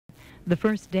the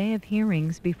first day of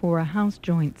hearings before a House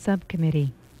Joint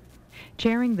Subcommittee.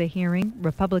 Chairing the hearing,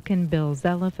 Republican Bill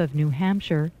Zeliff of New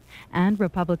Hampshire and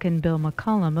Republican Bill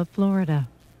McCollum of Florida.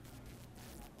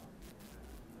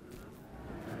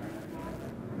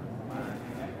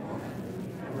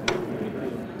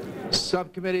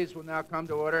 Subcommittees will now come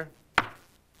to order.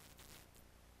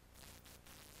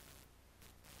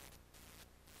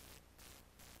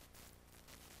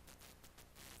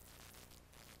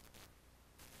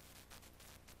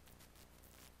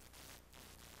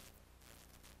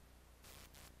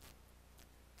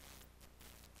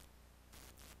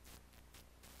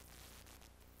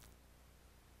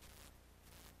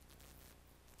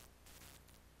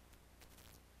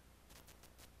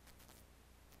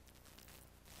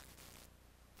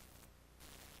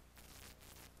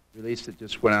 Release that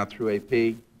just went out through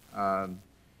AP.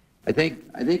 I think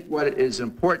what is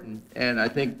important, and I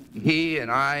think he and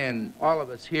I and all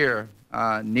of us here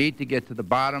need to get to the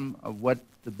bottom of what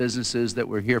the business is that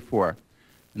we're here for.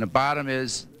 And the bottom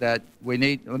is that we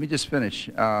need, let me just finish,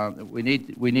 we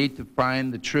need to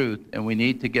find the truth, and we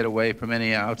need to get away from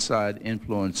any outside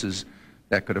influences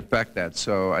that could affect that.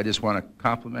 So I just want to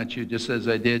compliment you, just as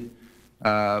I did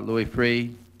Louis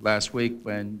Freeh last week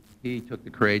when he took the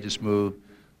courageous move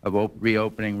of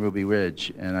reopening Ruby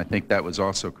Ridge, and I think that was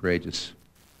also courageous.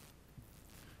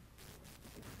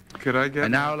 Could I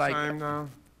get now, time now?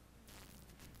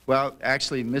 Well,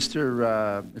 actually,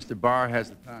 Mr. Barr has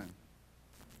the time.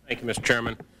 Thank you, Mr.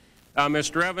 Chairman.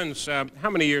 Mr. Evans, how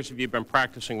many years have you been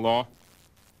practicing law?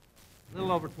 A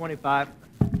little over 25.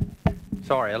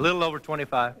 Sorry, a little over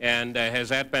 25. And has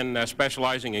that been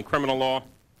specializing in criminal law?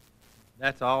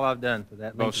 That's all I've done for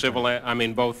that. Both civil,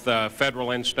 both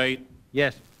federal and state?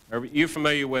 Yes. Are you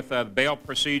familiar with the bail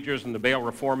procedures and the Bail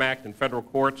Reform Act in federal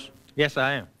courts? Yes,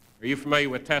 I am. Are you familiar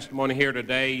with testimony here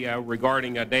today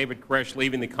regarding David Koresh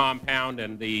leaving the compound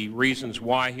and the reasons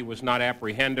why he was not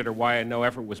apprehended, or why no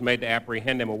effort was made to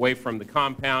apprehend him away from the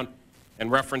compound,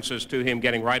 and references to him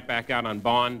getting right back out on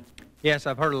bond? Yes,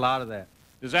 I've heard a lot of that.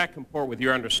 Does that comport with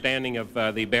your understanding of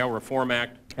the Bail Reform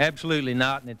Act? Absolutely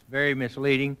not, and it's very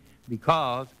misleading,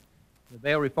 because the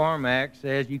Bail Reform Act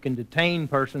says you can detain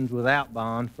persons without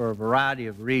bond for a variety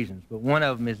of reasons, but one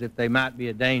of them is if they might be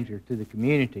a danger to the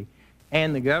community.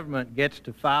 And the government gets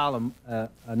to file a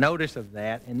notice of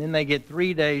that, and then they get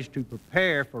 3 days to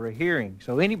prepare for a hearing.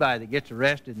 So anybody that gets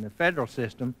arrested in the federal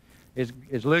system is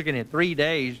looking at 3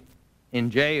 days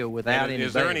in jail without any bail.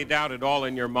 Is there any doubt at all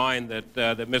in your mind that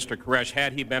Mr. Koresh,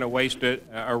 had he been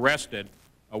arrested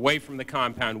away from the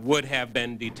compound, would have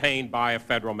been detained by a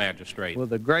federal magistrate? Well,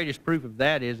 the greatest proof of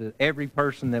that is that every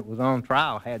person that was on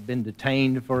trial had been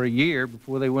detained for a year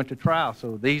before they went to trial.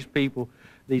 So these people,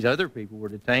 these other people were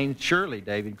detained. Surely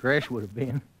David Koresh would have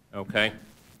been. Okay.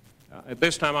 At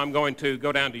this time, I'm going to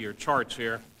go down to your charts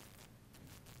here.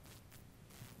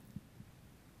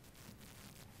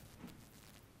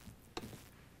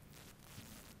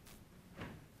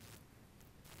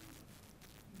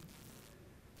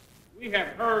 We have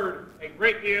heard a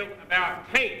great deal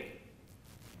about taint,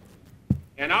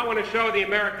 and I want to show the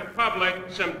American public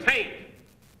some taint.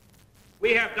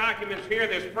 We have documents here.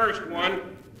 This first one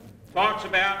talks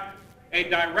about a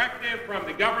directive from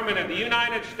the government of the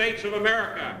United States of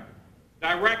America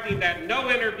directing that no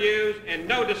interviews and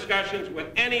no discussions with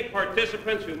any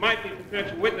participants who might be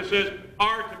potential witnesses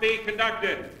are to be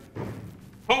conducted,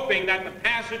 hoping that the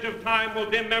passage of time will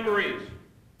dim memories.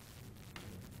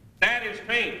 That is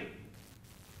taint.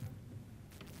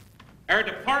 Our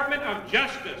Department of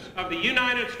Justice of the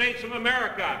United States of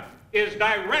America is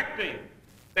directing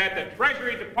that the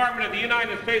Treasury Department of the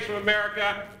United States of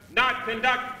America not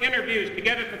conduct interviews to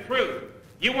get at the truth.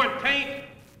 You want taint?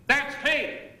 That's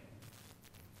taint.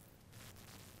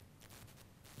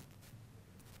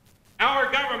 Our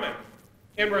government,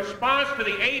 in response to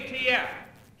the ATF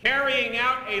carrying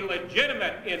out a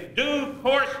legitimate, in due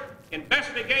course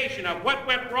investigation of what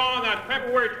went wrong on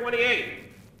February 28th,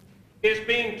 is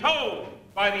being told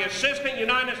by the Assistant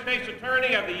United States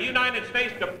Attorney of the United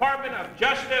States Department of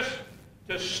Justice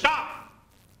to stop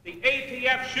the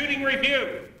ATF shooting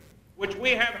review, which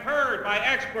we have heard by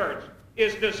experts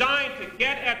is designed to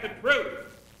get at the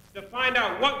truth, to find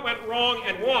out what went wrong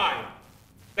and why.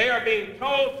 They are being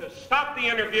told to stop the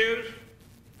interviews,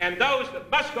 and those that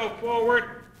must go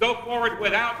forward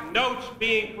without notes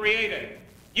being created.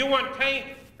 You want taint?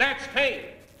 That's taint.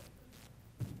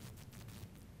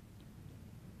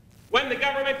 When the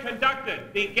government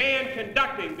began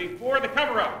conducting before the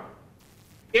cover-up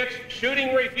its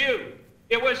shooting review,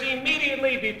 it was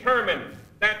immediately determined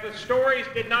that the stories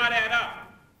did not add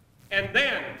up. And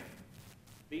then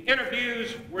the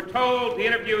interviewees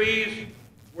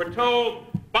were told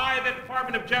by the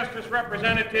Department of Justice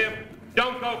representative,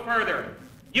 don't go further.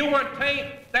 You want taint?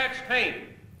 That's taint.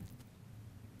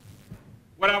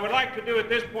 What I would like to do at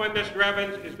this point, Mr.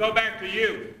 Evans, is go back to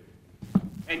you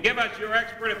and give us your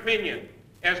expert opinion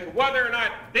as to whether or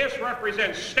not this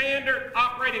represents standard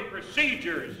operating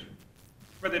procedures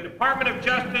for the Department of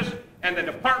Justice and the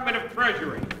Department of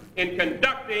Treasury in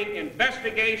conducting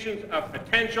investigations of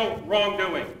potential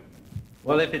wrongdoing.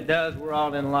 Well, if it does, we're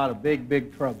all in a lot of big,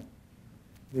 big trouble.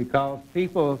 Because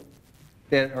people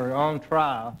that are on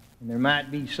trial, and there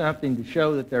might be something to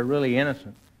show that they're really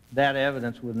innocent, that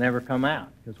evidence would never come out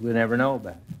because we'd never know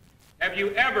about it. Have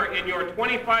you ever, in your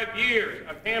 25 years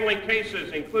of handling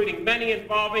cases, including many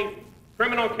involving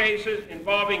criminal cases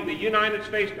involving the United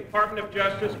States Department of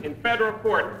Justice in federal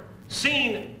court,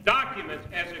 seen documents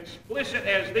as explicit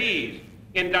as these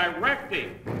in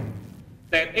directing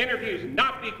that interviews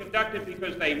not be conducted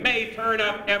because they may turn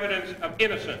up evidence of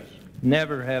innocence?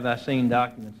 Never have I seen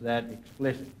documents that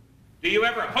explicit. Do you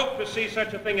ever hope to see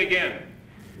such a thing again?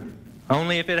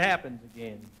 Only if it happens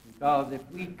again. Because if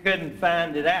we couldn't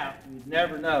find it out, we'd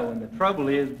never know. And the trouble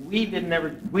is, we,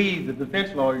 the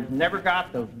defense lawyers, never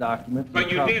got those documents.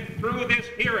 But you did through this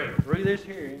hearing. Through this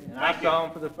hearing. And I saw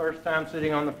them for the first time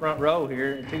sitting on the front row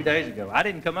here 2 days ago. I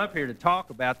didn't come up here to talk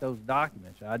about those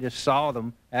documents. I just saw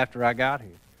them after I got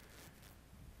here.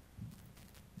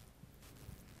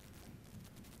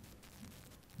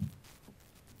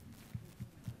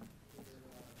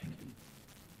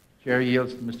 Chair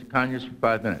yields to Mr. Conyers for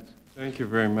 5 minutes. Thank you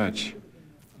very much.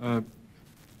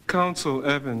 Counsel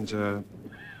Evans,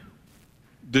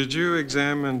 did you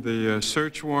examine the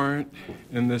search warrant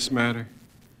in this matter?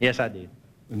 Yes, I did.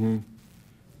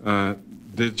 Mm-hmm.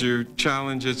 Did you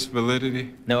challenge its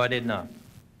validity? No, I did not.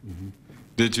 Mm-hmm.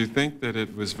 Did you think that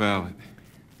it was valid?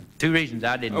 2 reasons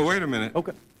I didn't. Oh, wait a minute.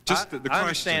 Okay. Just the question. I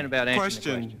understand about answering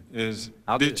question the question. is,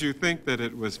 I'll did you think that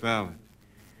it was valid?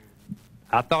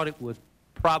 I thought it was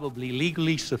probably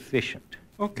legally sufficient.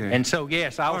 Okay. And so,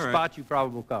 yes, I'll All right. spot you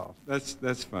probable cause.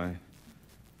 That's fine.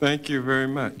 Thank you very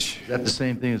much. Is that the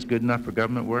same thing as good enough for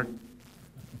government work?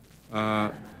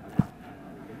 I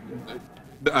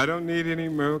don't need any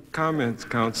more comments,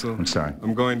 Counsel. I'm sorry.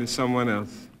 I'm going to someone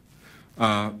else.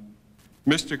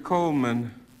 Mr.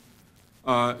 Coleman,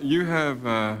 you have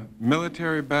a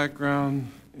military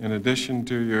background in addition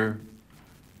to your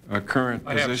current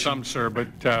position? I have some, sir, but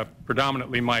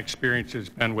predominantly my experience has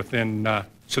been within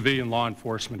civilian law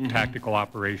enforcement tactical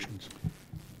operations.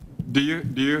 Do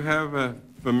you have a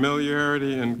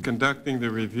familiarity in conducting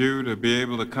the review to be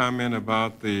able to comment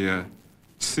about the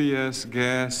CS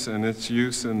gas and its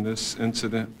use in this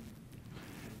incident?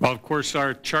 Well, of course,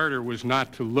 our charter was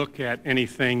not to look at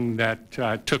anything that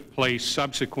took place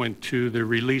subsequent to the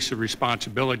release of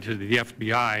responsibility to the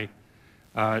FBI,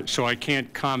 so I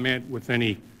can't comment with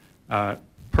any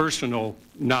personal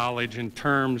knowledge in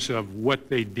terms of what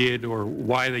they did or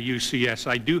why they used CS.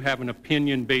 I do have an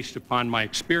opinion based upon my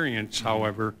experience,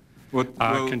 however,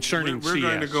 concerning CS. We're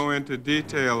going to go into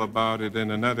detail about it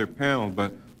in another panel,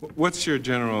 but what's your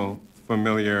general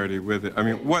familiarity with it? I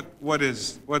mean, what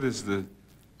is the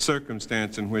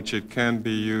circumstance in which it can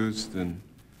be used? And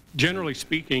generally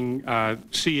speaking,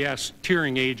 CS,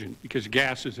 tearing agent, because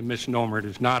gas is a misnomer, it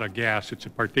is not a gas, it's a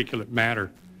particulate matter,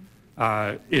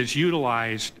 is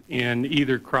utilized in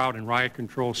either crowd and riot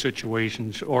control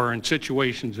situations or in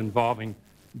situations involving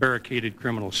barricaded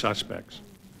criminal suspects.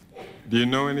 Do you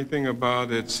know anything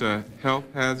about its health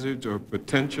hazards or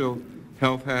potential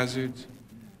health hazards?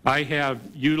 I have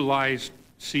utilized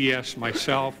CS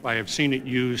myself. I have seen it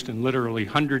used in literally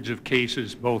hundreds of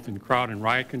cases, both in crowd and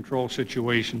riot control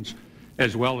situations,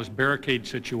 as well as barricade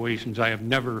situations. I have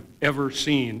never, ever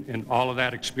seen in all of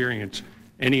that experience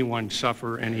anyone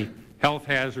suffer any health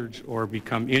hazards or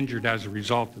become injured as a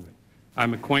result of it.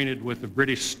 I'm acquainted with a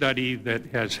British study that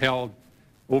has held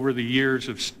over the years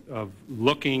of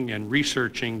looking and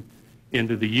researching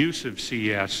into the use of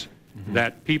CS,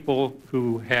 that people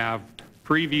who have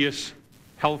previous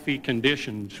healthy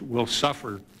conditions will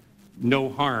suffer no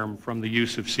harm from the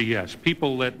use of CS.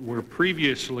 People that were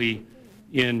previously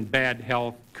in bad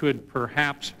health could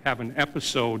perhaps have an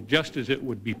episode just as it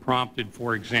would be prompted,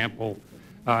 for example,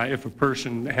 if a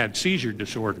person had seizure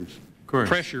disorders.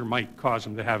 Pressure might cause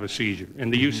them to have a seizure.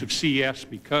 And the use of CS,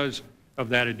 because of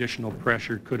that additional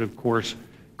pressure, could, of course,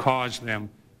 cause them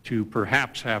to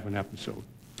perhaps have an episode.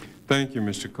 Thank you,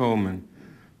 Mr. Coleman.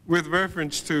 With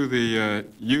reference to the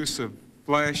use of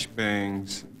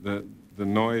flashbangs, the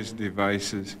noise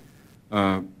devices,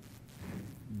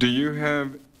 do you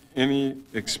have any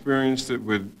experience that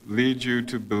would lead you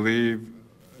to believe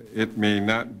it may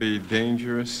not be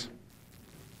dangerous?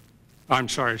 I'm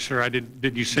sorry, sir.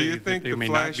 Did you say Do you that think they the may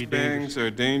not be dangerous? flashbangs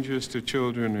are dangerous to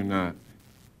children or not?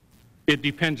 It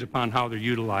depends upon how they're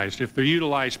utilized. If they're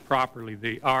utilized properly,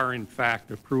 they are, in fact,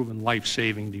 a proven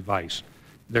life-saving device.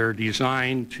 They're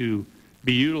designed to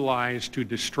be utilized to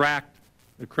distract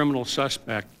the criminal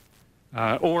suspect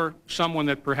or someone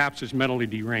that perhaps is mentally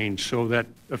deranged, so that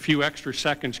a few extra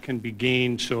seconds can be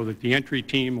gained so that the entry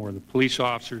team or the police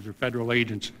officers or federal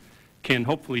agents can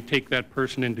hopefully take that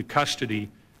person into custody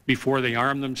before they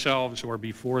arm themselves or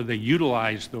before they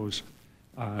utilize those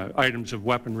items of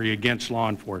weaponry against law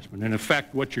enforcement. In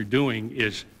effect, what you're doing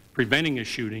is preventing a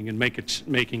shooting and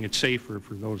making it safer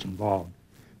for those involved.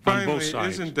 Finally, on both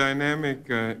sides. Isn't dynamic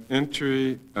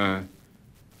entry,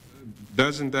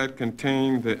 doesn't that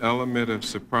contain the element of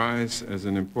surprise as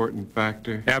an important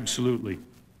factor? Absolutely.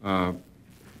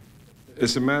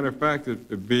 As a matter of fact, it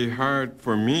would be hard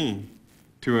for me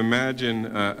to imagine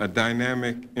a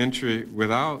dynamic entry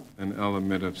without an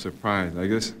element of surprise. I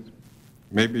guess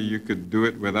maybe you could do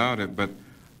it without it, but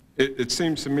it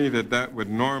seems to me that that would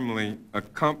normally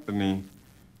accompany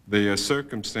the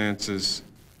circumstances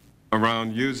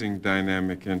around using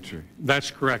dynamic entry.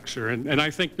 That's correct, sir. And I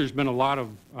think there's been a lot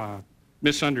of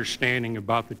misunderstanding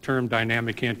about the term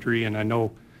dynamic entry, and I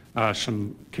know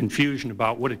some confusion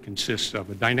about what it consists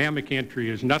of. A dynamic entry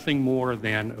is nothing more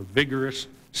than a vigorous,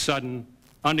 sudden,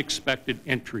 unexpected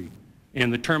entry.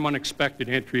 And the term unexpected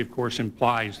entry, of course,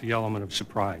 implies the element of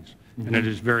surprise, and it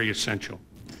is very essential.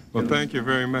 Well, thank you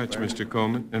very much, Mr.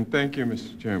 Coleman, and thank you,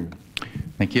 Mr. Chairman.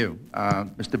 Thank you.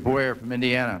 Mr. Boyer from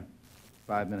Indiana,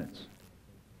 5 minutes.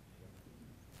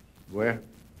 Boyer?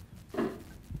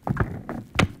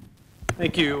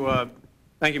 Thank you,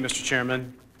 Mr.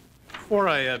 Chairman. Before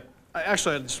I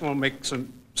actually, I just want to make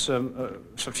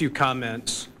a few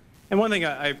comments. And one thing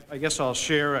I guess I'll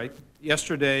share.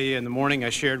 Yesterday in the morning, I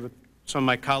shared with some of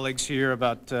my colleagues here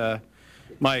about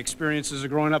my experiences of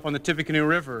growing up on the Tippecanoe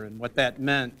River and what that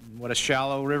meant, and what a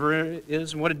shallow river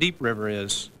is and what a deep river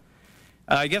is.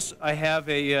 I guess I have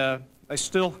I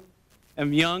still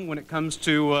am young when it comes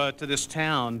to this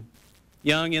town.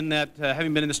 Young in that,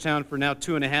 having been in this town for now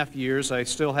 2.5 years, I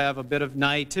still have a bit of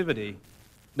naivety.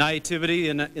 Naivety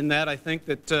in that I think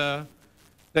that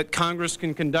that Congress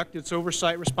can conduct its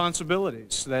oversight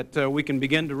responsibilities, that we can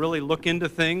begin to really look into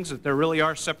things, that there really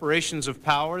are separations of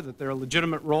power, that there are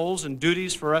legitimate roles and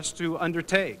duties for us to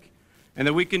undertake, and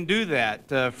that we can do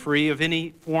that free of any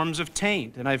forms of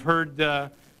taint. And I've heard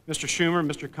Mr. Schumer,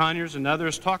 Mr. Conyers, and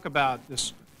others talk about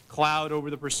this cloud over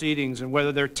the proceedings and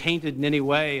whether they're tainted in any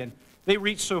way. And they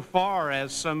reach so far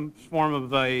as some form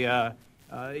of a,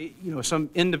 some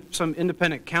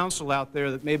independent counsel out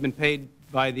there that may have been paid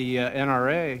by the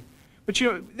NRA. But,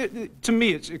 to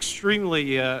me, it's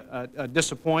extremely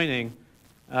disappointing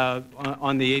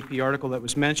on the AP article that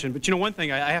was mentioned. But, one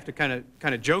thing I have to kind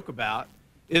of joke about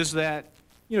is that,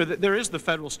 there is the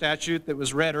federal statute that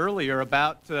was read earlier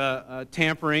about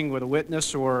tampering with a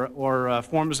witness or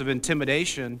forms of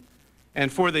intimidation.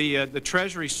 And for the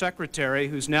Treasury Secretary,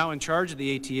 who's now in charge of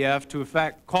the ATF, to in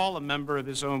fact call a member of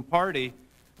his own party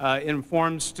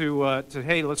informs to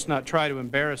hey, let's not try to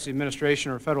embarrass the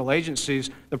administration or federal agencies.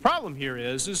 The problem here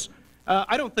is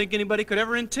I don't think anybody could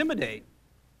ever intimidate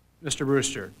Mr.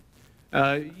 Brewster.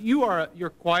 You're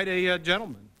quite a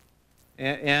gentleman,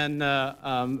 and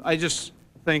I just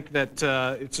think that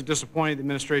it's a disappointing the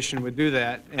administration would do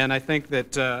that. And I think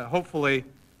that hopefully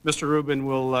Mr. Rubin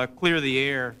will clear the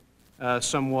air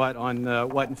somewhat on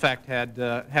what in fact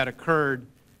had occurred.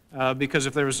 Because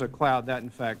if there was a cloud, that in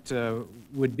fact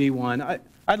would be one.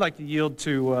 I'd like to yield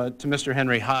to Mr.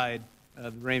 Henry Hyde,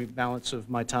 the remaining balance of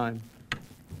my time.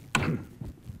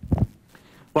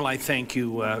 Well, I thank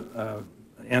you,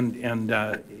 and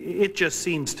it just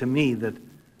seems to me that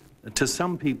to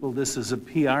some people this is a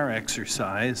PR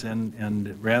exercise,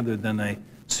 and rather than a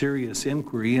serious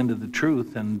inquiry into the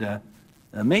truth, and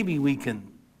maybe we can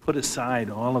put aside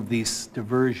all of these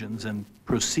diversions and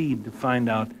proceed to find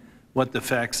out what the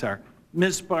facts are.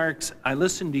 Ms. Sparks, I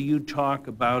listened to you talk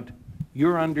about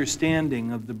your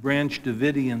understanding of the Branch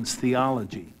Davidians'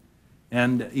 theology,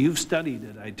 and you've studied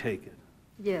it, I take it.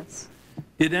 Yes.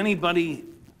 Did anybody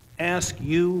ask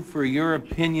you for your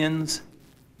opinions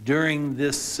during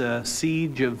this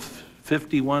siege of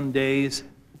 51 days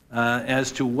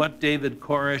as to what David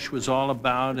Koresh was all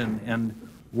about and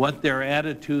what their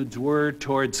attitudes were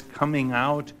towards coming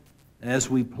out as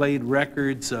we played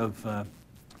records of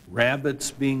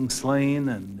rabbits being slain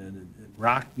and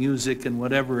rock music and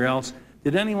whatever else?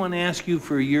 Did anyone ask you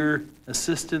for your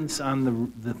assistance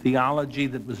on the theology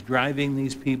that was driving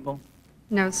these people?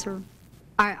 No, sir.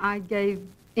 I gave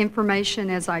information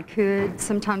as I could.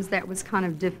 Sometimes that was kind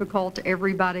of difficult.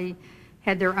 Everybody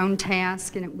had their own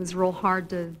task, and it was real hard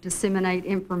to disseminate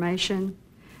information.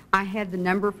 I had the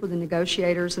number for the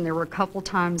negotiators, and there were a couple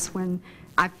times when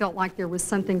I felt like there was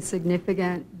something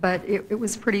significant, but it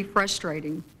was pretty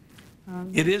frustrating.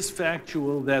 It is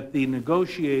factual that the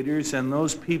negotiators and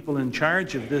those people in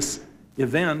charge of this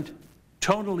event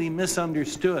totally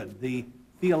misunderstood the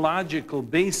theological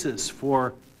basis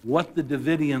for what the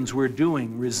Davidians were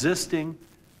doing, resisting.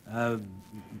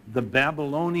 The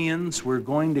Babylonians were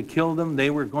going to kill them. They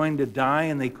were going to die,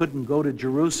 and they couldn't go to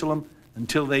Jerusalem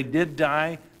until they did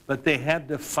die, but they had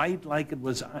to fight like it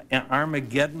was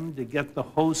Armageddon to get the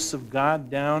hosts of God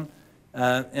down.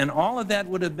 And all of that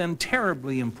would have been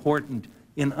terribly important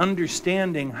in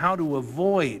understanding how to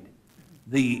avoid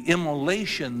the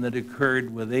immolation that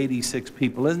occurred with 86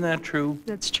 people. Isn't that true?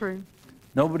 That's true.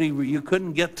 You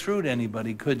couldn't get through to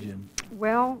anybody, could you?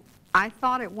 Well, I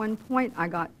thought at one point I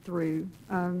got through.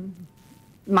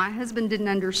 My husband didn't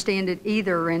understand it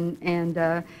either, and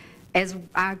as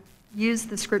I used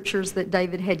the scriptures that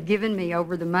David had given me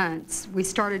over the months, we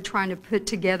started trying to put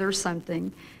together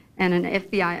something, and an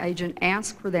FBI agent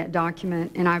asked for that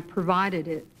document, and I provided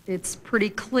it. It's pretty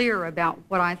clear about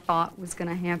what I thought was going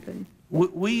to happen.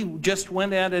 We just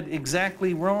went at it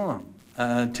exactly wrong.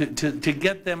 To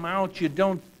get them out, you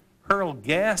don't hurl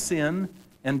gas in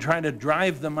and try to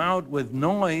drive them out with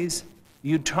noise.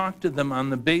 You talk to them on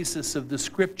the basis of the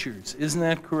scriptures. Isn't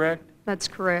that correct? That's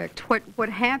correct. What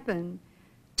happened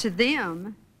to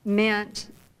them meant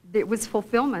it was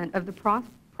fulfillment of the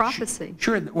prophecy.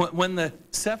 Sure. When the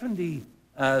 70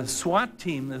 SWAT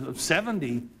team, the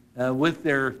 70 with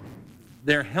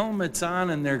their helmets on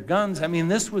and their guns, I mean,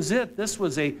 this was it. This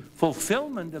was a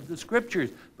fulfillment of the scriptures.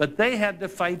 But they had to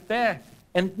fight back.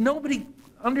 And nobody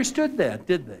understood that,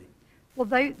 did they?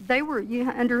 Well, they were, you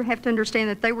have to understand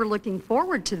that they were looking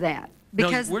forward to that.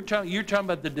 Because no, you're talking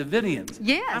about the Davidians.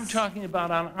 Yes. I'm talking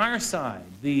about on our side,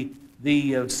 the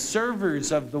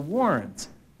servers of the warrants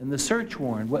and the search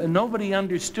warrant. Nobody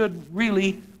understood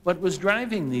really what was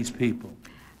driving these people.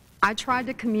 I tried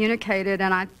to communicate it,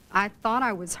 and I thought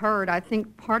I was heard. I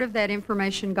think part of that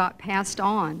information got passed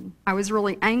on. I was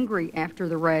really angry after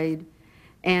the raid,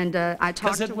 and I talked to...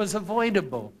 Because it was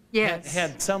avoidable. Yes.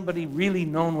 Had somebody really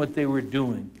known what they were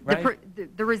doing, right?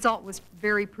 The result was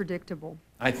very predictable.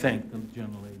 I thank the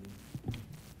gentlelady.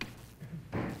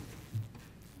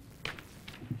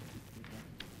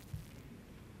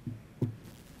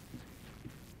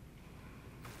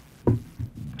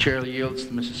 Chair yields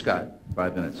to Mrs. Scott.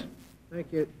 5 minutes.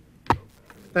 Thank you.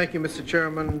 Thank you, Mr.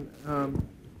 Chairman.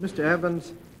 Mr.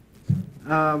 Evans,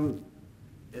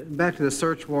 back to the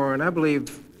search warrant, I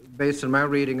believe, based on my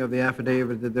reading of the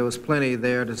affidavit, that there was plenty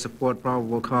there to support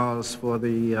probable cause for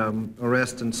the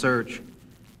arrest and search.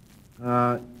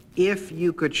 If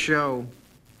you could show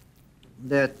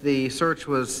that the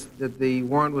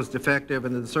warrant was defective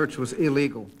and that the search was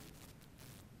illegal,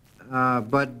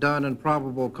 but done in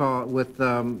probable cause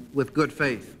with good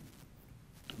faith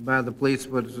by the police,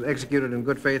 was executed in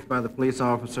good faith by the police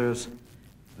officers,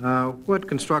 what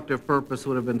constructive purpose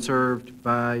would have been served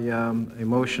by a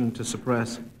motion to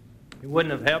suppress? It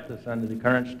wouldn't have helped us under the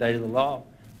current state of the law,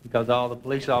 because all the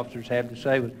police officers had to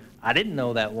say was, I didn't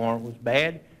know that warrant was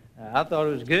bad. I thought it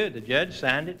was good. The judge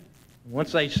signed it.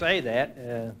 Once they say that,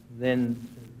 then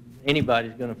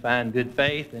anybody's going to find good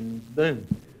faith, and boom.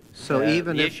 So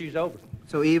the issue's over.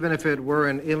 So even if it were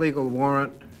an illegal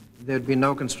warrant, there'd be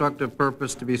no constructive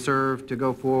purpose to be served to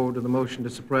go forward with a motion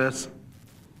to suppress?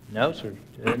 No, sir.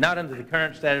 Not under the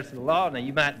current status of the law. Now,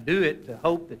 you might do it to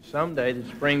hope that someday the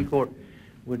Supreme Court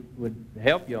would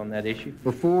help you on that issue.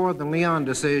 Before the Leon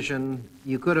decision,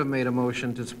 you could have made a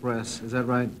motion to suppress. Is that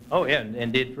right? Oh, yeah,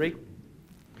 and did frequently.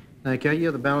 Thank you. I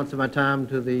yield the balance of my time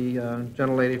to the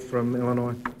gentlelady from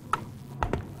Illinois.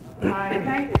 I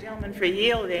thank the gentleman for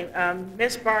yielding.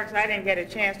 Ms. Sparks, I didn't get a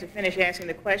chance to finish asking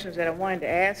the questions that I wanted to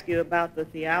ask you about the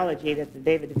theology that the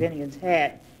David Davidians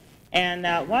had. And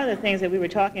one of the things that we were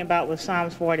talking about was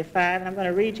Psalms 45, and I'm going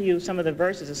to read to you some of the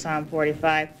verses of Psalm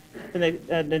 45 from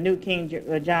the New King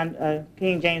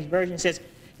James Version. It says,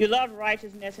 "You love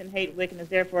righteousness and hate wickedness,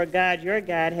 therefore God, your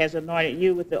God, has anointed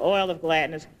you with the oil of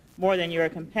gladness more than your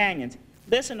companions.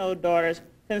 Listen, O daughters,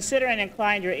 consider and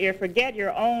incline your ear. Forget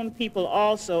your own people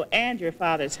also and your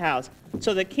father's house.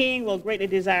 So the king will greatly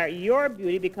desire your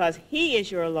beauty because he is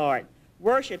your Lord.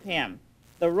 Worship him.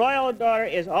 The royal daughter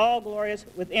is all glorious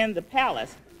within the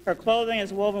palace. Her clothing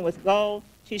is woven with gold.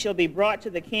 She shall be brought to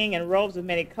the king in robes of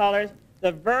many colors.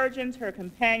 The virgins, her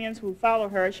companions who follow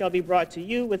her, shall be brought to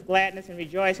you with gladness and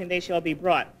rejoicing. They shall be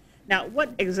brought." Now,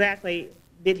 what exactly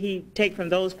did he take from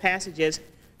those passages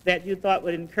that you thought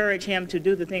would encourage him to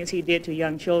do the things he did to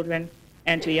young children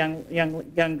and to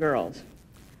young girls?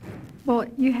 Well,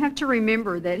 you have to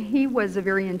remember that he was a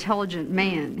very intelligent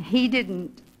man. He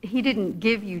didn't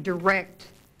give you direct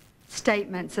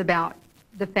statements about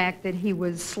the fact that he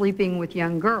was sleeping with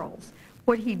young girls.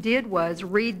 What he did was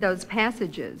read those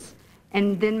passages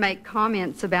and then make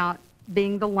comments about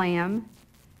being the lamb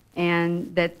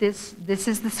and that this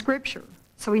is the scripture.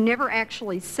 So he never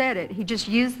actually said it. He just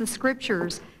used the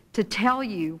scriptures to tell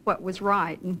you what was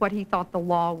right and what he thought the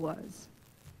law was.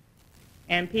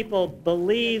 And people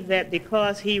believe that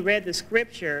because he read the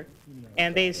scripture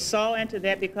and they saw into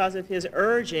that because of his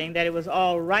urging that it was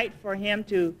all right for him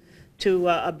to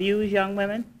abuse young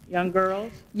women, young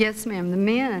girls? Yes, ma'am. The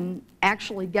men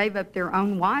actually gave up their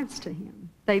own wives to him.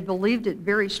 They believed it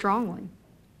very strongly.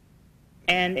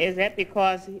 And is that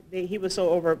because he was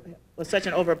such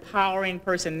an overpowering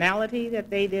personality that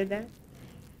they did that?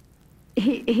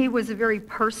 He was a very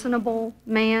personable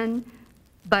man,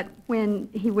 but when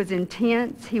he was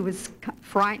intense, he was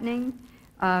frightening.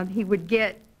 He would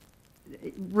get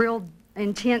real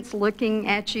intense looking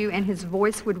at you, and his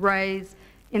voice would raise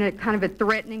in a kind of a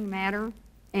threatening manner.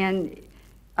 And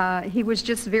he was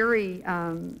just very,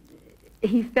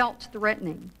 he felt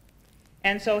threatening.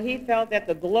 And so he felt that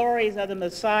the glories of the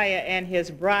Messiah and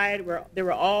his bride they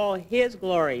were all his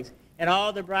glories, and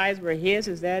all the brides were his.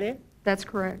 Is that it? That's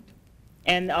correct.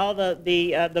 And all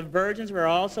the virgins were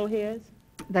also his?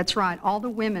 That's right. All the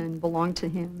women belonged to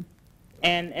him.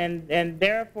 And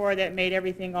therefore that made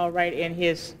everything all right in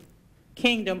his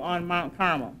kingdom on Mount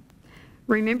Carmel.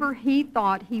 Remember, he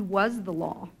thought he was the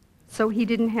law, so he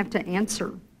didn't have to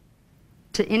answer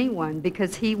to anyone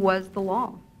because he was the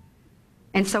law.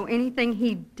 And so anything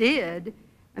he did,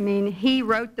 I mean, he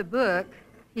wrote the book,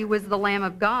 he was the Lamb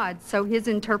of God, so his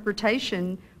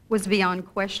interpretation was beyond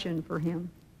question for him.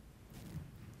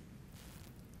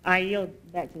 I yield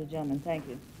back to the gentleman. Thank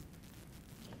you.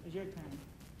 It's your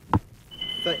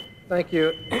time. Thank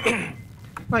you. I'd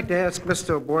like to ask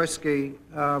Mr. Oborski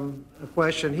a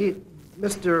question.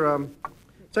 Mr.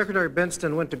 Secretary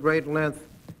Benston went to great length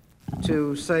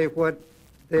to say what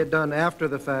they had done after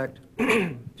the fact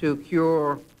to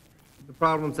cure the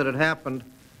problems that had happened.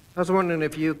 I was wondering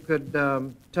if you could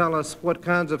tell us what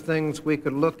kinds of things we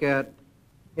could look at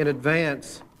in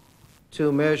advance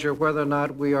to measure whether or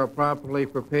not we are properly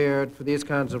prepared for these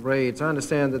kinds of raids. I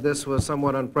understand that this was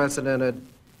somewhat unprecedented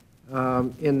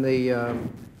in the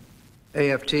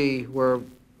AFT, where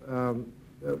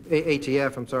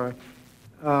ATF, I'm sorry,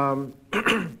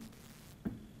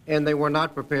 and they were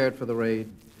not prepared for the raid,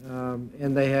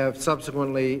 and they have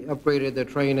subsequently upgraded their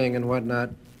training and whatnot.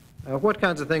 What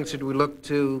kinds of things should we look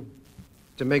to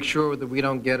make sure that we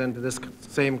don't get into this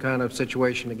same kind of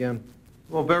situation again?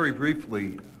 Well, very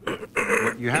briefly,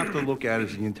 what you have to look at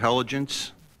is the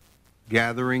intelligence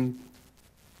gathering.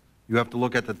 You have to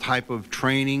look at the type of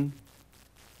training.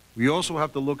 We also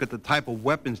have to look at the type of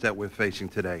weapons that we're facing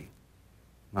today.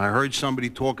 I heard somebody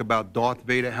talk about Darth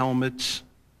Vader helmets,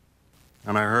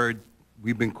 and I heard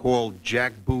we've been called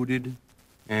jackbooted,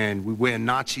 and we wear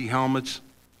Nazi helmets.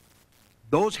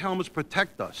 Those helmets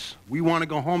protect us. We want to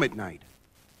go home at night.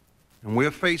 And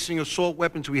we're facing assault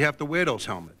weapons, we have to wear those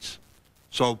helmets.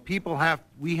 So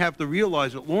we have to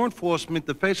realize that law enforcement,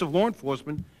 the face of law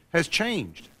enforcement has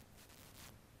changed.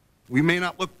 We may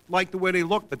not look like the way they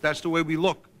look, but that's the way we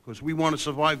look, because we want to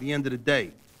survive the end of the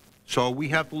day. So we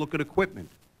have to look at equipment.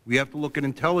 We have to look at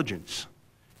intelligence.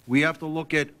 We have to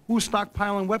look at who's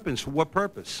stockpiling weapons for what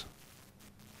purpose.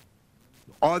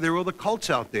 Are there other cults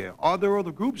out there? Are there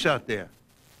other groups out there?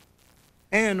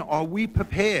 And are we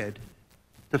prepared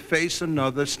to face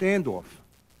another standoff?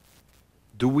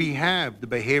 Do we have the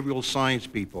behavioral science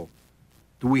people?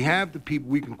 Do we have the people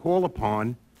we can call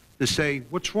upon to say,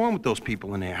 what's wrong with those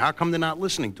people in there? How come they're not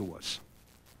listening to us?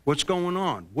 What's going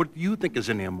on? What do you think is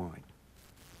in their mind?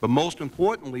 But most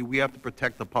importantly, we have to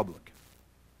protect the public.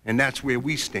 And that's where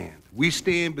we stand. We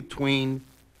stand between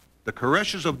the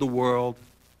Koreshas of the world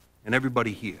and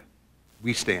everybody here.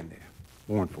 We stand there,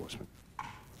 law enforcement.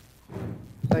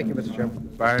 Thank you, Mr.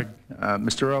 Chairman. Fired.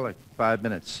 Mr. Ehrlich, 5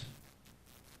 minutes.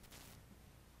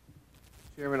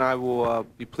 Chairman, I will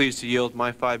be pleased to yield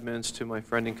my 5 minutes to my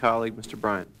friend and colleague, Mr.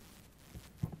 Bryant.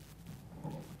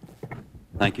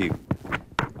 Thank you.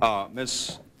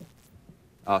 Ms.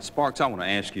 Sparks, I want to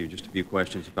ask you just a few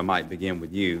questions, if I might begin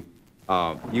with you.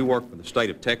 You work for the state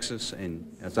of Texas, and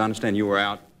as I understand, you were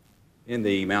out in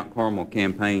the Mount Carmel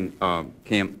campaign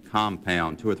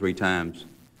compound 2 or 3 times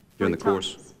during the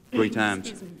course. 3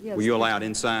 times. Yes. Were you allowed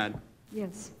inside?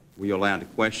 Yes. Were you allowed to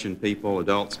question people,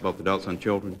 adults, both adults and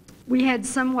children? We had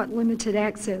somewhat limited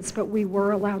access, but we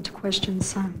were allowed to question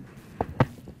some.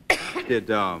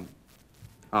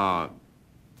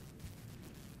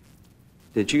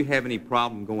 Did you have any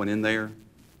problem going in there?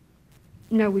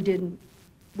 No, we didn't.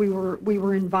 We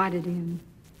were invited in.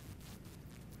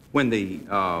 When the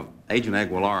Agent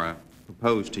Aguilar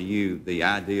proposed to you the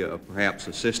idea of perhaps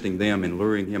assisting them in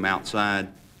luring him outside,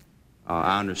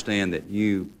 I understand that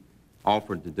you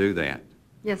offered to do that.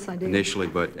 Yes, I did. Initially,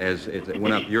 but as it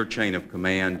went up your chain of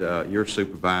command, your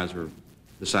supervisor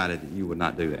decided that you would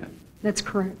not do that. That's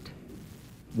correct.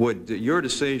 Would your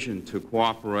decision to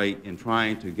cooperate in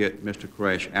trying to get Mr.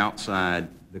 Koresh outside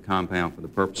the compound for the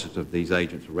purposes of these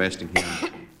agents arresting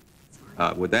him,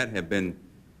 would that have been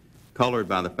colored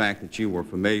by the fact that you were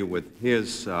familiar with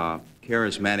his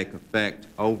charismatic effect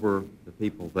over the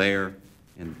people there,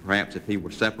 and perhaps if he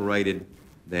were separated,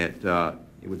 that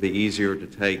it would be easier to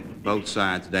take both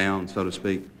sides down, so to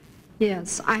speak?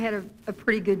 Yes, I had a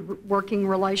pretty good working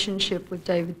relationship with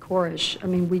David Koresh. I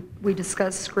mean, we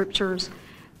discussed scriptures,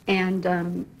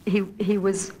 and he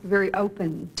was very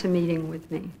open to meeting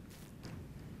with me.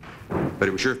 But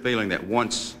it was your feeling that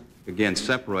once, again,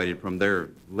 separated from their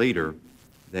leader,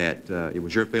 that it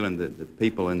was your feeling that the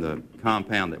people in the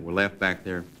compound that were left back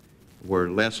there were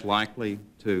less likely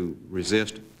to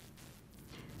resist?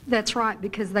 That's right,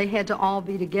 because they had to all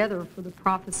be together for the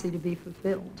prophecy to be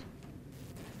fulfilled.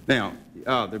 Now,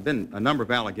 there have been a number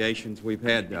of allegations. We've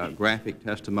had graphic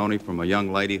testimony from a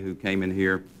young lady who came in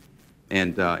here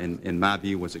and, in my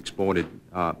view, was exploited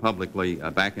publicly.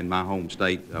 Back in my home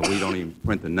state, we don't even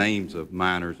print the names of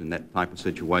minors in that type of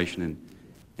situation.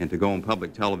 And to go on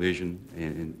public television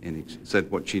and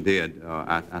said what she did,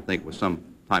 I think was some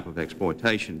type of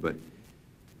exploitation. But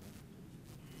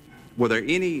were there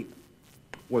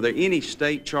any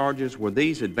state charges? Were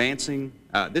these advancing?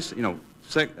 This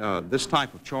type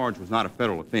of charge was not a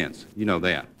federal offense. You know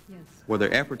that. Yes. Were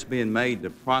there efforts being made to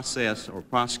process or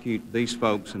prosecute these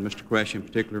folks, and Mr. Koresh in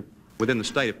particular, within the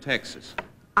state of Texas?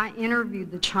 I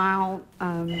interviewed the child.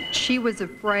 She was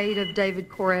afraid of David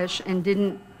Koresh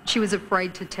and she was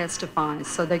afraid to testify,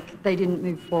 so they didn't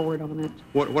move forward on it.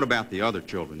 What about the other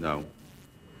children, though?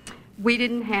 We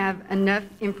didn't have enough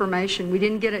information. We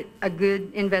didn't get a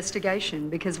good investigation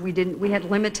because we had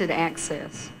limited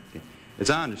access. Okay. As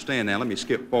I understand now, let me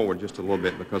skip forward just a little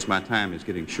bit because my time is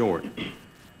getting short.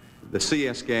 The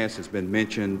CS gas has been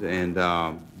mentioned,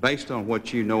 and based on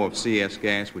what you know of CS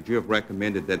gas, would you have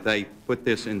recommended that they put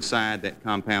this inside that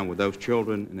compound with those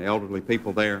children and the elderly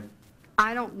people there?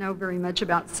 I don't know very much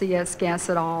about CS gas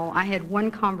at all. I had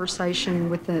one conversation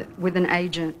with an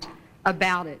agent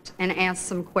about it and asked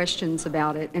some questions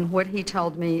about it, and what he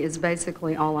told me is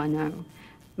basically all I know.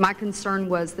 My concern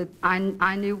was that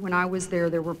I knew when I was there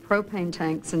were propane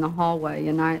tanks in the hallway,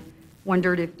 and I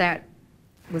wondered if that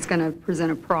was going to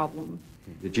present a problem.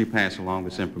 Did you pass along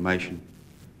this information?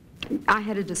 I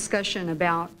had a discussion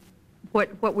about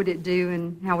what would it do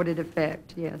and how would it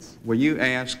affect, yes. Were you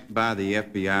asked by the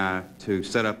FBI to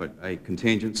set up a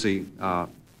contingency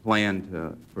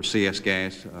plan for CS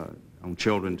gas on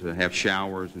children to have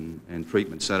showers and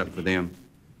treatment set up for them?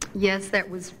 Yes, that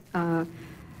was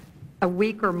a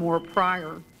week or more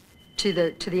prior to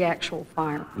the actual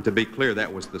fire. And to be clear,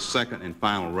 that was the second and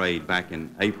final raid back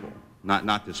in April,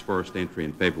 not this first entry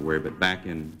in February, but back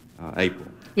in April.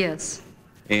 Yes.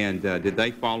 And did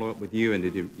they follow up with you, and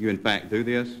did you in fact do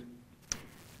this?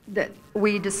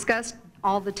 We discussed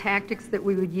all the tactics that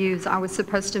we would use. I was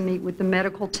supposed to meet with the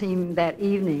medical team that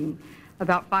evening.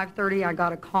 About 5:30, I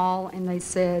got a call, and they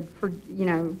said,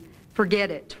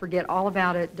 forget it, forget all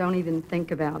about it, don't even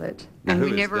think about it. Now, and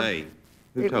who is they?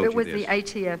 Who told you it was this? the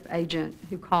ATF agent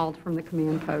who called from the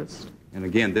command post. And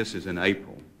again, this is in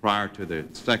April, prior to the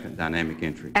second dynamic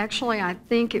entry. Actually, I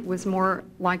think it was more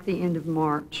like the end of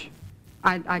March.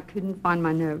 I couldn't find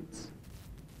my notes.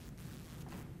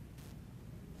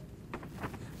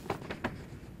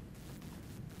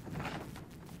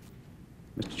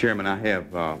 Mr. Chairman, I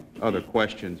have other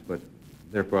questions, but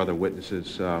they're for other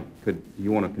witnesses. Do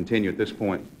you want to continue at this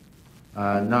point?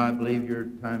 No, I believe your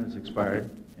time has expired,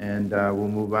 and we'll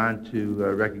move on to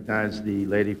recognize the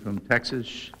lady from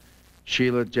Texas,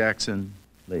 Sheila Jackson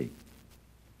Lee.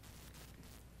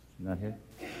 Not here?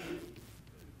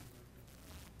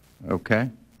 Okay.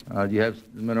 Do you have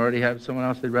the minority have someone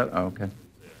else they'd rather? Oh, okay.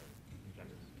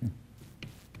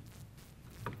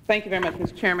 Thank you very much,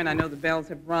 Mr. Chairman. I know the bells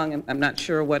have rung, and I'm not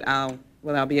sure what I'll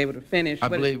be able to finish. I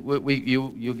believe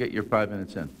you'll get your 5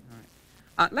 minutes in.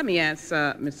 All right. Let me ask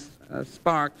Ms.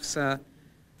 Sparks,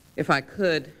 if I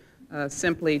could,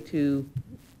 simply to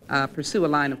pursue a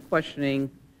line of questioning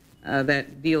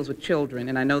that deals with children.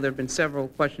 And I know there have been several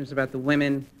questions about the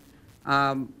women,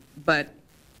 but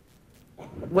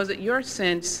was it your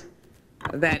sense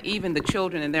that even the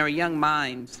children in their young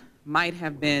minds might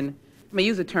have been I may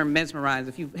use the term mesmerized,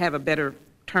 if you have a better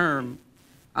term,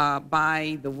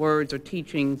 by the words or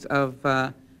teachings of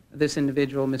this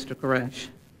individual, Mr. Koresh?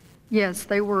 Yes,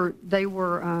 they were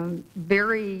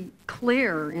very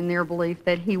clear in their belief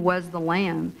that he was the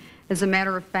Lamb. As a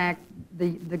matter of fact,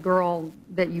 the girl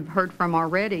that you've heard from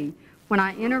already, when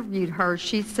I interviewed her,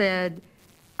 she said,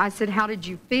 I said, how did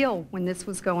you feel when this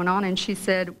was going on? And she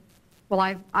said, well,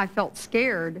 I felt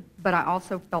scared, but I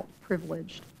also felt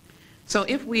privileged. So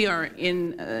if we are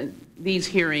in these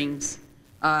hearings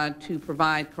to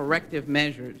provide corrective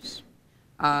measures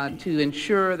to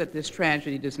ensure that this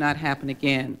tragedy does not happen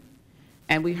again,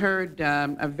 and we heard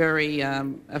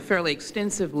a fairly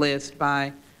extensive list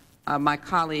by my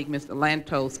colleague, Mr.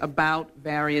 Lantos, about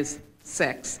various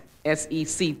sects,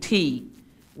 S-E-C-T,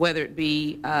 whether it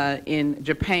be in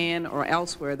Japan or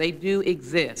elsewhere, they do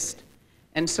exist.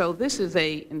 And so this is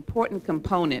an important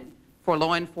component for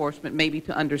law enforcement maybe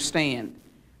to understand.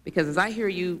 Because as I hear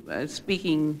you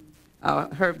speaking,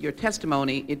 heard your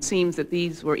testimony, it seems that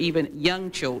these were even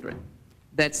young children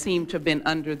that seem to have been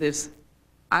under this,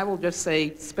 I will just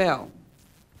say, spell.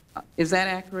 Is that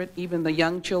accurate, even the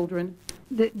young children?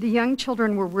 The young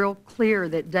children were real clear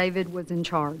that David was in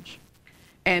charge.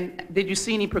 And did you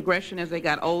see any progression as they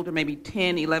got older, maybe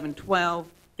 10, 11, 12,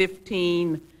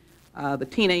 15, the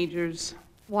teenagers?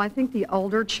 Well, I think the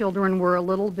older children were a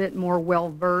little bit more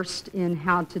well-versed in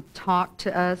how to talk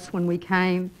to us when we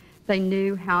came. They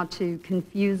knew how to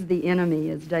confuse the enemy,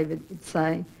 as David would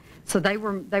say. So they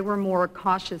were more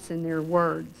cautious in their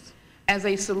words. As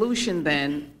a solution,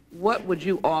 then, what would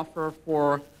you offer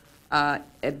for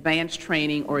advanced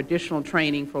training or additional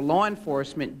training for law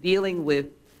enforcement dealing with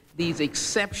these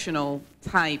exceptional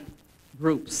type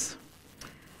groups?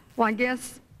 Well, I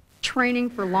guess training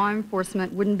for law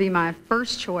enforcement wouldn't be my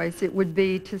first choice. It would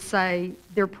be to say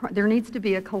there needs to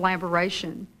be a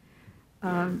collaboration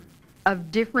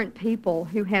of different people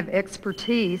who have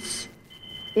expertise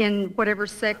in whatever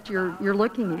sect you're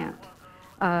looking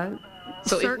at.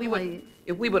 So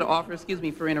if we were to offer, excuse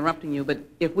me for interrupting you, but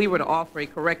if we were to offer a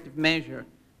corrective measure,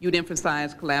 you'd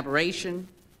emphasize collaboration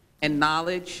and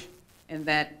knowledge, and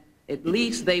that at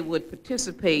least they would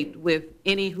participate with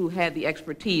any who had the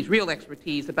expertise, real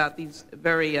expertise, about these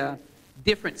very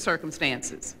different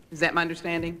circumstances. Is that my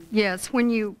understanding? Yes, when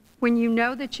you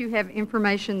know that you have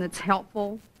information that's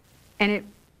helpful and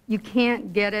you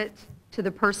can't get it to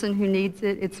the person who needs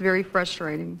it, it's very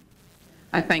frustrating.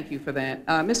 I thank you for that.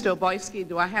 Mr. Oboisky,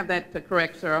 do I have that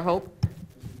correct, sir, I hope?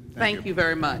 Thank you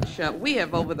very much. We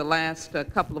have, over the last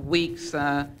couple of weeks,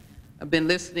 been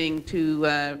listening to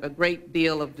a great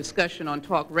deal of discussion on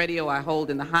talk radio. I hold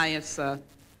in the highest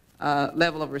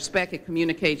level of respect it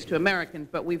communicates to Americans.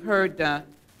 But we've heard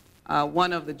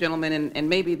one of the gentlemen, and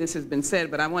maybe this has been said,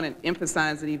 but I want to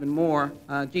emphasize it even more.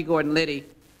 G. Gordon Liddy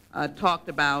talked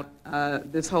about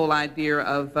this whole idea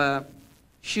of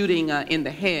shooting in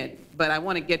the head. But I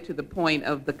want to get to the point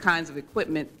of the kinds of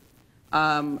equipment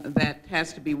that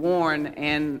has to be worn,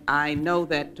 and I know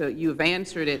that you've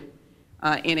answered it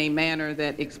in a manner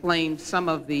that explains some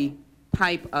of the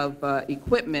type of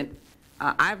equipment.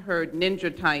 I've heard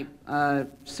ninja-type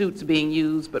suits being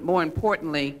used, but more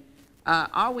importantly,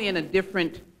 are we in a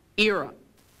different era?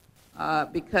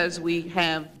 Because we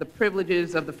have the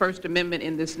privileges of the First Amendment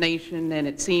in this nation, and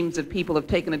it seems that people have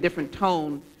taken a different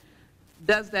tone.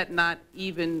 Does that not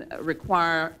even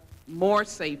require more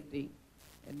safety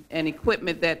and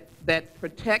equipment that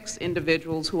protects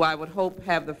individuals who I would hope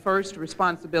have the first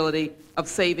responsibility of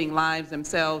saving lives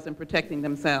themselves and protecting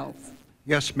themselves?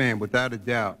 Yes, ma'am, without a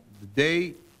doubt. The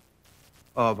day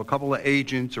of a couple of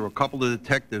agents or a couple of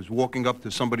detectives walking up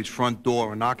to somebody's front door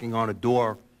or knocking on a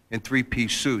door in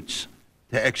three-piece suits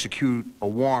to execute a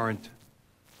warrant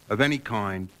of any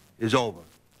kind is over.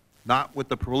 Not with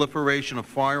the proliferation of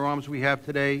firearms we have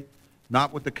today,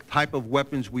 not with the type of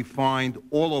weapons we find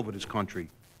all over this country,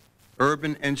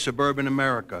 urban and suburban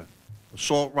America,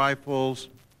 assault rifles,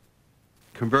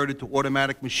 converted to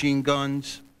automatic machine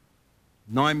guns,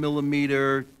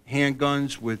 9mm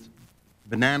handguns with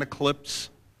banana clips.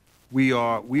 We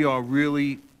are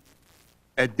really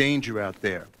at danger out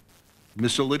there.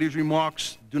 Mr. Liddy's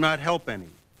remarks do not help any.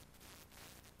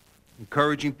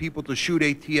 Encouraging people to shoot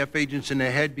ATF agents in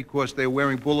the head because they're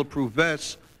wearing bulletproof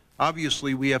vests,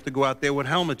 obviously we have to go out there with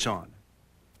helmets on.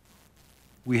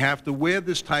 We have to wear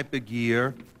this type of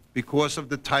gear because of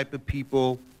the type of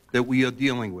people that we are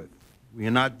dealing with. We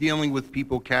are not dealing with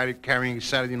people carrying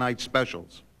Saturday night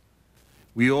specials.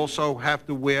 We also have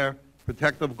to wear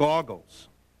protective goggles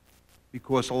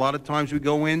because a lot of times we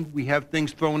go in, we have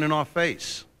things thrown in our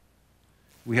face.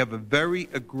 We have a very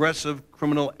aggressive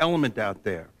criminal element out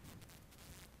there.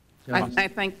 I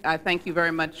thank you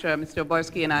very much, Mr.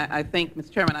 Oborski, and I think,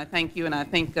 Mr. Chairman, I thank you, and I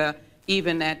think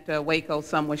even at Waco,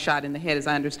 some was shot in the head, as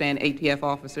I understand, ATF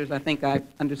officers. I think I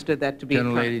understood that to be correct.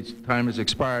 Gentlelady's time has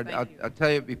expired. I'll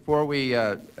tell you, before we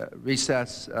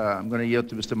recess, I'm going to yield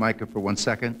to Mr. Micah for 1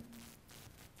 second.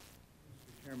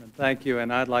 Mr. Chairman, thank you,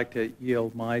 and I'd like to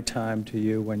yield my time to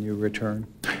you when you return.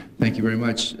 Thank you very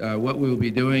much. What we will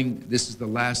be doing, this is the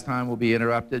last time we'll be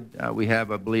interrupted. We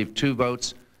have, I believe, 2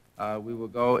 votes. We will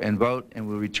go and vote, and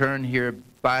we'll return here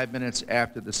 5 minutes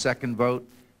after the second vote,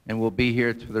 and we'll be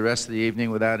here for the rest of the evening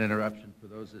without interruption for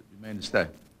those that remain to stay.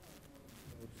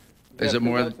 Is it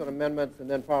more? Votes on amendments and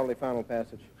then probably final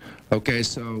passage. Okay,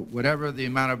 so whatever the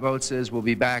amount of votes is, we'll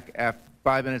be back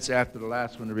 5 minutes after the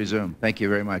last one to resume. Thank you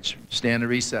very much. Stand in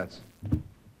recess.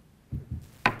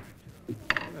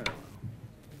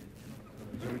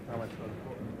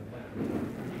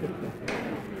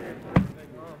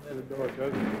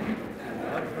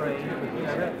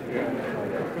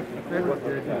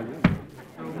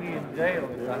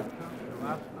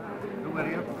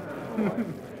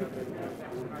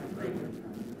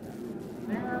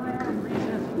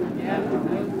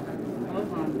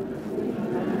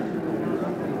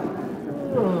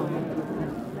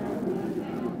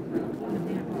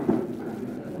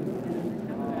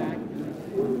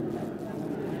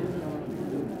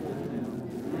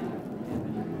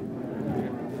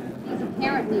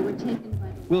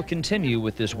 We'll continue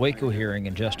with this Waco hearing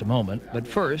in just a moment, but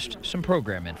first, some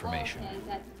program information.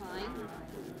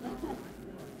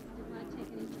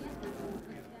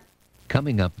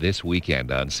 Coming up this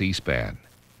weekend on C-SPAN.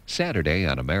 Saturday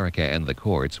on America and the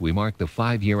Courts, we mark the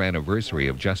 5-year anniversary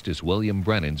of Justice William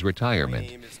Brennan's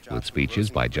retirement, with speeches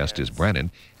by Justice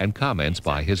Brennan and comments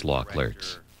by his law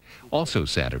clerks. Also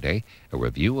Saturday, a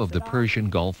review of the Persian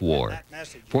Gulf War.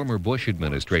 Former Bush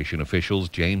administration officials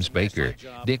James Baker,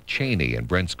 Dick Cheney, and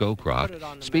Brent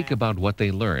Scowcroft speak about what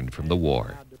they learned from the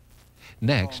war.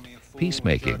 Next,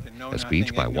 Peacemaking, a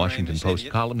speech by Washington Post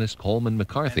columnist Coleman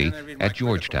McCarthy at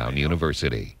Georgetown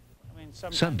University.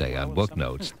 Sunday on Book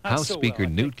Notes, House Speaker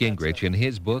Newt Gingrich in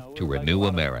his book To Renew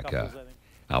America.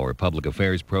 Our public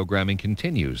affairs programming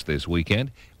continues this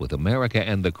weekend with America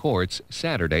and the Courts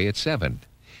Saturday at 7.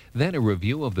 Then a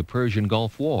review of the Persian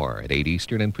Gulf War at 8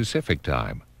 Eastern and Pacific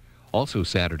Time. Also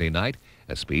Saturday night,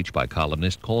 a speech by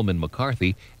columnist Coleman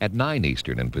McCarthy at 9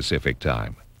 Eastern and Pacific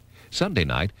Time. Sunday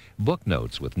night, Book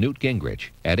Notes with Newt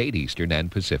Gingrich at 8 Eastern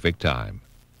and Pacific Time.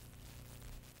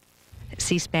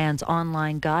 C-SPAN's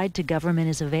online guide to government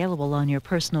is available on your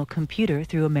personal computer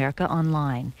through America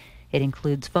Online. It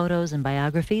includes photos and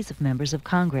biographies of members of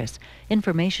Congress,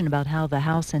 information about how the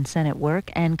House and Senate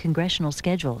work, and congressional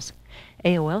schedules.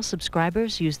 AOL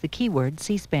subscribers use the keyword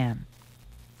C-SPAN.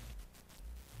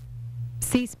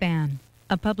 C-SPAN,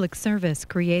 a public service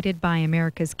created by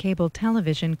America's cable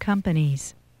television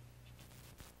companies.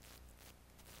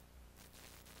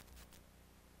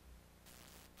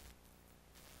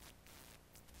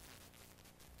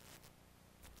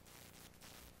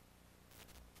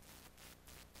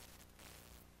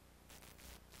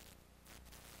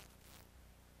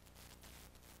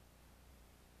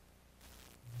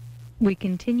 We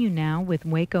continue now with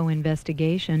Waco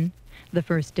investigation, the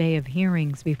first day of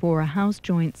hearings before a House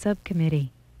Joint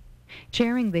Subcommittee.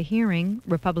 Chairing the hearing,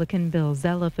 Republican Bill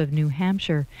Zeliff of New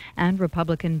Hampshire and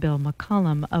Republican Bill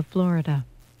McCollum of Florida.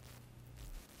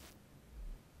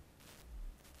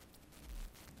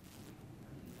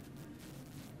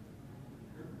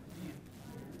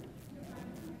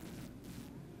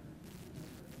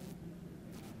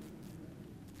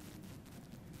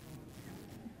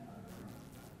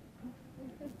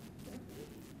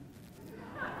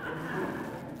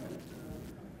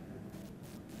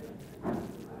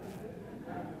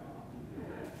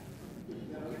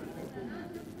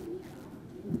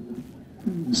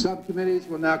 Subcommittees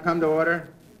will now come to order.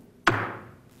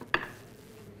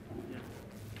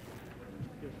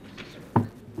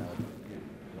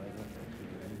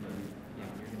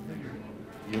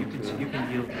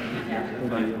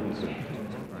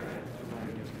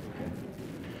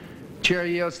 Chair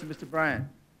yields to Mr. Bryant.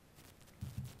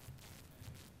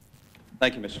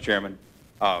 Thank you, Mr. Chairman.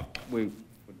 We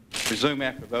resume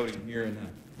after voting here, and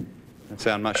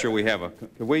I'm not sure we have a.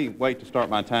 Could we wait to start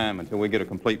my time until we get a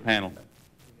complete panel?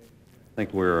 I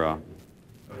think we're.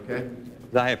 Okay.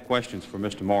 I have questions for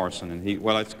Mr. Morrison, and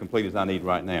well, it's as complete as I need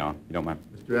right now, if you don't mind.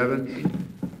 Mr. Evans.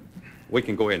 We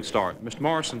can go ahead and start. Mr.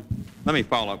 Morrison, let me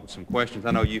follow up with some questions.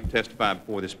 I know you testified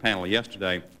before this panel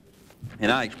yesterday, and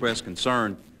I expressed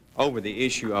concern over the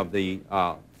issue of the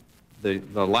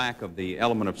lack of the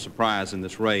element of surprise in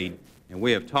this raid. And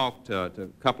we have talked to a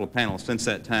couple of panels since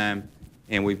that time,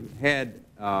 and we've had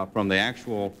from the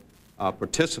actual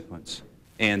participants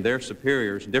and their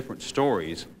superiors different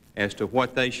stories as to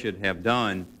what they should have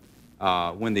done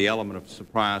when the element of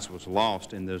surprise was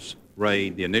lost in this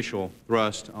raid, the initial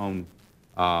thrust on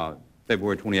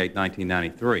February 28,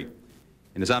 1993.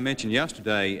 And as I mentioned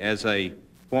yesterday, as a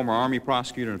former Army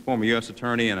prosecutor and former U.S.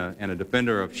 attorney and a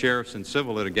defender of sheriffs in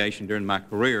civil litigation during my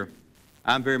career,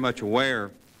 I'm very much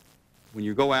aware when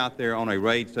you go out there on a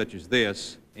raid such as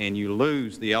this and you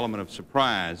lose the element of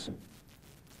surprise,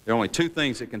 there are only two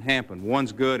things that can happen.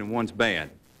 One's good and one's bad.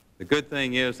 The good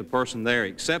thing is the person there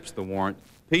accepts the warrant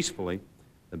peacefully.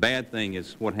 The bad thing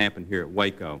is what happened here at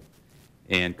Waco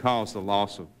and caused the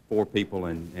loss of 4 people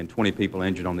and 20 people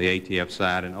injured on the ATF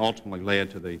side, and ultimately led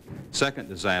to the second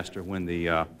disaster when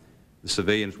the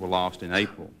civilians were lost in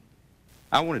April.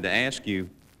 I wanted to ask you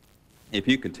if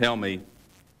you could tell me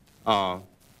how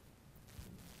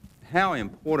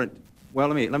important, well,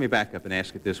 let me back up and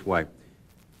ask it this way.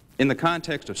 In the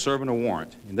context of serving a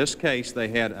warrant, in this case they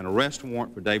had an arrest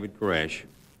warrant for David Koresh,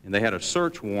 and they had a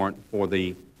search warrant for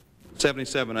the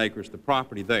 77 acres, the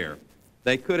property there.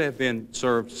 They could have been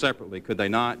served separately, could they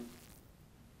not?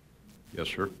 Yes,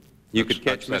 sir. You could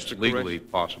catch that's Mr. legally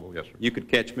Koresh. possible, yes, sir. You could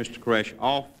catch Mr. Koresh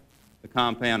off the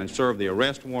compound and serve the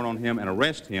arrest warrant on him and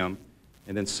arrest him,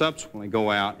 and then subsequently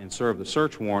go out and serve the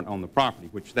search warrant on the property,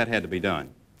 which that had to be done.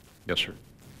 Yes, sir.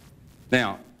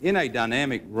 Now, in a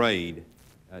dynamic raid,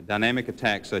 a dynamic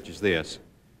attack such as this,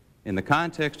 in the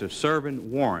context of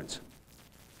serving warrants,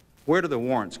 where do the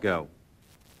warrants go?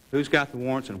 Who's got the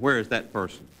warrants and where is that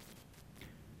person?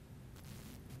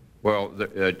 Well,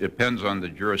 it depends on the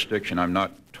jurisdiction. I'm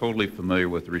not totally familiar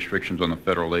with the restrictions on the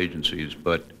federal agencies,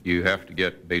 but you have to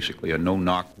get basically a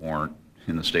no-knock warrant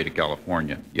in the state of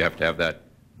California. You have to have that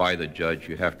by the judge.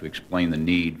 You have to explain the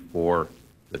need for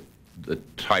the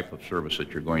type of service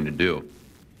that you're going to do.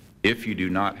 If you do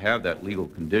not have that legal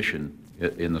condition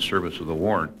in the service of the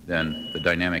warrant, then the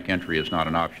dynamic entry is not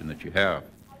an option that you have.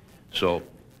 So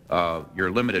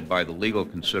you're limited by the legal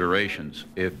considerations.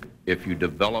 If you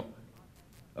develop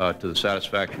to the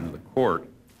satisfaction of the court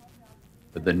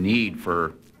the need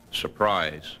for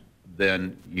surprise,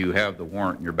 then you have the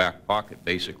warrant in your back pocket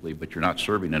basically, but you're not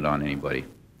serving it on anybody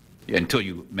until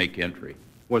you make entry.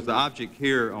 Was the object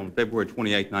here on February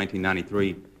 28,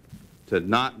 1993 to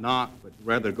not knock, but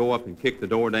rather go up and kick the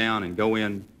door down and go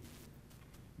in?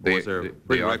 Was there a The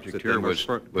prerequisite object here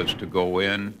was to go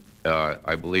in.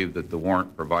 I believe that the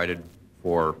warrant provided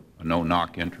for a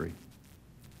no-knock entry.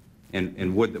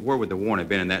 And where would the warrant have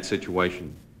been in that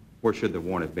situation? Where should the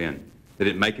warrant have been? Did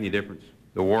it make any difference?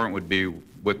 The warrant would be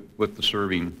with the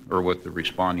serving or with the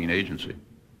responding agency.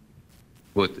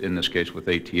 In this case with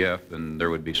ATF, and there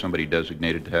would be somebody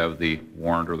designated to have the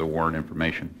warrant or the warrant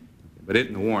information. But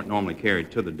isn't the warrant normally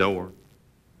carried to the door?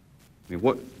 I mean,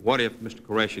 what if Mr.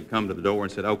 Koresh had come to the door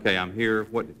and said, okay, I'm here,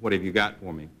 what have you got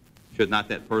for me? Should not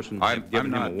that person have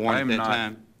given him a warrant at that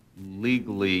time?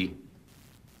 Legally,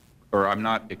 or I'm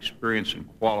not experienced and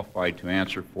qualified to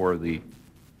answer for the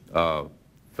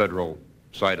federal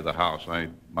side of the House.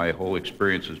 My whole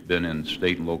experience has been in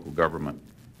state and local government.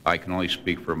 I can only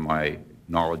speak from my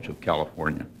knowledge of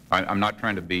California. I'm not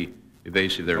trying to be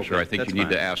evasive there, sir. I think you need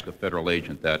to ask a federal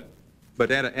agent that.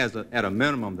 But at a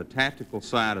minimum, the tactical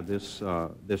side of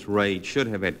this raid should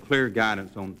have had clear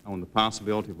guidance on the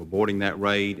possibility of aborting that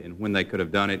raid and when they could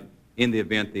have done it in the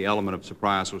event the element of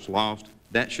surprise was lost.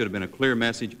 That should have been a clear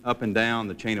message up and down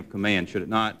the chain of command, should it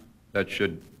not? That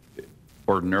should,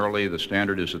 ordinarily, the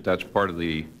standard is that that's part of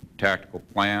the tactical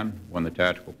plan. When the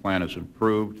tactical plan is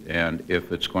approved, and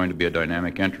if it's going to be a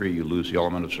dynamic entry, you lose the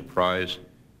element of surprise.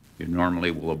 You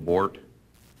normally will abort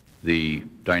the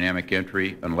dynamic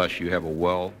entry unless you have a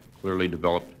well, clearly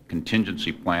developed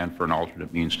contingency plan for an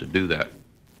alternate means to do that.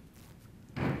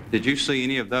 Did you see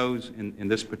any of those in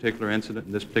this particular incident,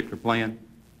 in this particular plan?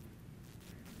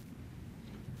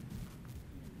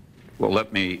 Well,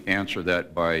 let me answer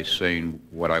that by saying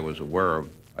what I was aware of.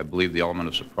 I believe the element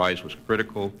of surprise was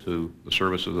critical to the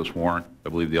service of this warrant. I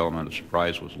believe the element of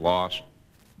surprise was lost,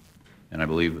 and I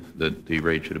believe that the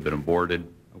raid should have been aborted.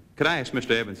 Could I ask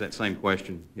Mr. Evans that same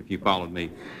question, if you followed me?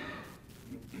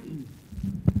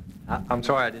 I'm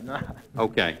sorry, I did not.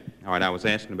 Okay. All right. I was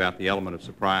asking about the element of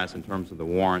surprise in terms of the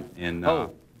warrant and the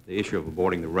issue of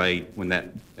aborting the raid when that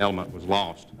element was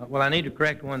lost. Well, I need to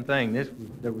correct one thing.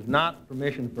 There was not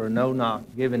permission for a no-knock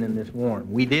given in this warrant.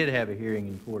 We did have a hearing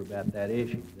in court about that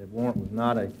issue. The warrant was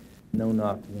not a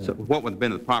no-knock warrant. So what would have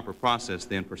been the proper process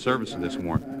then for service of this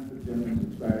warrant?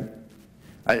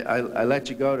 I let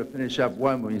you go to finish up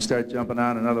one. When you start jumping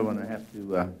on another one, I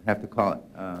have to call it.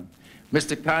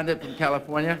 Mr. Condit from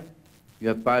California, you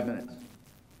have 5 minutes.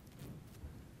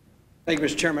 Thank you,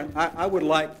 Mr. Chairman. I would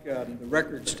like the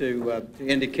records to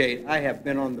indicate I have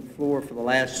been on the floor for the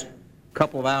last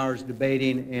couple of hours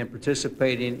debating and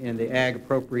participating in the ag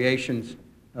appropriations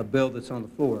bill that's on the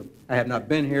floor. I have not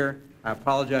been here. I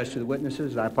apologize to the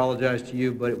witnesses. I apologize to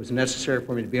you, but it was necessary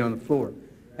for me to be on the floor.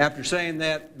 After saying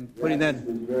that and putting that...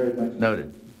 Very much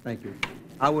noted. Thank you.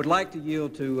 I would like to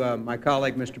yield to my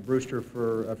colleague, Mr. Brewster,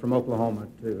 from Oklahoma,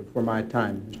 for my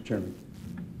time, Mr. Chairman.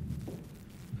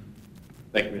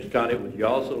 Thank you, Mr. Connie. Would you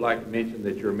also like to mention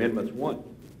that your amendments won?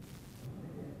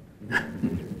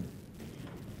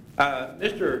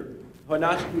 Mr.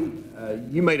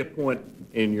 Hoynoski, you made a point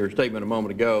in your statement a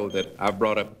moment ago that I've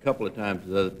brought up a couple of times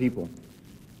with other people.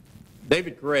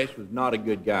 David Koresh was not a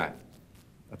good guy.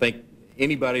 I think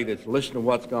anybody that's listened to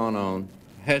what's gone on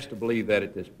has to believe that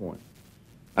at this point.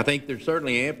 I think there's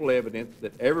certainly ample evidence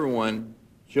that everyone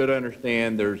should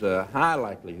understand there's a high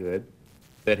likelihood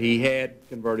that he had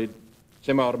converted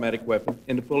semi-automatic weapons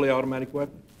into fully automatic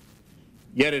weapons.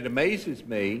 Yet it amazes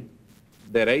me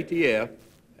that ATF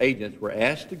agents were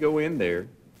asked to go in there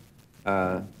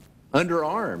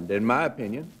underarmed, in my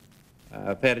opinion.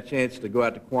 I've had a chance to go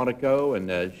out to Quantico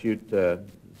and shoot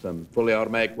some fully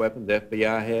automatic weapons the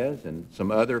FBI has and some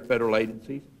other federal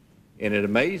agencies. And it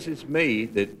amazes me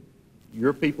that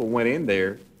your people went in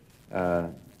there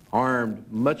armed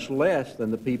much less than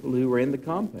the people who were in the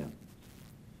compound.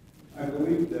 I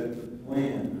believe that the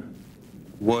plan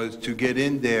was to get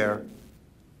in there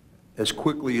as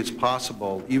quickly as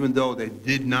possible, even though they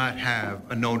did not have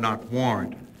a no-knock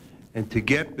warrant, and to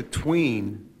get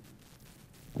between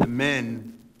the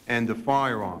men and the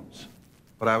firearms.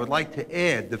 But I would like to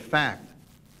add the fact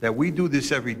that we do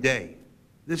this every day.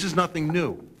 This is nothing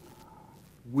new.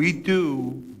 We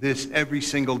do this every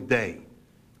single day.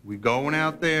 We going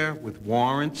out there with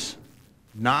warrants,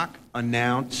 knock,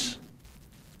 announce.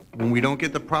 When we don't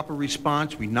get the proper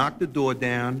response, we knock the door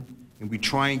down, and we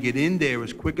try and get in there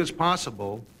as quick as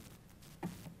possible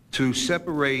to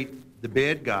separate the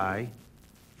bad guy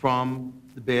from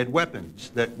the bad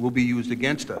weapons that will be used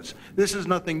against us. This is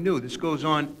nothing new. This goes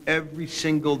on every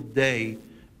single day.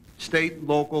 State,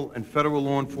 local, and federal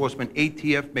law enforcement,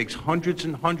 ATF makes hundreds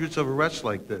and hundreds of arrests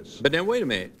like this. But now wait a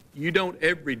minute. You don't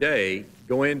every day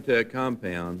go into a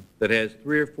compound that has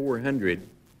 300 or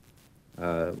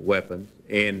 400 weapons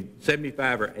and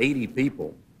 75 or 80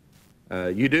 people.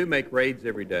 You do make raids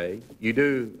every day. You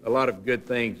do a lot of good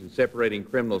things in separating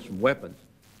criminals from weapons.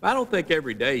 I don't think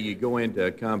every day you go into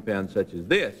a compound such as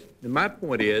this. And my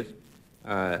point is,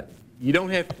 you don't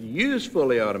have to use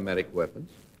fully automatic weapons,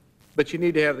 but you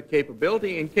need to have the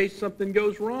capability in case something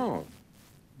goes wrong.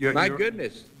 My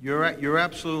goodness. You're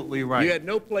absolutely right. You had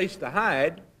no place to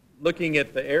hide looking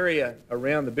at the area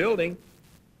around the building,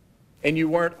 and you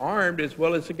weren't armed as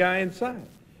well as the guy inside.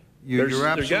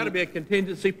 There's got to be a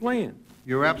contingency plan.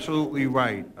 You're absolutely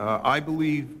right. I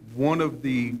believe one of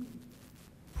the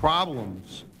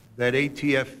problems that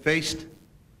ATF faced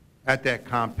at that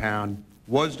compound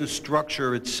was the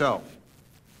structure itself.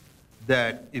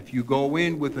 That if you go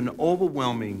in with an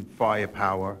overwhelming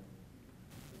firepower,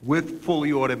 with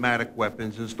fully automatic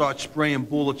weapons and start spraying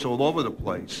bullets all over the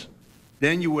place,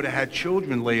 then you would have had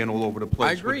children laying all over the place.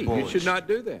 I agree. You should not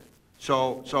do that.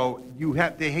 So you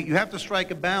have to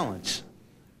strike a balance.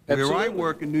 Absolutely. Where I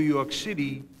work in New York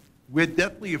City, we're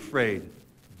deathly afraid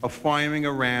of firing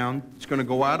a round. It's going to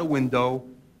go out a window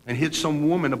and hit some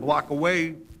woman a block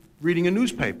away reading a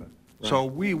newspaper. Right. So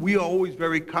we are always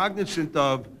very cognizant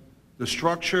of the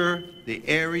structure, the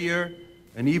area,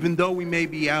 and even though we may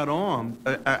be out-armed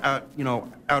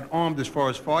as far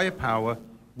as firepower,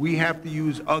 we have to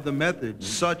use other methods,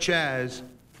 such as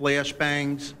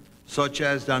flashbangs, such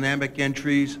as dynamic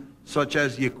entries, such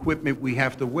as the equipment we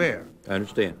have to wear. I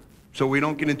understand. So we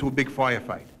don't get into a big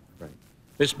firefight. Right.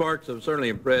 Ms. Sparks, I'm certainly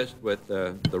impressed with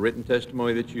the written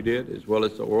testimony that you did, as well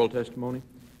as the oral testimony.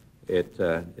 It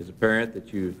is apparent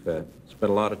that you've spent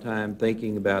a lot of time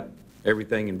thinking about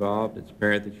everything involved. It's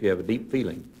apparent that you have a deep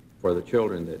feeling for the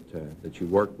children that you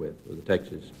work with the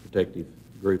Texas Protective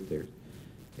Group there.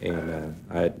 And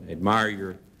I admire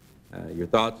your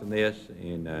thoughts on this,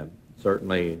 and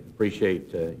certainly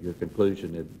appreciate your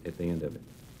conclusion at the end of it.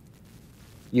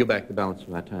 Yield back the balance of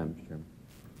my time, Mr. Chairman.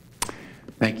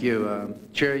 Thank you.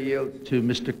 Chair yields to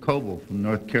Mr. Coble from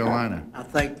North Carolina. I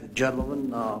thank the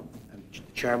gentleman,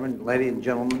 Chairman, ladies and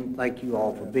gentlemen, thank you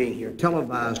all for being here.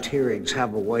 Televised hearings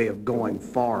have a way of going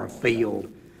far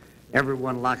afield.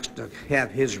 Everyone likes to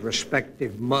have his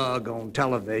respective mug on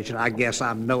television. I guess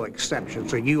I'm no exception,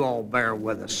 so you all bear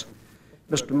with us.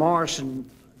 Mr. Morrison,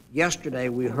 yesterday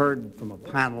we heard from a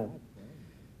panel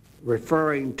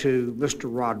referring to Mr.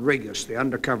 Rodriguez, the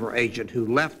undercover agent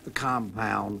who left the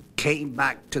compound, came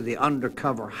back to the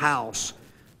undercover house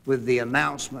with the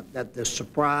announcement that the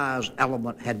surprise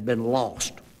element had been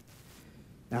lost.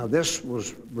 Now, this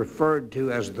was referred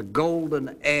to as the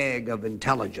golden egg of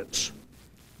intelligence,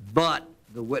 but,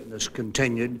 the witness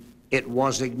continued, it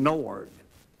was ignored.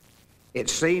 It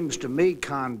seems to me,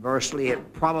 conversely,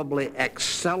 it probably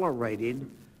accelerated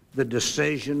the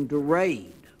decision to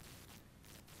raid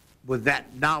with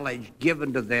that knowledge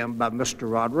given to them by Mr.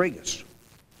 Rodriguez.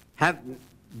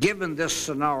 Given this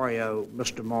scenario,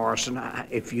 Mr. Morrison,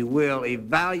 if you will,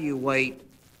 evaluate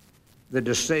the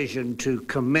decision to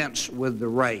commence with the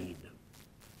raid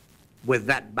with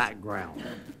that background.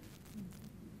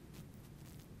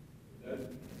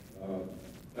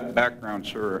 That background,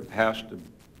 sir, has to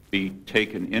be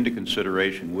taken into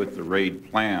consideration with the raid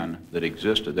plan that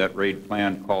existed. That raid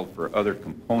plan called for other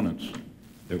components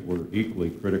that were equally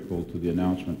critical to the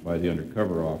announcement by the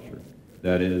undercover officer.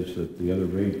 That is, that the other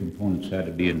raid components had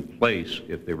to be in place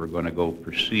if they were going to go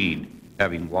proceed,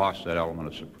 having lost that element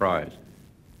of surprise.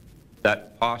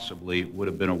 That possibly would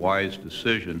have been a wise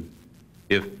decision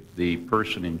if the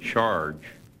person in charge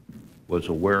was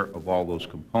aware of all those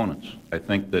components. I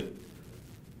think that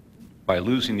by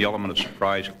losing the element of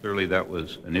surprise, clearly that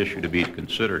was an issue to be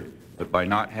considered, but by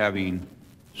not having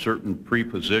certain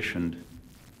pre-positioned,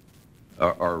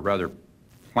 or rather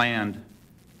planned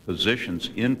positions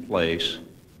in place,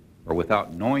 or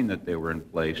without knowing that they were in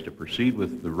place, to proceed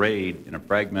with the raid in a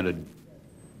fragmented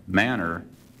manner,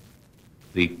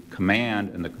 the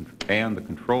command and the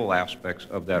control aspects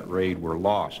of that raid were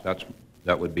lost.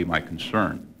 That would be my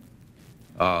concern.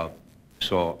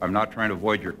 So I'm not trying to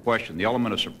avoid your question. The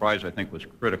element of surprise, I think, was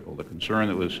critical. The concern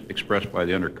that was expressed by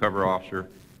the undercover officer,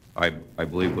 I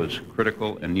believe, was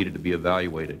critical and needed to be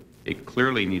evaluated. It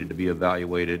clearly needed to be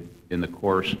evaluated in the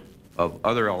course of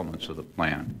other elements of the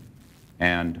plan.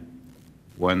 And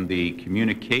when the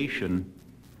communication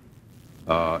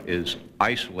is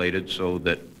isolated so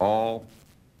that all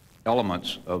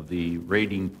elements of the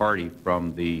raiding party,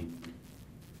 from the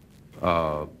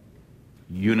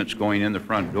units going in the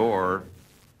front door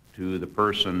to the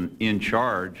person in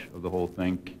charge of the whole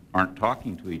thing, aren't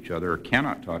talking to each other or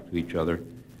cannot talk to each other,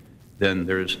 then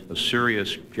there's a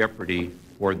serious jeopardy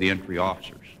for the entry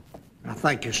officers.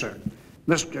 Thank you, sir.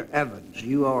 Mr. Evans,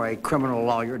 you are a criminal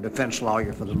lawyer, defense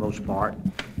lawyer for the most part.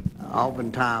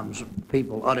 Oftentimes,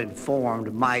 people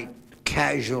uninformed might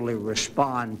casually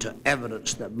respond to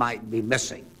evidence that might be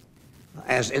missing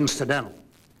as incidental.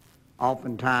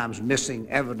 Oftentimes, missing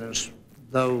evidence,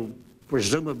 though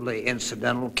presumably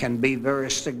incidental, can be very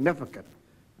significant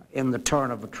in the turn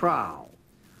of a trial.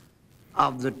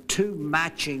 Of the two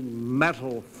matching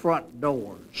metal front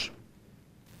doors,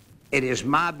 it is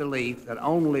my belief that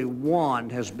only one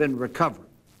has been recovered,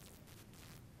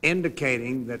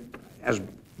 indicating that, as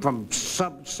from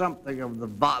something of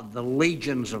the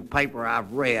legions of paper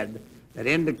I've read, that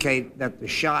indicate that the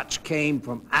shots came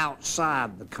from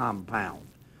outside the compound.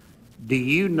 Do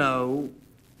you know,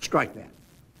 strike that,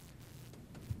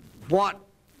 what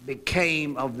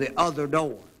became of the other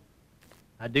door?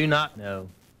 I do not know,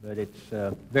 but it's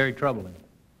very troubling.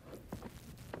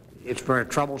 It's very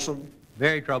troublesome?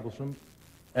 Very troublesome,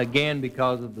 again,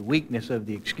 because of the weakness of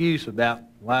the excuse about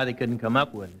why they couldn't come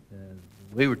up with it.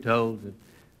 We were told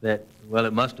that, well,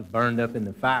 it must have burned up in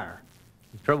the fire.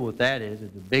 The trouble with that is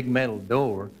it's a big metal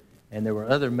door, and there were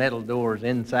other metal doors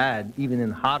inside, even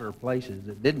in hotter places,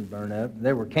 that didn't burn up.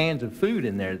 There were cans of food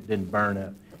in there that didn't burn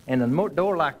up. And a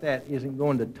door like that isn't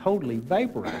going to totally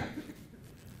vaporize.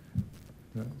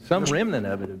 Some remnant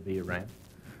of it would be around.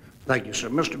 Thank you, sir.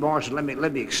 Mr. Morrison,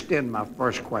 let me extend my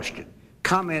first question.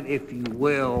 Comment, if you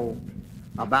will,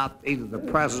 about either the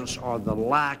presence or the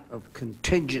lack of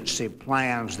contingency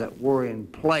plans that were in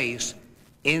place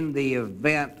in the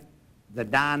event the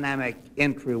dynamic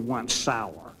entry went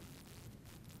sour.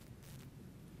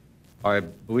 I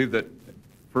believe that,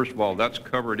 first of all, that's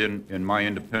covered in my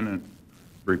independent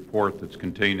report that's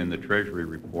contained in the Treasury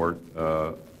report.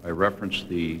 I referenced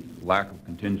the lack of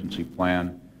contingency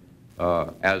plan.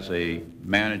 As a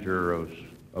manager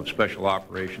of special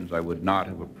operations, I would not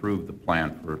have approved the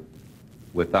plan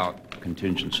without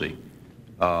contingency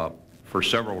for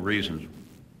several reasons.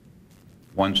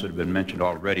 Ones that have been mentioned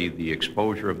already: the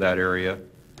exposure of that area,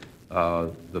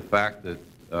 the fact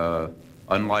that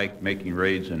unlike making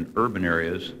raids in urban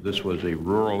areas, this was a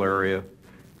rural area,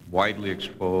 widely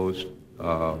exposed.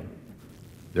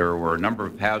 There were a number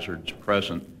of hazards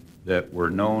present that were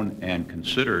known and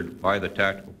considered by the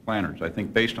tactical planners. I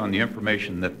think based on the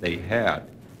information that they had,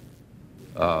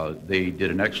 They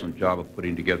did an excellent job of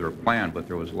putting together a plan, but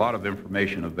there was a lot of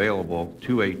information available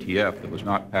to ATF that was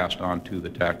not passed on to the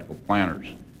tactical planners,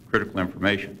 critical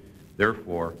information.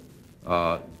 Therefore,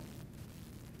 to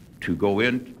go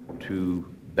into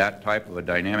that type of a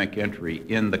dynamic entry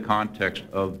in the context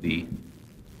of the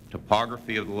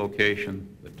topography of the location,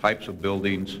 the types of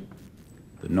buildings,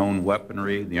 the known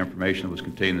weaponry, the information that was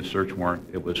contained in the search warrant,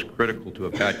 it was critical to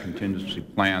have had contingency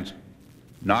plans,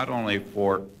 not only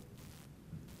for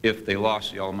if they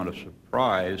lost the element of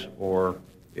surprise or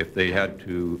if they had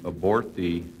to abort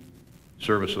the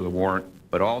service of the warrant,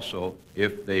 but also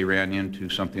if they ran into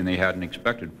something they hadn't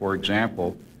expected. For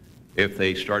example, if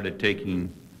they started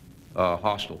taking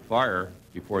hostile fire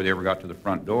before they ever got to the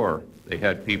front door, they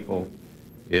had people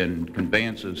in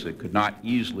conveyances that could not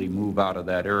easily move out of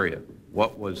that area.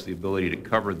 What was the ability to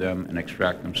cover them and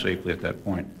extract them safely at that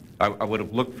point? I would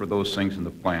have looked for those things in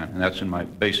the plan, and that's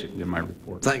basically in my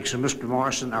report. Thanks, Mr.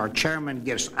 Morrison. Our chairman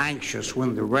gets anxious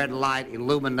when the red light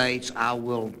illuminates. I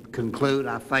will conclude.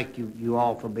 I thank you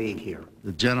all for being here.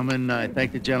 I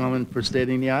thank the gentleman for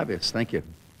stating the obvious. Thank you.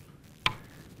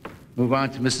 Move on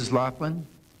to Mrs.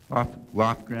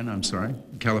 Lofgren, I'm sorry,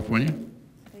 California.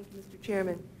 Thank you, Mr.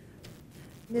 Chairman.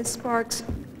 Ms. Sparks,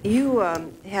 you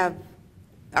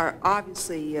are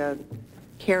obviously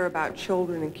care about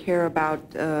children and care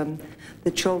about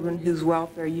the children whose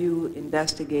welfare you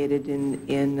investigated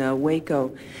in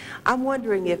Waco. I'm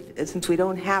wondering if, since we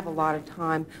don't have a lot of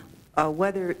time,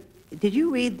 did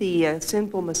you read the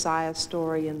Sinful Messiah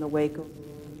story in the Waco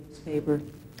newspaper?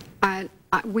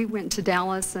 We went to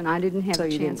Dallas, and I didn't have a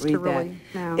chance to really.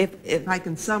 No. If I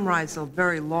can summarize a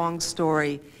very long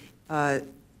story,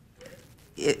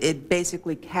 it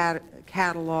basically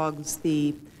catalogs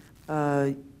the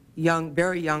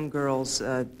very young girls,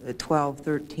 12,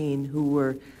 13, who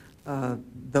were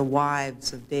the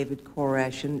wives of David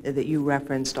Koresh, and that you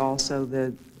referenced also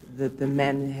the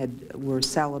men were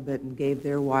celibate and gave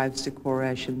their wives to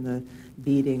Koresh and the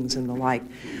beatings and the like.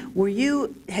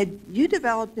 Had you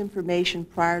developed information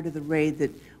prior to the raid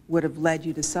that would have led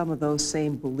you to some of those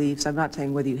same beliefs? I'm not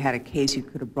saying whether you had a case you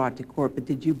could have brought to court, but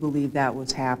did you believe that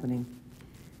was happening?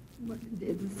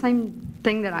 The same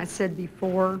thing that I said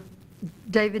before.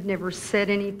 David never said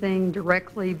anything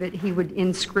directly, but he would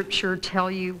in Scripture tell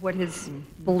you what his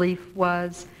belief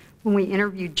was. When we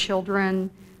interviewed children,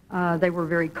 they were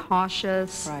very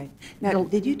cautious. Right. Now,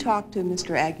 did you talk to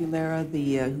Mr. Aguilera,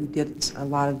 who did a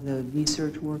lot of the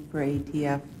research work for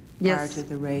ATF prior to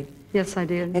the raid? Yes, I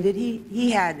did. And did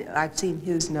he had, I've seen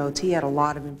his notes, he had a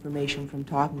lot of information from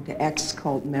talking to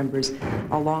ex-cult members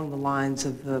along the lines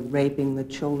of raping the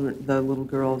children, the little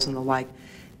girls and the like.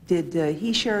 Did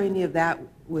he share any of that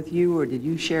with you, or did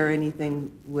you share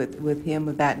anything with him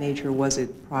of that nature, or was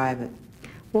it private?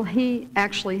 Well, he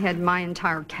actually had my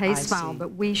entire case file,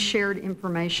 but we shared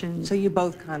information. So you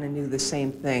both kind of knew the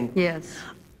same thing? Yes.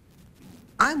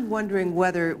 I'm wondering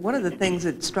whether, one of the things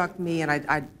that struck me, and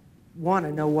I want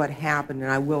to know what happened,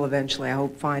 and I will eventually, I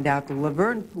hope, find out, the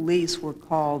Laverne police were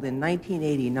called in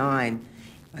 1989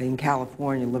 in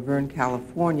California, Laverne,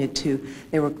 California,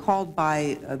 they were called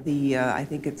by I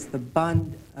think it's the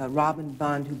Bund, Robin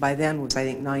Bund, who by then was, I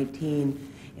think, 19,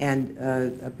 and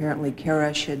apparently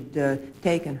Koresh had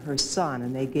taken her son,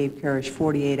 and they gave Koresh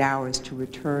 48 hours to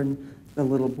return the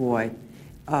little boy,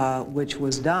 which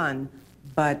was done,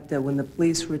 but when the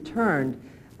police returned,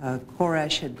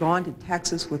 Koresh had gone to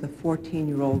Texas with a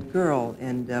 14-year-old girl,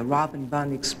 and Robin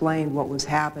Bund explained what was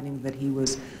happening, that he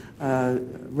was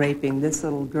raping this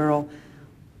little girl.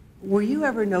 Were you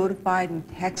ever notified in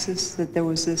Texas that there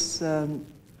was this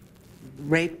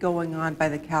rape going on by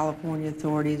the California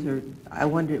authorities? Or I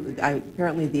wonder,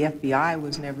 apparently the FBI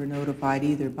was never notified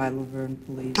either by Laverne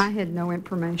police. I had no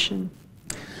information.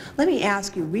 Let me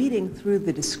ask you, reading through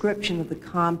the description of the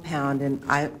compound, and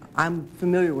I'm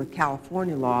familiar with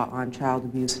California law on child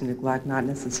abuse and neglect, not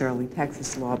necessarily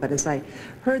Texas law, but as I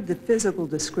heard the physical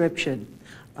description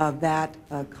of that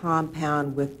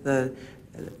compound with the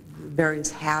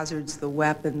various hazards, the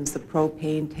weapons, the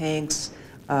propane tanks,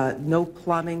 no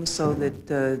plumbing so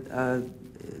that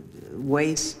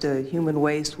human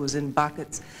waste was in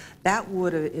buckets, that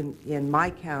would have, in my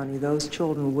county, those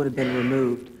children would have been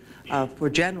removed for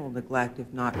general neglect,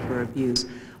 if not for abuse.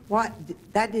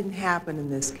 That didn't happen in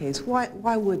this case. Why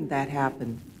wouldn't that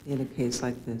happen in a case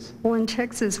like this? Well, in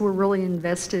Texas, we're really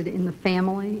invested in the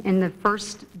family, and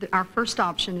our first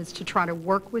option is to try to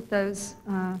work with those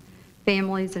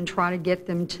families and try to get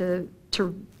them to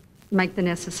make the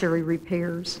necessary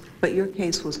repairs. But your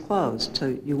case was closed,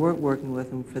 so you weren't working with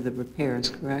them for the repairs,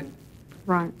 correct?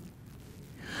 Right.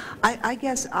 I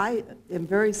guess I am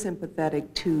very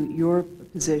sympathetic to your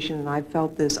position, and I've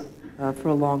felt this for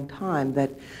a long time,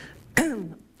 that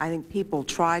I think people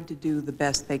tried to do the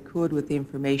best they could with the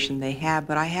information they have,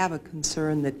 but I have a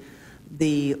concern that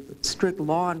the strict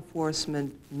law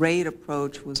enforcement raid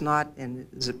approach was not, and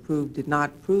as it proved, did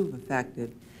not prove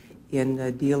effective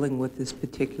in dealing with this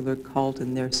particular cult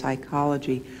and their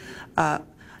psychology.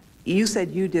 You said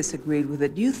you disagreed with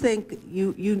it. Do you think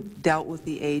you dealt with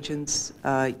the agents,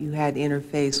 you had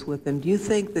interface with them, do you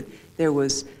think that there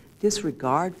was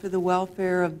disregard for the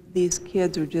welfare of these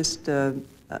kids, or just a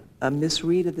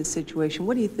misread of the situation?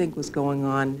 What do you think was going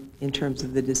on in terms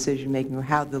of the decision-making, or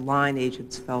how the line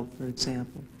agents felt, for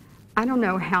example? I don't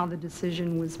know how the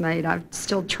decision was made. I've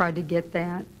still tried to get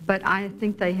that. But I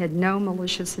think they had no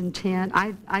malicious intent.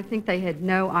 I think they had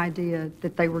no idea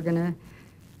that they were going to,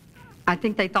 I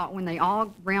think they thought when they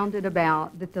all rounded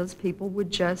about that those people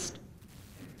would just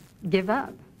give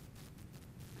up.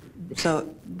 So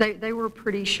they were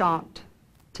pretty shocked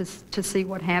to see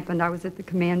what happened. I was at the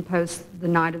command post the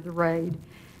night of the raid,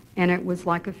 and it was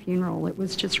like a funeral. It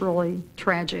was just really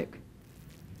tragic.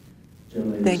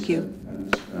 Thank you.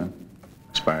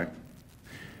 Expired.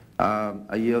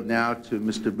 I yield now to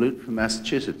Mr. Blute from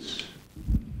Massachusetts.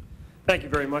 Thank you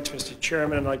very much, Mr.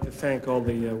 Chairman. I'd like to thank all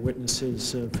the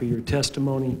witnesses for your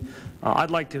testimony. I'd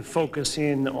like to focus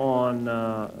in on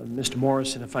Mr.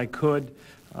 Morrison, if I could.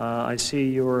 I see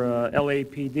you're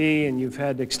LAPD, and you've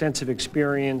had extensive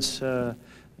experience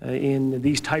in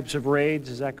these types of raids.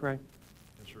 Is that correct?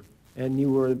 Yes, sir. And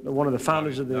you were one of the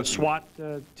founders of the SWAT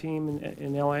team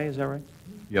in L.A., is that right?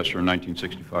 Yes, sir,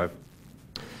 1965.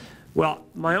 Well,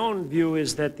 my own view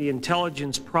is that the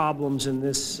intelligence problems in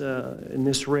this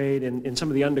raid and some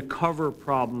of the undercover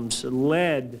problems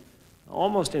led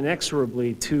almost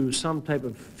inexorably to some type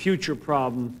of future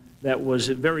problem that was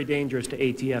very dangerous to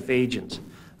ATF agents.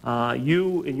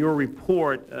 You, in your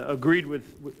report, agree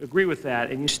with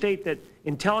that, and you state that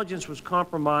intelligence was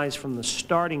compromised from the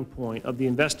starting point of the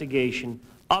investigation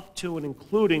up to and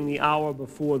including the hour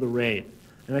before the raid.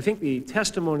 And I think the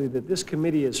testimony that this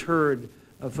committee has heard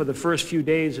for the first few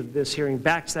days of this hearing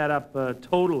backs that up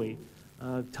totally.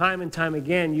 Time and time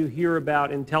again, you hear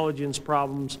about intelligence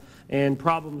problems and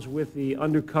problems with the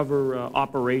undercover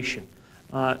operation.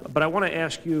 But I want to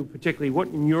ask you particularly, what,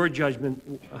 in your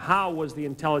judgment, how was the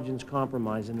intelligence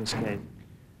compromised in this case?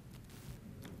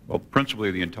 Well, principally,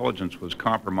 the intelligence was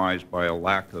compromised by a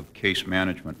lack of case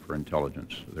management for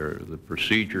intelligence. The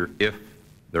procedure, if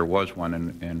there was one,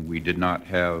 and we did not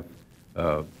have,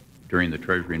 during the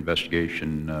Treasury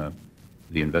investigation,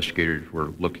 the investigators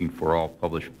were looking for all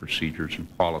published procedures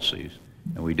and policies,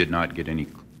 and we did not get any,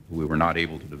 we were not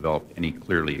able to develop any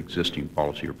clearly existing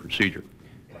policy or procedure.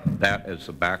 That as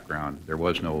the background, there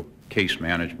was no case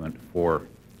management for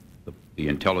the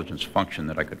intelligence function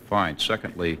that I could find.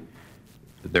 Secondly,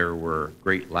 there were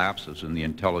great lapses in the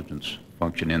intelligence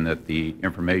function in that the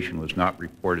information was not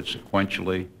reported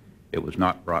sequentially. It was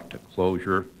not brought to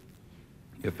closure.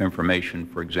 If information,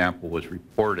 for example, was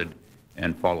reported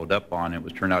and followed up on, it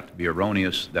was turned out to be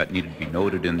erroneous, that needed to be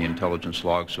noted in the intelligence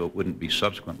log so it wouldn't be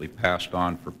subsequently passed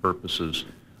on for purposes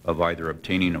of either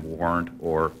obtaining a warrant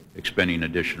or expending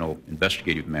additional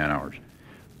investigative man-hours.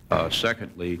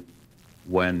 Secondly,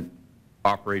 when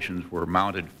operations were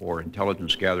mounted for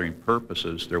intelligence gathering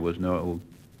purposes, there was no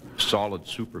solid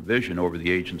supervision over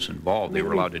the agents involved. They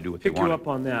were allowed to do what they wanted. Pick you up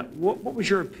on that. What was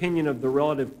your opinion of the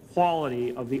relative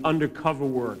quality of the undercover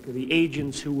work, of the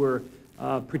agents who were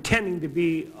pretending to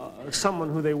be someone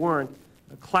who they weren't,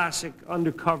 a classic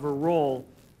undercover role?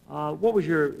 What was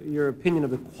your opinion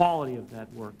of the quality of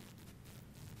that work?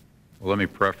 Well, let me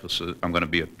preface it. I'm going to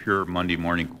be a pure Monday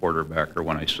morning quarterbacker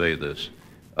when I say this.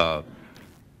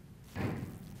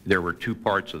 There were two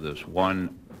parts of this.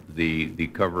 One, the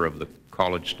cover of the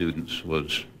college students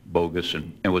was bogus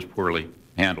and was poorly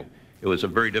handled. It was a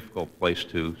very difficult place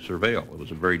to surveil. It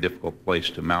was a very difficult place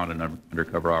to mount an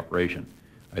undercover operation.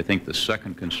 I think the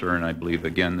second concern, I believe,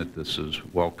 again, that this is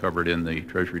well covered in the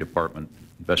Treasury Department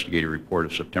investigative report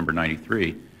of September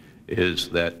 '93, is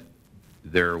that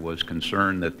there was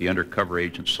concern that the undercover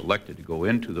agents selected to go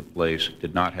into the place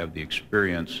did not have the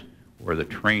experience or the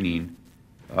training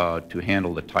to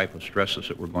handle the type of stresses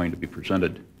that were going to be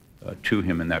presented to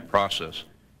him in that process.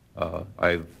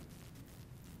 I've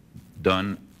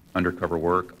done undercover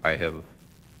work. I have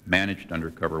managed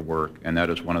undercover work, and that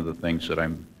is one of the things that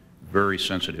I'm very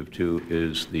sensitive to,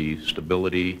 is the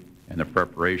stability and the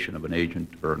preparation of an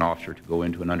agent or an officer to go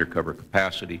into an undercover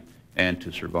capacity and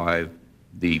to survive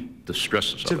the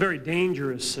stresses of it. It's a very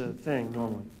dangerous thing,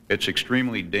 normally. It's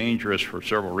extremely dangerous for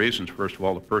several reasons. First of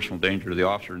all, the personal danger to the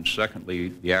officer, and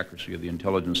secondly, the accuracy of the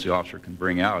intelligence the officer can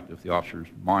bring out. If the officer's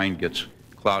mind gets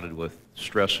clouded with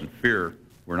stress and fear,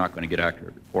 we're not going to get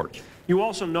accurate reports. You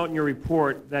also note in your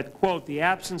report that, quote, the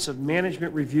absence of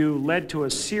management review led to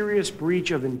a serious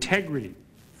breach of integrity,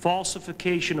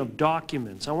 falsification of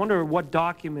documents. I wonder what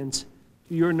documents,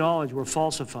 to your knowledge, were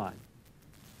falsified.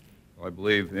 Well, I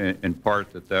believe in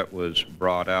part that was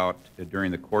brought out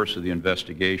during the course of the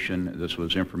investigation. This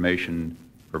was information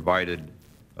provided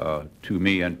to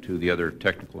me and to the other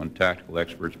technical and tactical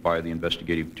experts by the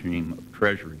investigative team of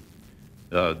Treasury,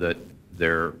 that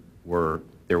there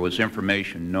was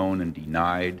information known and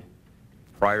denied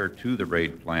prior to the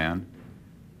raid plan.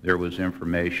 There was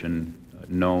information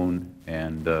known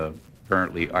and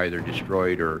apparently either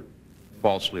destroyed or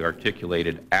falsely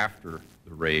articulated after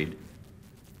the raid.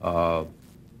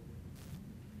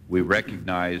 We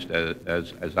recognized,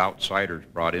 as outsiders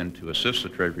brought in to assist the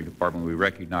Treasury Department, we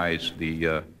recognized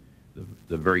the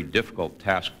very difficult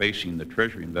task facing the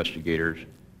Treasury investigators,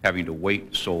 having to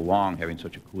wait so long, having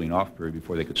such a cooling off period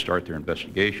before they could start their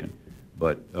investigation.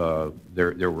 But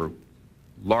there were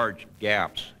large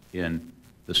gaps in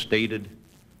the stated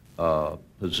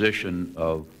position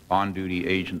of on-duty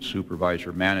agents,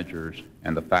 supervisor, managers,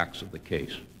 and the facts of the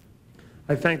case.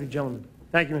 I thank the gentleman.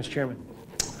 Thank you, Mr. Chairman.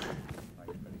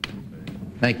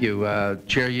 Thank you.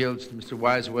 Chair yields to Mr.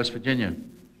 Wise of West Virginia.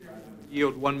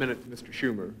 Yield 1 minute to Mr.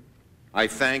 Schumer. I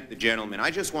thank the gentleman.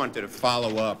 I just wanted to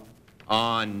follow up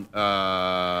on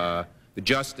the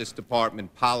Justice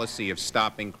Department policy of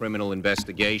stopping criminal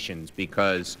investigations,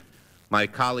 because my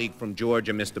colleague from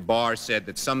Georgia, Mr. Barr, said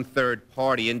that some third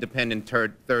party, independent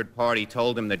third party,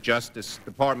 told him that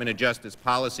Department of Justice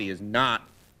policy is not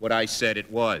what I said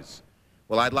it was.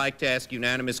 Well, I'd like to ask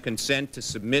unanimous consent to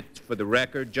submit for the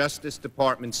record Justice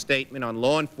Department statement on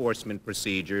law enforcement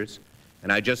procedures,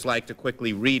 and I'd just like to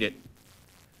quickly read it.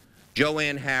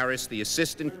 Joanne Harris, the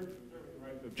assistant...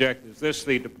 Object. Is this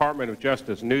the Department of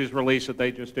Justice news release that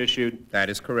they just issued? That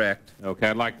is correct. Okay,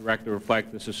 I'd like the record to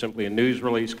reflect this is simply a news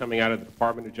release coming out of the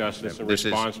Department of Justice in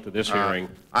response to this hearing.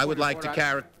 I would like to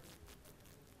characterize...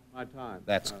 My time.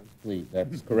 That's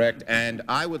correct. And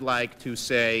I would like to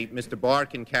say Mr. Barr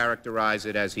can characterize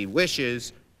it as he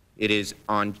wishes. It is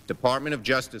on Department of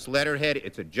Justice letterhead.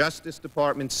 It's a Justice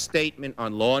Department statement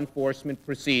on law enforcement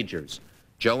procedures.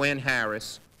 Joanne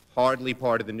Harris, hardly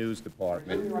part of the news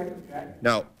department.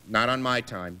 No, not on my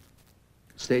time.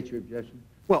 State your objection.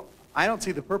 Well, I don't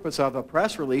see the purpose of a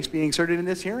press release being inserted in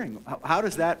this hearing. How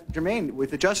does that germane?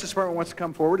 If the Justice Department wants to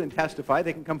come forward and testify,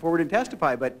 they can come forward and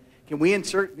testify. But can we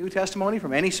insert new testimony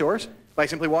from any source by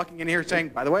simply walking in here saying,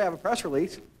 by the way, I have a press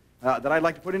release that I'd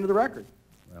like to put into the record?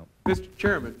 Well, Mr.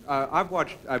 Chairman, I've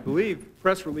watched, I believe,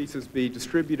 press releases be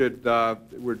distributed that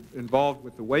were involved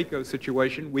with the Waco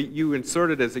situation. You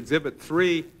inserted as Exhibit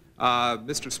 3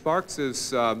 Mr.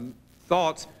 Sparks's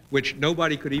thoughts, which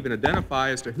nobody could even identify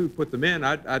as to who put them in.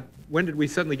 When did we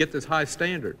suddenly get this high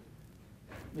standard?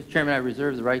 Mr. Chairman, I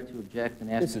reserve the right to object and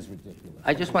ask. This is ridiculous.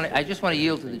 I just want to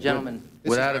yield to the gentleman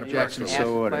without objection.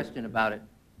 So ordered. Ask a question about it.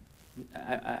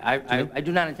 I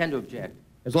do not intend to object.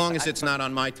 As long as it's not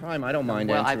on my time, I don't mind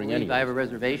answering anything. I have a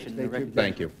reservation.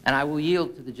 Thank you. And I will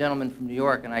yield to the gentleman from New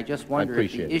York. And I just wonder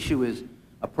if the issue is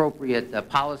appropriate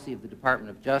policy of the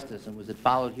Department of Justice, and was it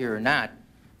followed here or not?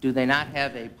 Do they not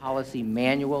have a policy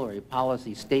manual or a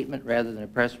policy statement rather than a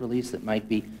press release that might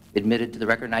be admitted to the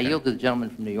record? And I yield to the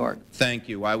gentleman from New York. Thank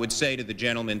you. I would say to the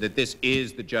gentleman that this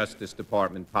is the Justice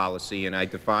Department policy, and I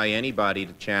defy anybody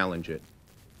to challenge it.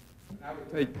 I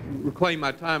would reclaim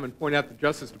my time and point out the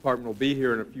Justice Department will be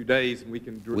here in a few days, and we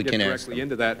can get directly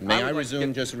into that. May I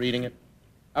resume just reading it?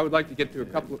 I would like to get to a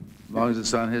couple of... As long as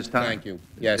it's on his time. Thank you.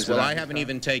 Yes, well, I haven't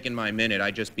even taken my minute.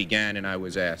 I just began and I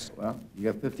was asked. Well,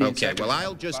 you got 15 seconds. Okay, well,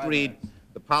 I'll just read.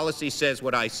 The policy says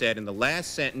what I said, and the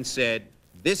last sentence said,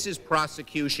 this is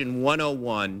prosecution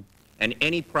 101, and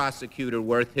any prosecutor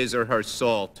worth his or her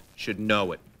salt should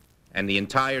know it. And the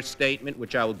entire statement,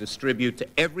 which I will distribute to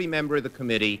every member of the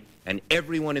committee and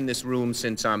everyone in this room,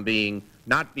 since I'm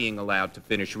not being allowed to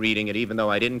finish reading it, even though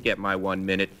I didn't get my 1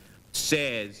 minute,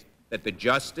 says that the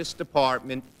Justice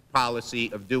Department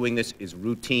policy of doing this is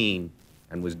routine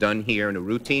and was done here in a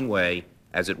routine way,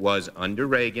 as it was under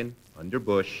Reagan, under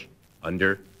Bush,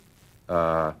 under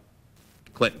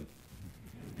Clinton.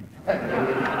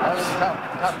 That was a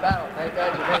tough battle. Thank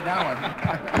God you made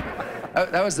that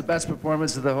one. That was the best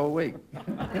performance of the whole week.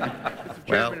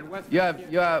 Well,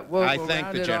 we'll I thank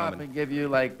round the it gentleman. off and give you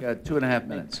like 2.5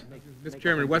 minutes. Mr.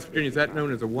 Chairman, in West Virginia, is that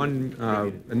known as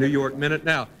a New York minute?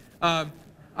 Now,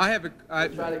 I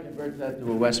try to convert that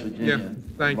to a West Virginia. Yeah,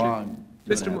 thank you.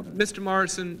 Mr.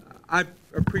 Morrison, I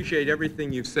appreciate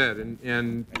everything you've said,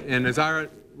 and as I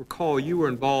recall, you were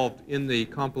involved in the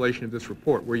compilation of this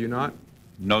report, were you not?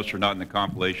 No, sir, not in the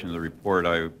compilation of the report.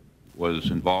 I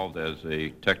was involved as a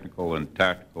technical and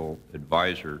tactical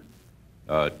advisor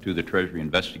to the Treasury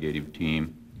investigative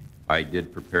team. I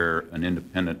did prepare an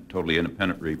independent, totally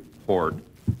independent report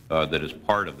that is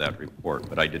part of that report,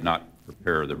 but I did not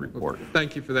prepare the report. Okay.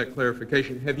 Thank you for that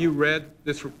clarification. Have you read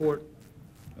this report?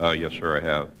 Yes, sir, I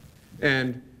have.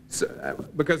 And so,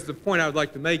 because the point I would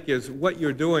like to make is what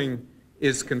you're doing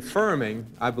is confirming,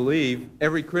 I believe,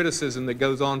 every criticism that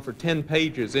goes on for 10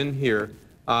 pages in here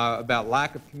about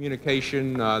lack of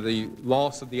communication, the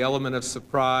loss of the element of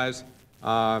surprise,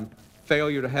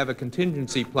 failure to have a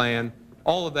contingency plan.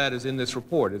 All of that is in this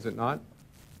report, is it not?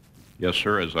 Yes,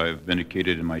 sir. As I've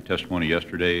indicated in my testimony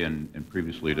yesterday and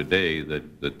previously today,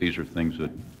 that these are things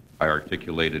that I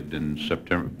articulated in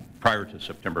September, prior to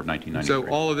September of 1993.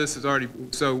 So all of this is already,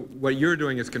 so what you're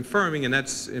doing is confirming, and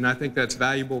I think that's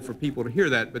valuable for people to hear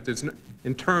that, but there's no,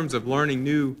 in terms of learning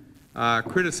new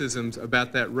criticisms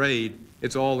about that raid,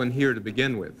 it's all in here to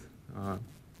begin with.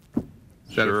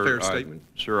 Is that a fair statement?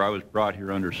 Sir, I was brought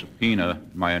here under subpoena.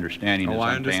 My understanding is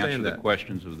I'm to answer the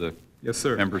questions of the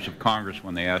members of Congress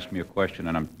when they ask me a question,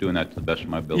 and I'm doing that to the best of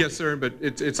my ability. Yes, sir, but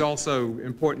it's also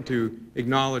important to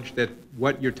acknowledge that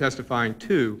what you're testifying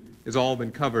to has all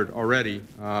been covered already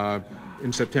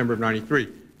in September of '93.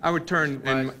 I would turn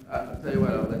and I'll tell you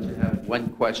what, I'll let you have one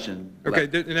question. Okay,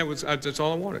 and that's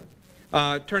all I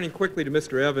wanted. Turning quickly to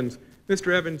Mr. Evans.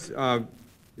 Mr. Evans,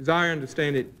 as I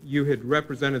understand it, you had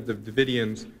represented the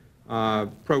Davidians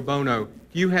pro bono.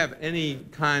 Do you have any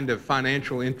kind of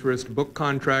financial interest, book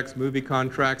contracts, movie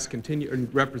contracts, continuing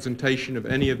representation of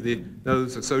any of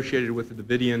those associated with the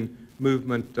Davidian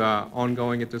movement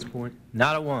ongoing at this point?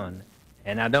 Not a one.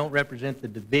 And I don't represent the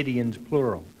Davidians,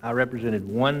 plural. I represented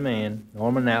one man,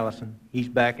 Norman Allison. He's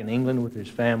back in England with his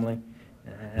family.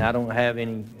 And I don't have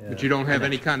any... but you don't have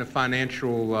any kind of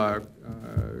financial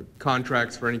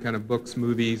contracts for any kind of books,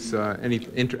 movies, any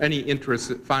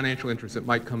interest, financial interest that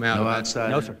might come out of that?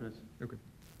 Outside No, sir. Okay.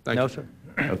 Thank you. No, sir.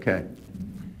 Okay.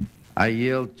 I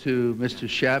yield to Mr.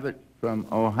 Shabbat from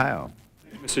Ohio.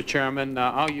 Mr. Chairman,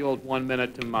 I'll yield 1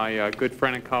 minute to my good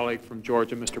friend and colleague from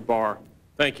Georgia, Mr. Barr.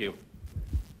 Thank you.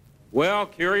 Well,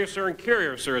 curiouser and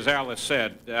curiouser, as Alice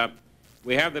said.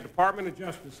 We have the Department of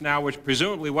Justice now, which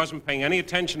presumably wasn't paying any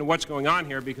attention to what's going on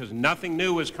here because nothing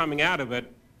new was coming out of it,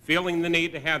 feeling the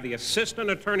need to have the Assistant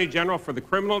Attorney General for the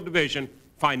Criminal Division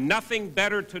find nothing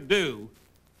better to do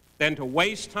than to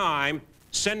waste time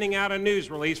sending out a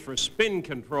news release for spin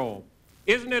control.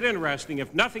 Isn't it interesting?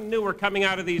 If nothing new were coming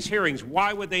out of these hearings,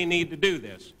 why would they need to do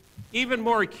this? Even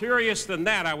more curious than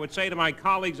that, I would say to my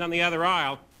colleagues on the other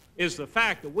aisle, is the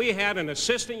fact that we had an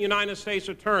Assistant United States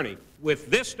Attorney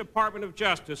with this Department of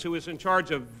Justice who is in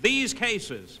charge of these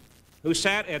cases, who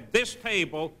sat at this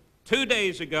table 2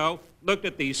 days ago, looked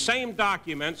at these same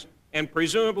documents, and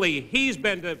presumably he's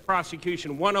been to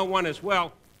Prosecution 101 as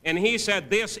well, and he said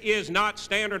this is not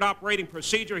standard operating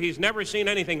procedure. He's never seen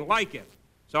anything like it.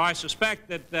 So I suspect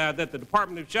that, that the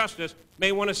Department of Justice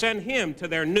may want to send him to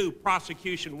their new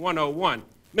Prosecution 101.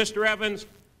 Mr. Evans,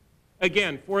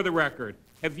 again, for the record,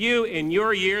 have you, in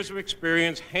your years of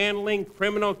experience handling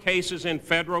criminal cases in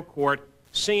federal court,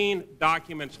 seen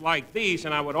documents like these?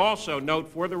 And I would also note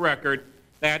for the record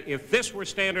that if this were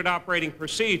standard operating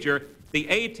procedure, the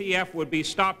ATF would be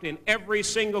stopped in every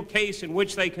single case in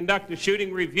which they conduct a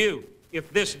shooting review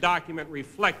if this document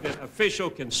reflected official,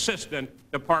 consistent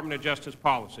Department of Justice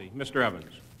policy. Mr.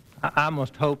 Evans. I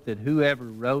must hope that whoever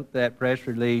wrote that press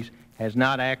release has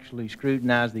not actually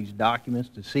scrutinized these documents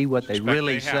to see what they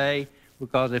really say.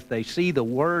 Because if they see the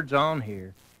words on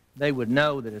here, they would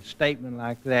know that a statement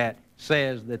like that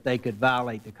says that they could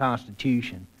violate the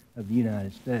Constitution of the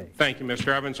United States. Thank you, Mr.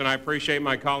 Evans, and I appreciate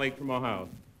my colleague from Ohio.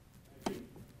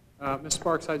 Ms.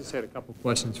 Sparks, I just had a couple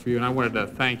questions for you, and I wanted to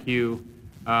thank you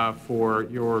for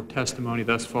your testimony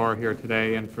thus far here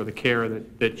today and for the care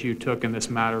that you took in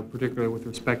this matter, particularly with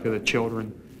respect to the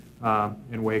children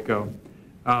in Waco.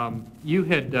 You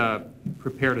had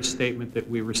prepared a statement that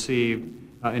we received.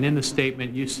 And in the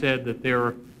statement, you said that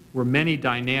there were many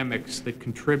dynamics that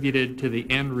contributed to the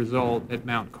end result at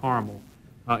Mount Carmel,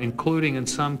 including, in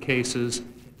some cases,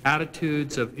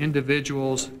 attitudes of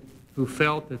individuals who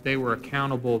felt that they were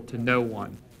accountable to no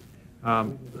one.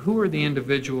 Who are the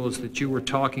individuals that you were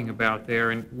talking about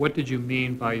there, and what did you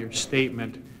mean by your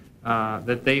statement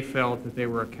that they felt that they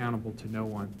were accountable to no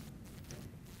one?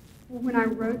 Well, when I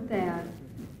wrote that,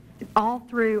 all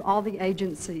through all the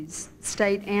agencies,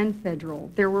 state and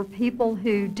federal. There were people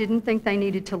who didn't think they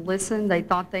needed to listen. They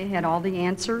thought they had all the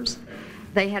answers.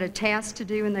 They had a task to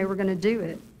do and they were going to do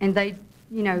it. And they,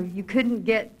 you know, you couldn't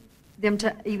get them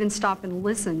to even stop and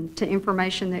listen to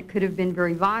information that could have been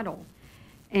very vital.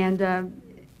 And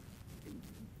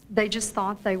they just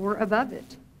thought they were above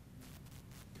it.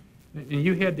 And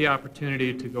you had the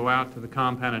opportunity to go out to the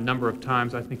compound a number of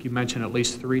times. I think you mentioned at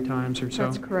least 3 times or so.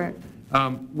 That's correct.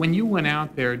 When you went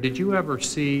out there, did you ever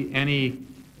see any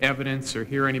evidence or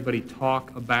hear anybody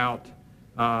talk about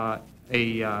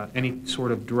any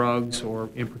sort of drugs, or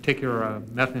in particular a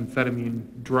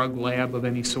methamphetamine drug lab of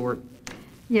any sort?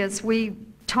 Yes, we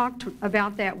talked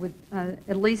about that with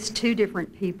at least 2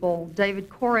 different people. David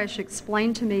Koresh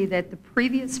explained to me that the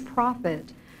previous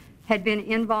prophet had been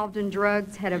involved in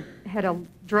drugs, had a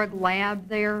drug lab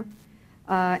there,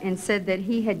 and said that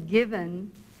he had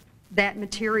given that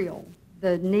material,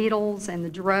 the needles and the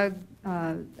drug,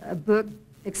 a book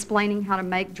explaining how to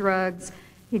make drugs.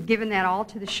 He'd given that all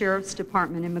to the Sheriff's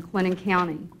Department in McLennan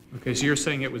County. Okay, so you're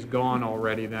saying it was gone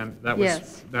already then?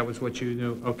 Yes. That was what you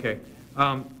knew? Okay.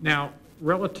 Now,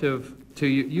 relative to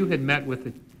you, you had met with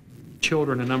the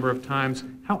children a number of times.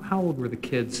 How old were the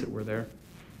kids that were there?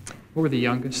 What were the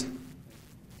youngest?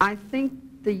 I think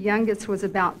the youngest was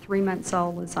about 3 months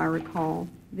old, as I recall.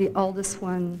 The oldest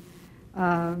one,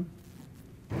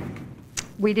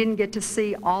 we didn't get to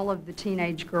see all of the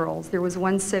teenage girls. There was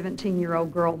one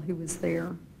 17-year-old girl who was there.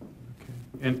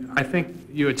 Okay. And I think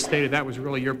you had stated that was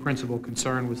really your principal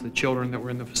concern, was the children that were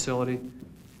in the facility?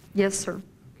 Yes, sir.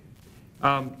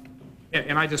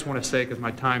 And I just want to say, because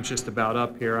my time's just about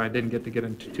up here, I didn't get to get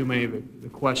into too many of the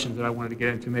questions that I wanted to get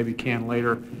into, maybe can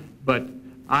later, but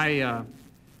I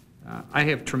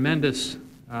have tremendous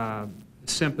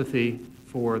sympathy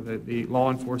for the law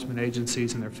enforcement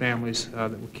agencies and their families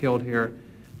that were killed here.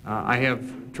 I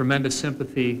have tremendous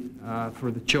sympathy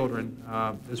for the children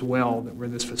as well that were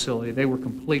in this facility. They were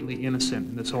completely innocent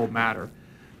in this whole matter.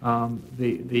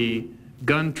 The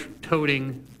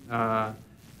gun-toting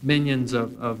minions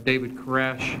of David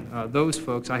Koresh, those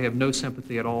folks, I have no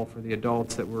sympathy at all for the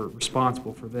adults that were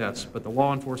responsible for this, but the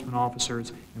law enforcement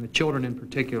officers and the children in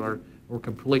particular were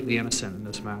completely innocent in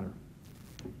this matter.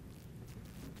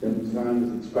 Gentleman's time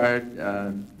has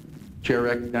expired. Chair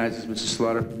recognizes Mrs.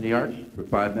 Slaughter from New York for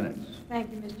 5 minutes.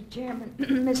 Thank you, Mr.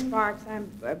 Chairman. Ms. Sparks,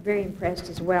 I'm very impressed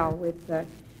as well with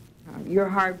your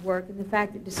hard work and the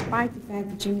fact that despite the fact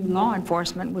that you knew law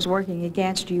enforcement was working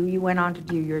against you, you went on to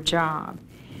do your job.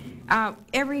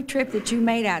 Every trip that you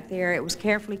made out there, it was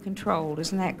carefully controlled,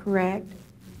 isn't that correct?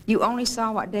 You only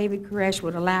saw what David Koresh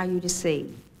would allow you to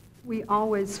see. We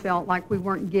always felt like we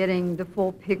weren't getting the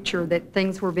full picture, that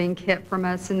things were being kept from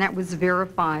us, and that was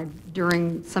verified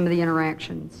during some of the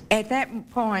interactions. At that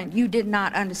point, you did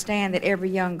not understand that every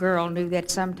young girl knew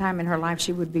that sometime in her life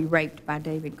she would be raped by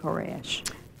David Koresh.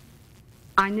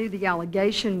 I knew the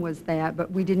allegation was that,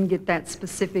 but we didn't get that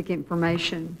specific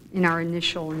information in our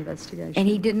initial investigation. And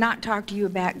he did not talk to you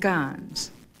about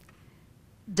guns?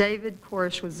 David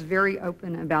Koresh was very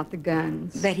open about the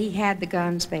guns. That he had the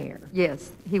guns there?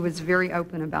 Yes, he was very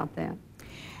open about that.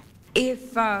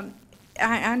 If, I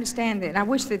understand that, and I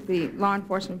wish that the law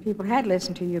enforcement people had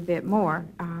listened to you a bit more,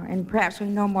 and perhaps we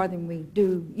know more than we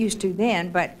used to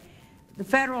then, but the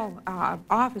federal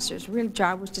officer's real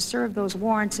job was to serve those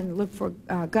warrants and look for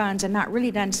guns and not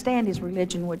really to understand his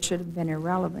religion, which should have been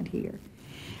irrelevant here.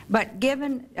 But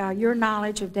given your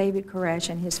knowledge of David Koresh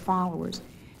and his followers,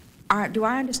 do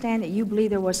I understand that you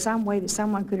believe there was some way that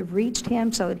someone could have reached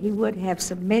him so that he would have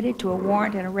submitted to a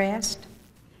warrant and arrest?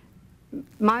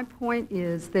 My point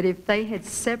is that if they had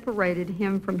separated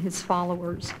him from his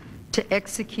followers to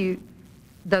execute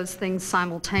those things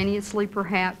simultaneously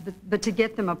perhaps, but to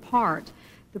get them apart,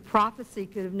 the prophecy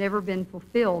could have never been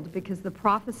fulfilled, because the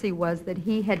prophecy was that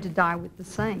he had to die with the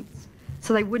saints.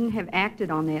 So they wouldn't have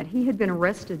acted on that. He had been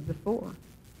arrested before.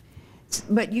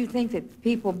 But you think that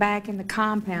people back in the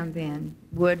compound then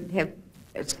would have,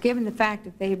 given the fact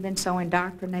that they had been so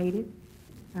indoctrinated,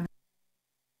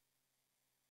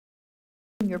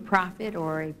 your prophet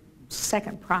or a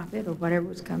second prophet or whatever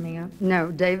was coming up?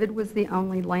 No, David was the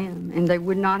only lamb, and they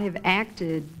would not have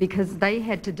acted because they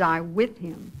had to die with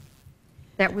him.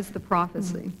 That was the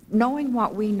prophecy. Knowing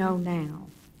what we know now,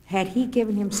 had he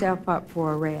given himself up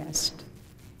for arrest,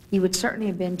 he would certainly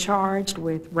have been charged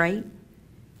with rape,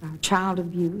 child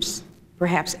abuse,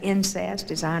 perhaps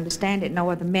incest. As I understand it, no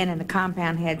other men in the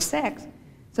compound had sex,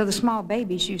 so the small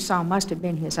babies you saw must have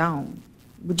been his own.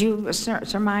 Would you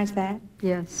surmise that?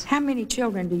 Yes. How many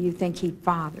children do you think he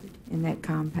fathered in that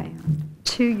compound?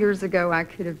 2 years ago, I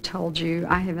could have told you.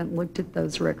 I haven't looked at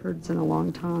those records in a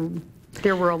long time.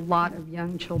 There were a lot of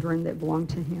young children that belonged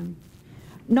to him.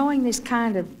 Knowing this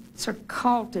kind of sort of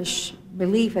cultish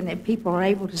belief in that people are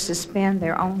able to suspend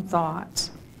their own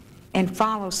thoughts and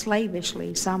follow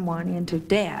slavishly someone into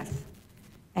death,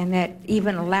 and that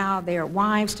even allow their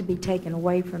wives to be taken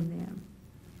away from them.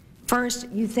 First,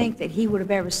 you think that he would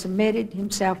have ever submitted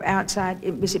himself outside?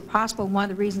 Was it possible one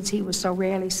of the reasons he was so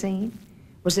rarely seen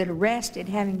was that arrested,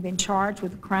 having been charged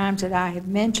with the crimes that I have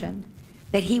mentioned,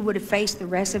 that he would have faced the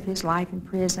rest of his life in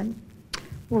prison?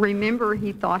 Well, remember,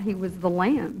 he thought he was the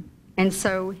Lamb, and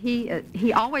so he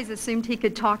always assumed he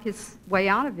could talk his way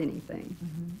out of anything.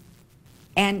 Mm-hmm.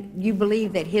 And you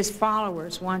believe that his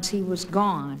followers, once he was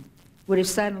gone, would have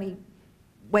suddenly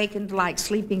wakened like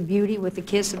Sleeping Beauty with the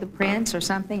kiss of the prince or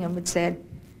something, and would said,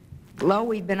 lo,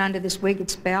 we've been under this wicked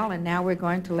spell, and now we're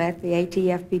going to let the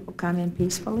ATF people come in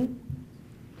peacefully?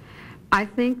 I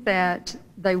think that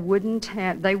they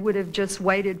would have just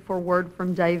waited for word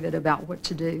from David about what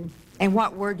to do. And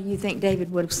what word do you think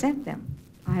David would have sent them?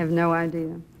 I have no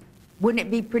idea. Wouldn't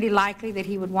it be pretty likely that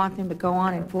he would want them to go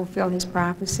on and fulfill his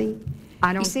prophecy?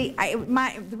 I don't. You see,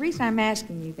 the reason I'm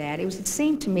asking you that, it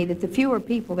seemed to me that the fewer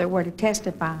people there were to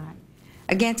testify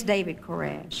against David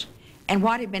Koresh and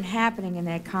what had been happening in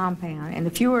that compound, and the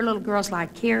fewer little girls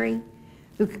like Carrie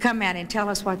who could come out and tell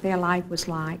us what their life was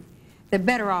like, the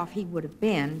better off he would have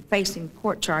been facing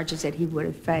court charges that he would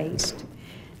have faced.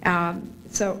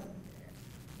 So,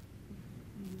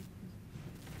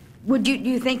 do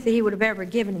you think that he would have ever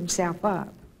given himself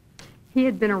up? He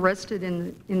had been arrested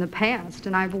in the past,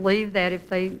 and I believe that if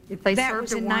they that served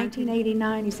was a in warrant,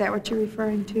 1989. Is that what you're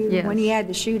referring to? Yes. When he had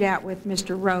the shootout with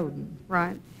Mr. Roden.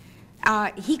 Right.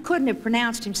 He couldn't have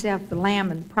pronounced himself the Lamb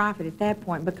and the Prophet at that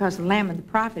point, because the Lamb and the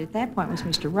Prophet at that point was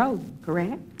Mr. Roden,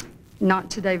 correct?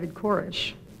 Not to David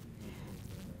Koresh.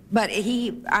 But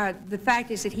the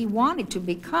fact is that he wanted to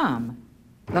become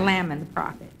the Lamb and the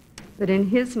Prophet. But in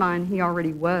his mind, he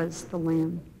already was the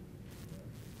Lamb.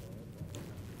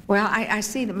 Well, I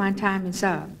see that my time is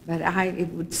up, but it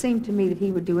would seem to me that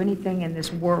he would do anything in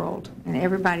this world, and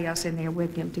everybody else in there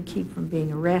with him, to keep from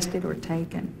being arrested or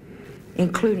taken,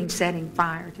 including setting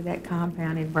fire to that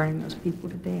compound and burning those people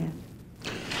to death.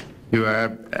 You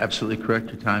are absolutely correct.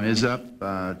 Your time is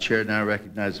up. Chair now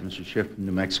recognizes Mr. Schiff from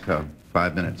New Mexico.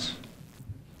 5 minutes.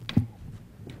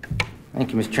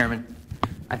 Thank you, Mr. Chairman.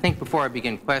 I think before I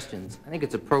begin questions, I think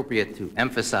it's appropriate to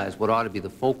emphasize what ought to be the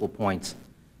focal points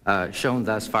shown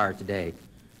thus far today.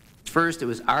 First, it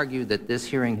was argued that this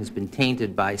hearing has been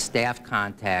tainted by staff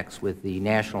contacts with the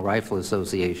National Rifle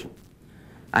Association.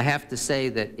 I have to say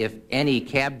that if any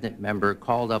cabinet member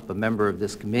called up a member of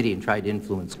this committee and tried to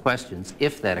influence questions,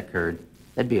 if that occurred,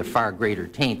 that'd be a far greater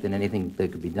taint than anything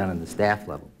that could be done on the staff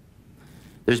level.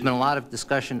 There's been a lot of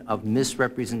discussion of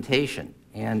misrepresentation,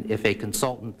 and if a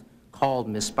consultant called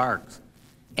Ms. Sparks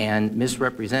and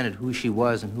misrepresented who she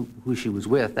was and who she was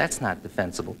with, that's not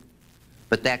defensible.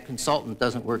 But that consultant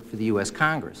doesn't work for the U.S.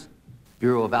 Congress.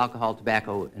 Bureau of Alcohol,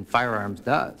 Tobacco, and Firearms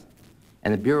does.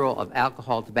 And the Bureau of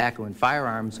Alcohol, Tobacco, and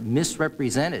Firearms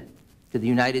misrepresented to the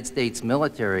United States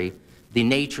military the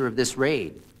nature of this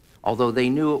raid. Although they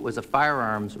knew it was a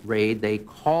firearms raid, they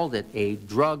called it a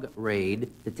drug raid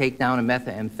to take down a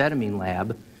methamphetamine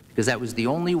lab, because that was the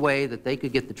only way that they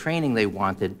could get the training they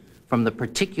wanted from the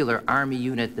particular Army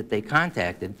unit that they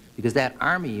contacted, because that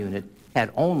Army unit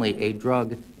had only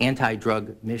a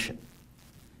anti-drug mission.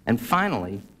 And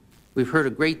finally, we've heard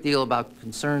a great deal about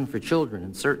concern for children,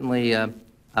 and certainly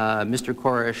Mr.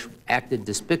 Koresh acted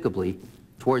despicably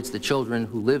towards the children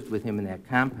who lived with him in that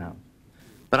compound.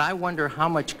 But I wonder how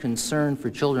much concern for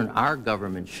children our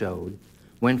government showed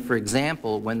when, for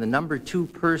example, when the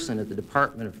 #2 person at the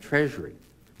Department of Treasury,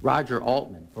 Roger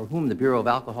Altman, for whom the Bureau of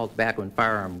Alcohol, Tobacco, and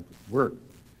Firearms worked,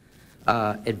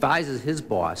 advises his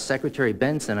boss, Secretary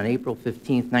Benson, on April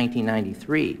 15,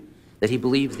 1993, that he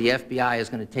believes the FBI is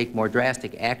going to take more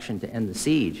drastic action to end the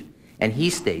siege. And he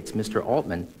states, Mr.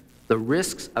 Altman, the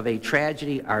risks of a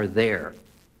tragedy are there.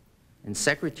 And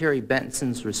Secretary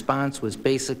Benson's response was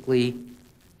basically,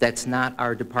 that's not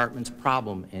our department's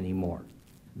problem anymore.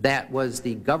 That was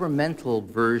the governmental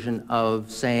version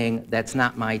of saying, that's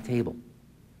not my table.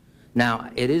 Now,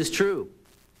 it is true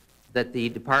that the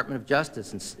Department of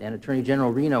Justice and Attorney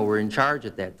General Reno were in charge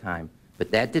at that time,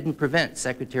 but that didn't prevent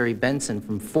Secretary Benson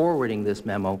from forwarding this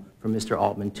memo from Mr.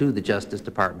 Altman to the Justice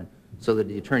Department so that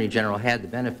the Attorney General had the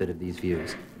benefit of these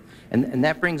views. And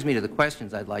that brings me to the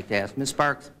questions I'd like to ask. Ms.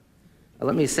 Sparks,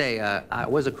 Let me say, I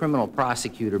was a criminal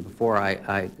prosecutor before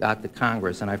I got to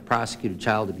Congress, and I've prosecuted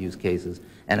child abuse cases,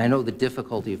 and I know the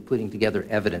difficulty of putting together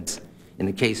evidence in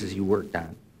the cases you worked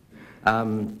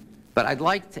on. But I'd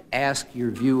like to ask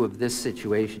your view of this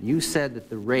situation. You said that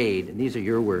the raid, and these are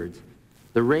your words,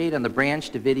 the raid on the Branch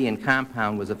Davidian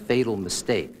compound was a fatal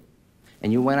mistake.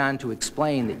 And you went on to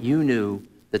explain that you knew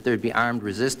that there'd be armed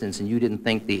resistance and you didn't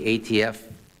think the ATF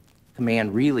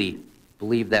command really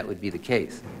believed that would be the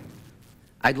case.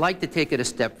 I'd like to take it a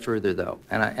step further, though,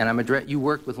 and you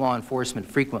worked with law enforcement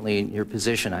frequently in your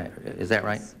position, is that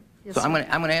right? Yes, so sir. I'm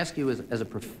going to ask you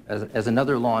as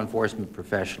another law enforcement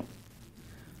professional.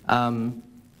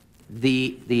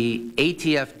 The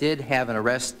ATF did have an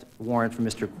arrest warrant for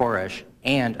Mr. Koresh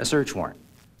and a search warrant.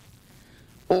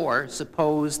 Or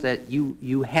suppose that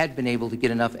you had been able to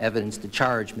get enough evidence to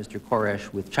charge Mr.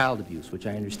 Koresh with child abuse, which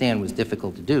I understand was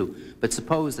difficult to do, but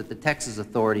suppose that the Texas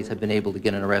authorities had been able to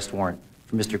get an arrest warrant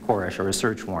for Mr. Koresh or a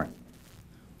search warrant.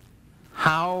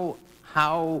 How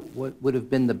would have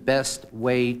been the best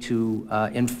way to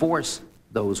enforce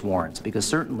those warrants? Because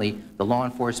certainly the law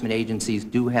enforcement agencies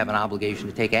do have an obligation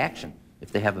to take action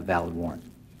if they have a valid warrant.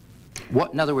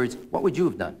 In other words, what would you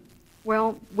have done?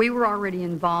 Well, we were already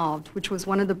involved, which was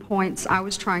one of the points I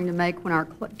was trying to make when our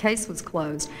case was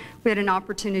closed. We had an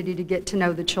opportunity to get to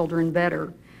know the children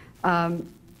better.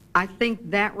 I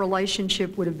think that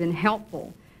relationship would have been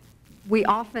helpful. We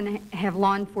often have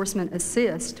law enforcement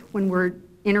assist when we're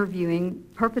interviewing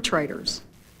perpetrators,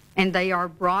 and they are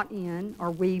brought in, or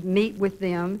we meet with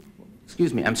them.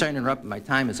 Excuse me, I'm sorry to interrupt, but my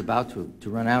time is about to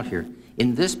run out here.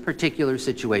 In this particular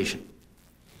situation,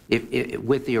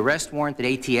 with the arrest warrant that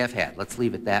ATF had, let's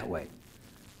leave it that way,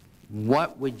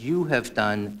 what would you have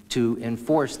done to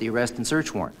enforce the arrest and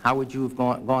search warrant? How would you have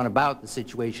gone about the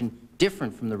situation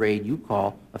different from the raid you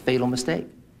call a fatal mistake?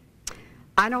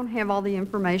 I don't have all the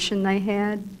information they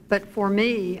had, but for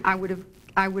me, I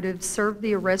would have served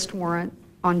the arrest warrant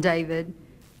on David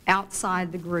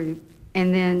outside the group,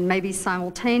 and then maybe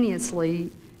simultaneously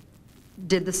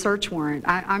did the search warrant.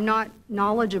 I'm not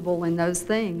knowledgeable in those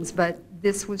things, but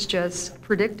this was just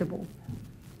predictable.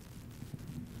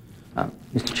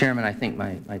 Mr. Chairman, I think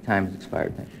my time has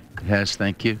expired. Thank you. It has,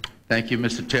 thank you. Thank you,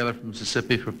 Mr. Taylor from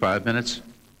Mississippi, for 5 minutes.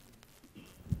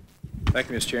 Thank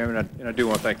you, Mr. Chairman, and I do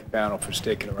want to thank the panel for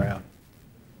sticking around.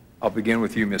 I'll begin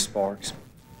with you, Ms. Sparks.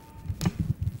 Ms.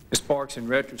 Sparks, in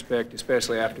retrospect,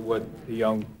 especially after what the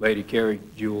young lady, Carrie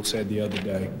Jewell, said the other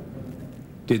day,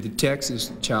 did the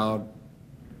Texas Child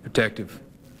Protective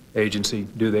Agency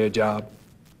do their job?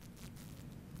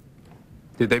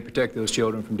 Did they protect those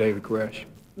children from David Koresh?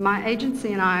 My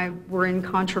agency and I were in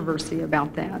controversy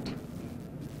about that.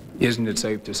 Isn't it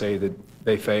safe to say that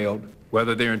they failed?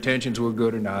 Whether their intentions were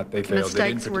good or not, they failed.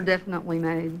 Mistakes were definitely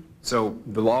made. So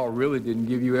the law really didn't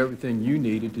give you everything you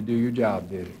needed to do your job,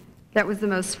 did it? That was the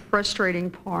most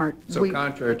frustrating part. So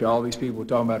contrary to all these people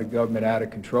talking about a government out of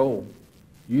control,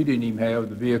 you didn't even have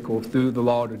the vehicle through the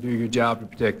law to do your job to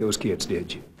protect those kids,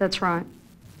 did you? That's right.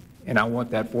 And I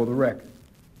want that for the record.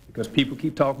 Because people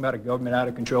keep talking about a government out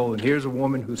of control, and here's a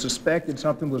woman who suspected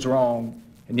something was wrong,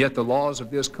 and yet the laws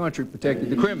of this country protected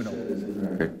the criminal.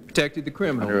 Protected the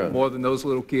criminal more than those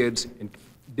little kids and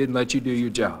didn't let you do your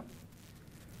job.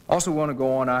 Also want to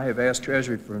go on, I have asked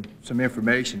Treasury for some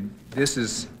information. This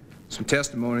is some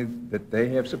testimony that they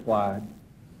have supplied.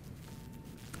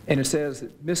 And it says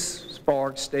that Ms.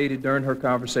 Sparks stated during her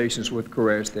conversations with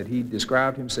Koresh that he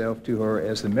described himself to her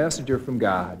as the messenger from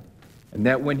God, and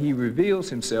that when he reveals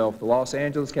himself, the Los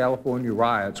Angeles, California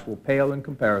riots will pale in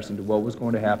comparison to what was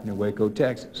going to happen in Waco,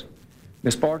 Texas.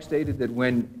 Ms. Sparks stated that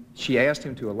when she asked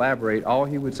him to elaborate, all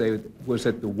he would say was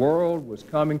that the world was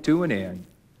coming to an end,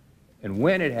 and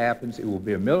when it happens, it will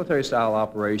be a military-style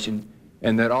operation,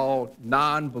 and that all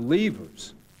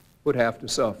non-believers would have to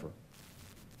suffer.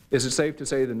 Is it safe to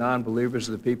say the non-believers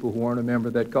are the people who aren't a member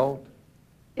of that cult?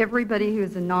 Everybody who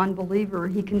is a non-believer,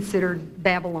 he considered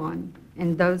Babylon,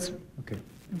 and those... Okay.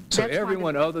 So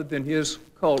everyone other than his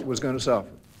cult was going to suffer?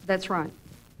 That's right.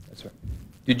 That's right.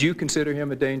 Did you consider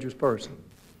him a dangerous person?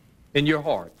 In your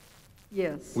heart?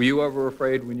 Yes. Were you ever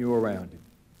afraid when you were around him?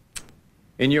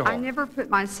 In your heart? I never put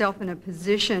myself in a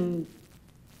position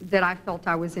that I felt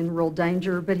I was in real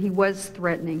danger, but he was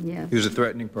threatening, yes. He was a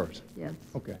threatening person? Yes.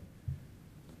 Okay.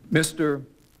 Mr.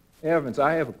 Evans,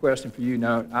 I have a question for you.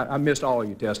 Now, I missed all of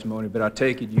your testimony, but I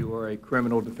take it you are a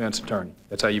criminal defense attorney.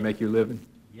 That's how you make your living?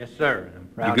 Yes, sir. I'm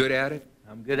proud. You good at it?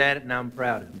 I'm good at it, and I'm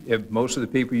proud of it. Have most of the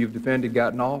people you've defended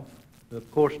gotten off? Of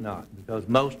course not, because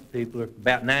most people,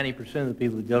 about 90% of the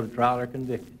people that go to trial are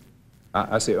convicted.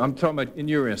 I see. I'm talking about in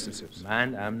your instances.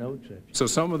 Mine, I'm no exception. So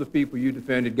some of the people you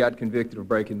defended got convicted of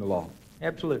breaking the law?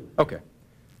 Absolutely. Okay.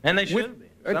 And they should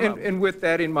have been. And with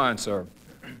that in mind, sir,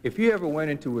 if you ever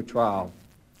went into a trial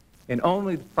and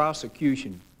only the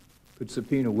prosecution could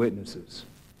subpoena witnesses,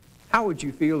 how would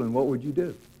you feel and what would you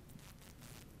do?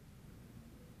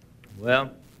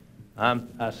 Well,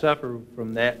 I suffer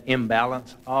from that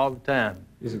imbalance all the time.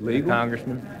 Is it legal?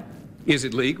 Congressman. Is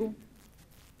it legal?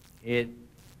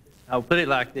 I'll put it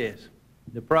like this.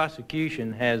 The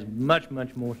prosecution has much,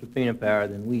 much more subpoena power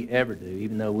than we ever do,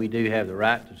 even though we do have the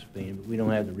right to subpoena, but we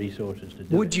don't have the resources to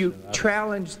do it. Would you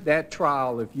challenge that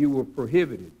trial if you were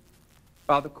prohibited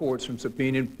by the courts from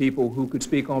subpoenaing people who could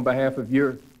speak on behalf of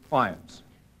your clients?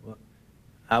 Well,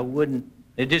 I wouldn't.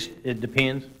 It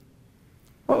depends.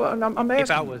 Well, I'm asking.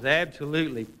 If I was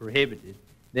absolutely prohibited,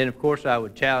 then of course I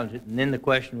would challenge it, and then the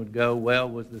question would go, well,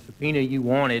 was the subpoena you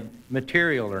wanted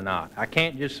material or not? I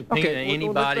can't just subpoena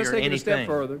anybody let's or take anything. it a step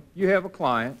further. You have a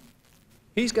client.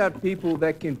 He's got people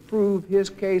that can prove his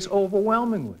case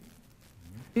overwhelmingly.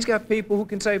 He's got people who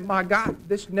can say, my God,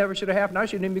 this never should have happened. I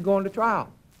shouldn't even be going to trial.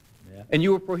 Yeah. And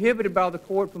you were prohibited by the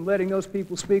court from letting those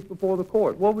people speak before the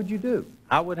court. What would you do?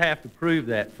 I would have to prove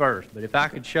that first, but if I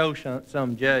could show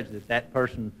some judge that that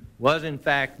person was in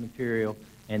fact material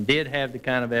and did have the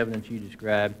kind of evidence you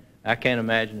described, I can't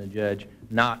imagine a judge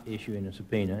not issuing a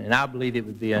subpoena, and I believe it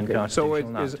would be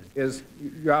unconstitutional. So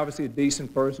you're obviously a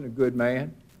decent person, a good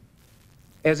man.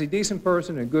 As a decent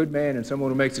person, a good man, and someone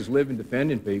who makes his living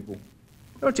defending people,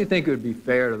 don't you think it would be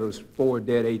fair to those 4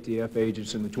 dead ATF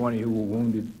agents and the 20 who were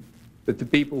wounded that the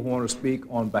people who want to speak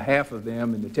on behalf of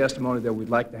them and the testimony that we'd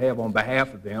like to have on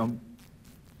behalf of them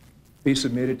be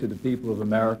submitted to the people of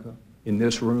America in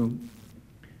this room?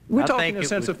 We're talking in a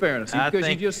sense of fairness. Because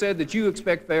you just said that you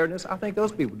expect fairness, I think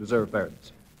those people deserve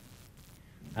fairness.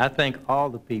 I think all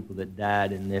the people that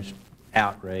died in this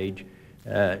outrage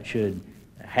should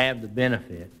have the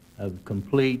benefit of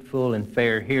complete, full, and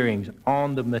fair hearings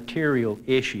on the material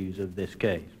issues of this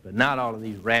case, but not all of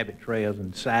these rabbit trails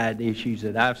and side issues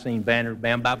that I've seen bannered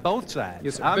down by both sides.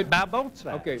 Yes, by both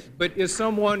sides. Okay, but is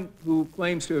someone who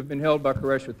claims to have been held by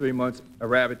Koresh for 3 months a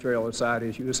rabbit trail or a side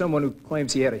issue? Is someone who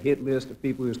claims he had a hit list of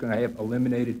people he was going to have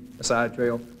eliminated a side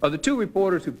trail? Are the 2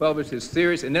 reporters who published his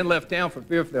series and then left town for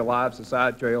fear for their lives a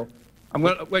side trail? I'm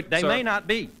going to wait. They may not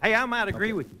be. Hey, I might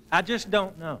agree with you. I just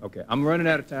don't know. Okay, I'm running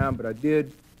out of time, but I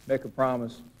did make a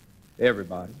promise to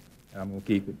everybody, and I'm going to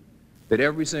keep it, that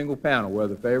every single panel,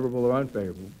 whether favorable or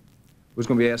unfavorable, was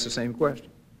going to be asked the same question.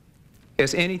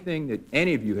 Has anything that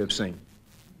any of you have seen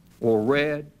or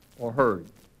read or heard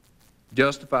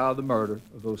justify the murder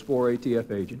of those 4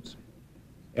 ATF agents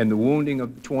and the wounding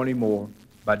of the 20 more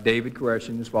by David Koresh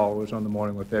and his followers on the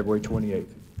morning of February 28th?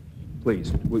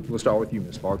 Please, we'll start with you,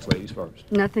 Ms. Sparks, ladies first.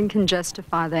 Nothing can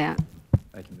justify that.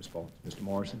 Thank you, Ms. Sparks. Mr.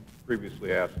 Morrison?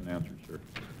 Previously asked and answered, sir.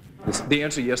 The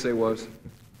answer, yes, there was.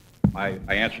 I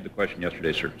answered the question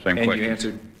yesterday, sir. Same and question. And you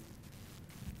answered?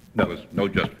 No. There was no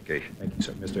justification. Thank you,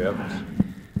 sir. Mr. Evans?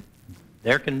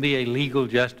 There can be a legal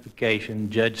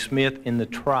justification. Judge Smith in the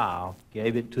trial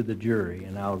gave it to the jury,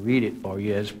 and I'll read it for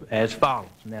you as follows.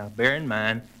 Now, bear in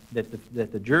mind that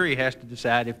the jury has to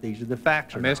decide if these are the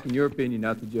facts or not. I'm asking your opinion,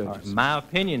 not the judge's. Right. My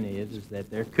opinion is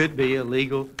that there could be a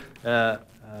legal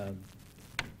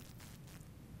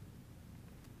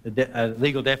a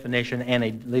legal definition and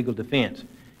a legal defense.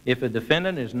 If a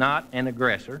defendant is not an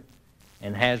aggressor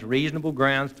and has reasonable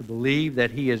grounds to believe that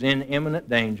he is in imminent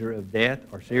danger of death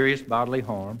or serious bodily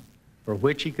harm, for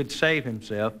which he could save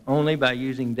himself only by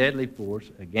using deadly force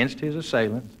against his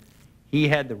assailants, he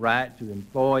had the right to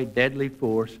employ deadly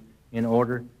force in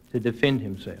order to defend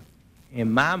himself.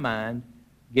 In my mind,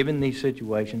 given these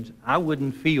situations, I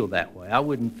wouldn't feel that way. I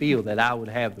wouldn't feel that I would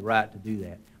have the right to do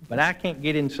that. But I can't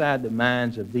get inside the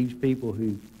minds of these people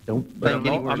who don't think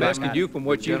anywhere. I'm asking you from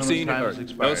what you've seen and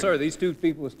heard. No, sir, these 2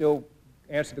 people still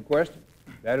answer the question.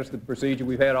 That is the procedure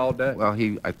we've had all day. Well,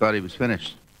 I thought he was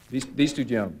finished. These 2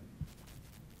 gentlemen.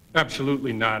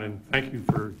 Absolutely not, and thank you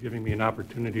for giving me an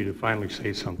opportunity to finally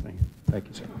say something. Thank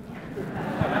you, sir.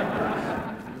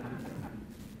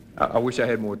 I wish I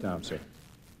had more time, sir.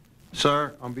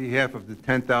 Sir, on behalf of the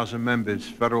 10,000 members,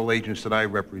 federal agents that I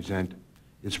represent,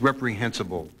 it's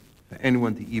reprehensible for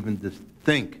anyone to even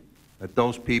think that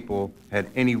those people had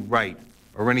any right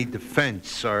or any defense,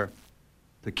 sir,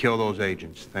 to kill those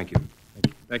agents. Thank you.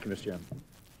 Thank you, Mr. Chairman.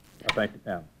 I thank the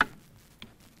panel.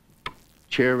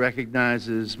 Chair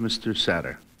recognizes Mr.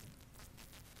 Satter.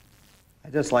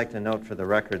 I'd just like to note for the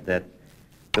record that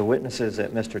the witnesses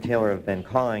that Mr. Taylor have been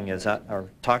calling, or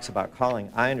talks about calling,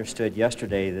 I understood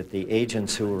yesterday that the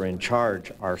agents who were in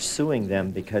charge are suing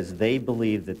them because they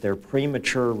believe that their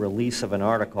premature release of an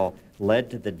article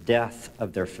led to the death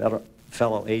of their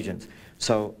fellow agents.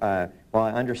 So while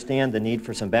I understand the need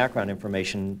for some background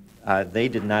information, they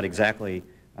did not exactly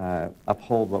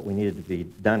uphold what we needed to be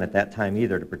done at that time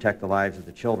either to protect the lives of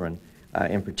the children,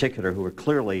 in particular, who were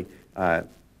clearly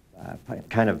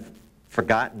kind of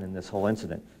forgotten in this whole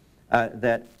incident.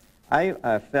 That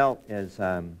I felt as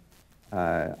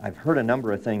I've heard a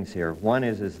number of things here. One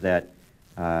is that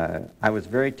I was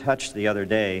very touched the other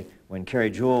day when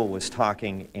Carrie Jewell was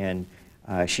talking, and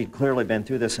she'd clearly been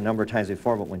through this a number of times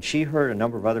before, but when she heard a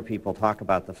number of other people talk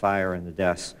about the fire and the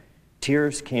deaths,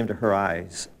 tears came to her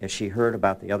eyes as she heard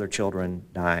about the other children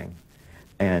dying.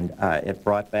 And it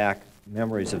brought back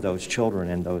memories of those children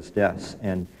and those deaths.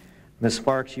 And Ms.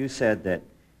 Sparks, you said that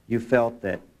you felt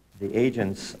that the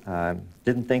agents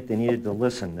didn't think they needed to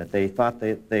listen, that they thought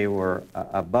that they were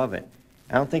above it.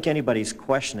 I don't think anybody's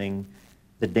questioning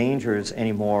the dangers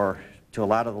anymore to a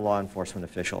lot of the law enforcement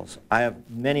officials. I have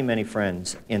many, many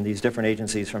friends in these different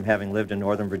agencies from having lived in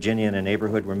Northern Virginia in a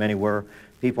neighborhood where many were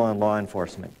people in law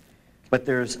enforcement. But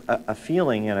there's a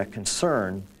feeling and a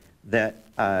concern that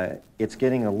it's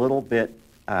getting a little bit,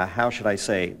 how should I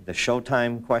say, the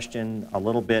showtime question, a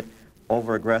little bit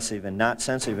over-aggressive and not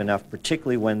sensitive enough,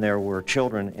 particularly when there were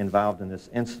children involved in this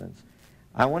instance.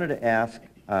 I wanted to ask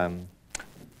a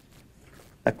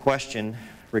question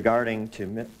regarding to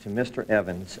Mr.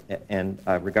 Evans and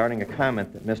regarding a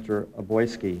comment that Mr.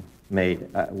 Oboisky made,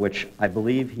 which I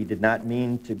believe he did not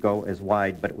mean to go as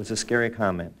wide, but it was a scary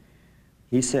comment.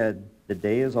 He said, the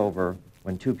day is over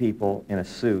when two people in a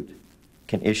suit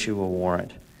can issue a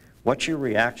warrant. What's your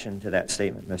reaction to that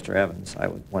statement, Mr. Evans? I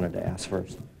wanted to ask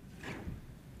first.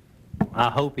 I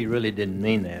hope he really didn't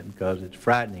mean that, because it's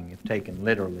frightening if taken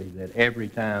literally that every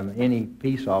time any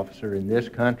peace officer in this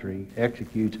country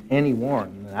executes any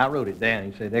warrant, and I wrote it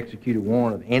down, he said execute a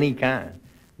warrant of any kind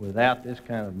without this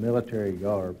kind of military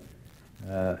garb,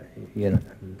 you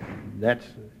know,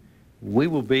 we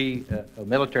will be a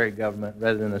military government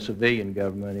rather than a civilian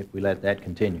government if we let that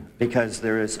continue. Because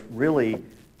there is really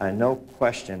no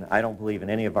question, I don't believe in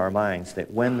any of our minds,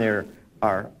 that when there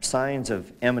are signs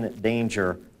of imminent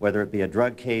danger, whether it be a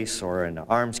drug case or an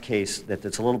arms case, that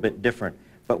it's a little bit different.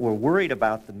 But we're worried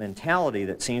about the mentality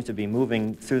that seems to be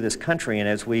moving through this country, and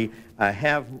as we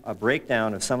have a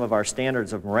breakdown of some of our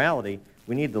standards of morality,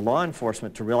 we need the law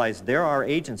enforcement to realize there are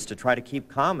agents to try to keep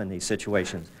calm in these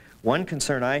situations. One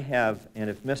concern I have, and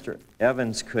if Mr.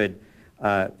 Evans could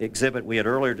exhibit, we had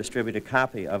earlier distributed a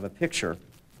copy of a picture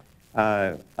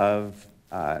of,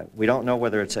 we don't know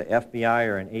whether it's an FBI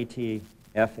or an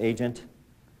ATF agent,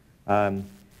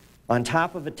 on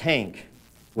top of a tank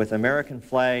with American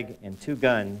flag and two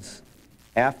guns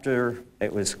after,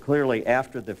 it was clearly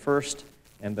after the first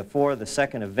and before the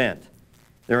second event.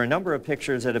 There are a number of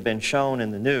pictures that have been shown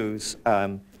in the news,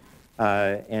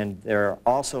 and they're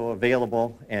also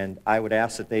available, and I would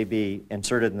ask that they be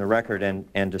inserted in the record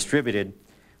and distributed,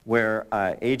 where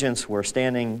agents were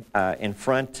standing in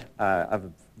front of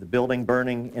the building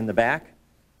burning in the back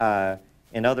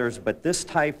and others. But this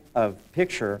type of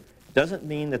picture doesn't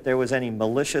mean that there was any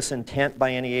malicious intent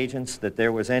by any agents, that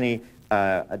there was any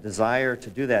a desire to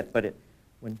do that. But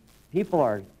when people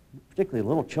are, particularly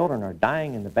little children, are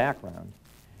dying in the background,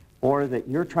 or that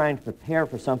you're trying to prepare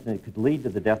for something that could lead to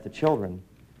the death of children,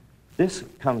 this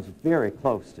comes very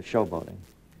close to showboating.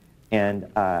 And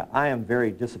I am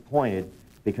very disappointed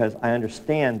because I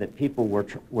understand that people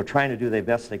were trying to do their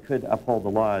best they could to uphold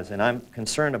the laws, and I'm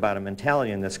concerned about a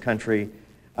mentality in this country,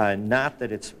 not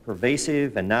that it's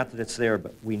pervasive and not that it's there,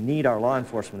 but we need our law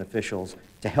enforcement officials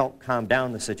to help calm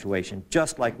down the situation,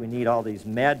 just like we need all these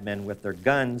madmen with their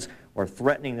guns or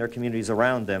threatening their communities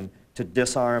around them to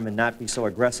disarm and not be so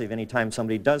aggressive anytime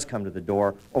somebody does come to the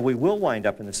door, or we will wind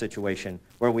up in the situation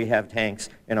where we have tanks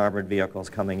and armored vehicles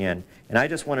coming in. And I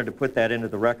just wanted to put that into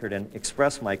the record and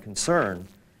express my concern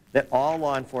that all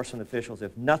law enforcement officials,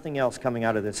 if nothing else coming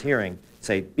out of this hearing,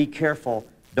 say, be careful,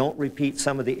 don't repeat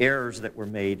some of the errors that were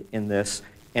made in this,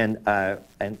 and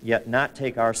yet not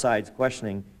take our side's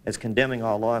questioning as condemning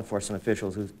all law enforcement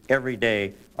officials who every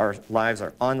day our lives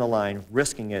are on the line,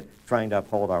 risking it, trying to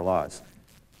uphold our laws.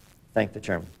 Thank the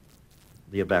Chairman.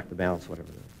 Yield back the balance, whatever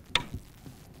it is.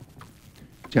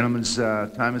 Gentleman's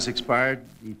time has expired.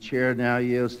 The chair now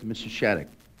yields to Mr. Shattuck.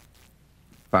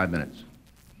 5 minutes.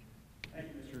 Thank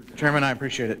you, Mr. Chairman. I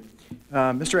appreciate it.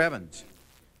 Mr. Evans,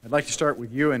 I'd like to start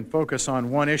with you and focus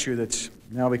on one issue that's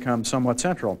now become somewhat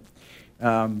central.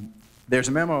 There's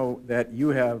a memo that you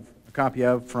have a copy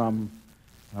of from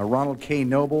Ronald K.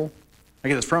 Noble. I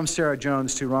guess it's from Sarah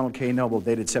Jones to Ronald K. Noble,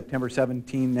 dated September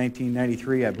 17,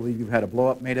 1993. I believe you've had a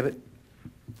blow-up made of it.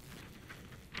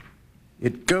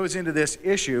 It goes into this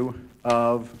issue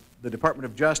of the Department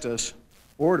of Justice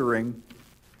ordering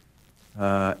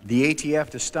the ATF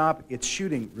to stop its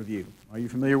shooting review. Are you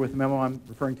familiar with the memo I'm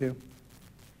referring to?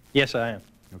 Yes, I am.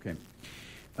 Okay.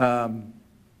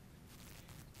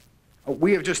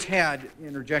 We have just had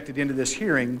interjected into this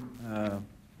hearing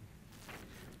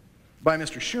by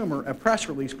Mr. Schumer a press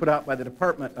release put out by the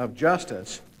Department of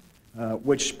Justice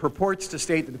which purports to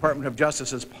state the Department of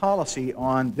Justice's policy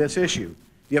on this issue. Do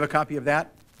you have a copy of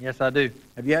that? Yes, I do.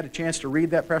 Have you had a chance to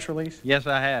read that press release? Yes,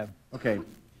 I have. Okay.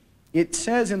 It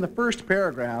says in the first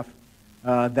paragraph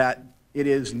that it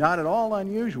is not at all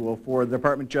unusual for the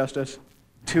Department of Justice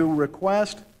to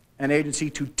request an agency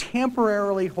to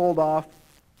temporarily hold off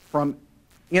from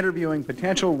interviewing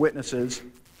potential witnesses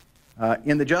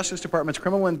in the Justice Department's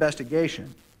criminal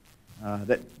investigation.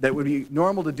 That would be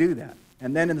normal to do that.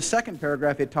 And then in the second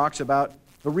paragraph, it talks about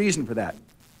the reason for that.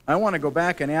 I want to go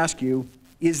back and ask you,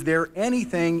 is there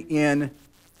anything in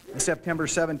the September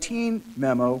 17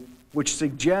 memo which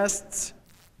suggests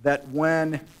that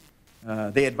when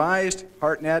they advised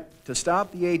Hartnett to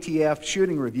stop the ATF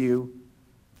shooting review,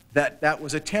 that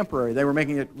was a temporary, they were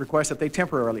making a request that they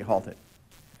temporarily halt it?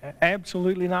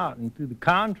 Absolutely not. And to the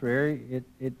contrary,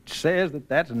 it says that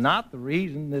that's not the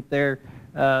reason that they're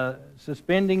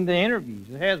suspending the interviews.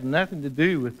 It has nothing to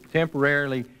do with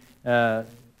temporarily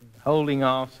holding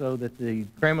off so that the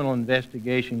criminal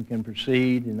investigation can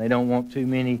proceed and they don't want too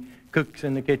many cooks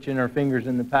in the kitchen or fingers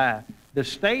in the pie. The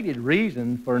stated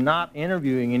reason for not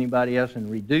interviewing anybody else and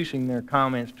reducing their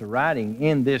comments to writing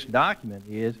in this document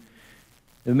is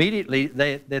immediately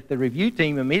that the review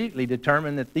team immediately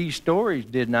determined that these stories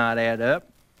did not add up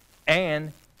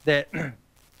and that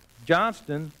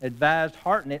Johnston advised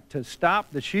Hartnett to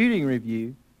stop the shooting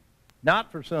review,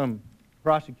 not for some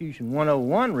prosecution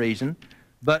 101 reason,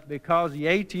 but because the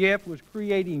ATF was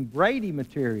creating Brady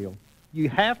material. You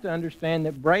have to understand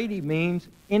that Brady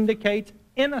indicates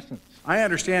innocence. I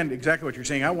understand exactly what you're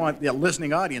saying. I want the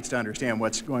listening audience to understand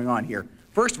what's going on here.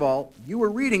 First of all, you were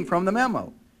reading from the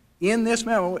memo. In this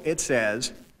memo, it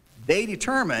says they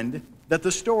determined that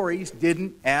the stories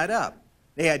didn't add up.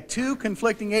 They had two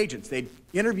conflicting agents. They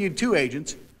interviewed two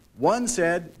agents. One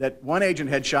said that one agent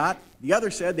had shot. The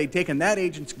other said they'd taken that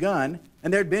agent's gun,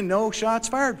 and there'd been no shots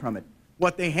fired from it.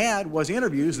 What they had was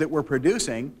interviews that were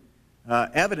producing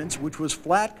evidence which was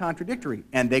flat contradictory.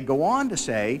 And they go on to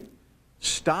say,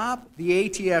 stop the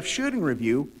ATF shooting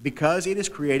review because it is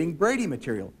creating Brady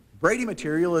material. Brady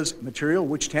material is material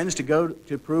which tends to go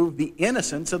to prove the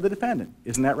innocence of the defendant.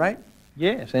 Isn't that right?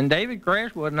 Yes, and David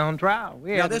Crash wasn't on trial.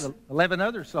 We had 11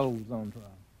 other souls on trial.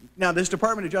 Now, this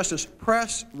Department of Justice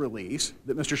press release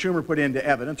that Mr. Schumer put into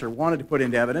evidence, or wanted to put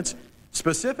into evidence,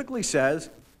 specifically says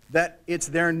that it's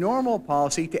their normal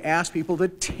policy to ask people to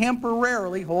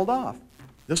temporarily hold off.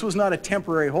 This was not a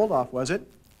temporary hold-off, was it?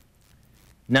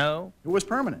 No. It was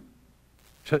permanent.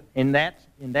 So in that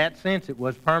sense, it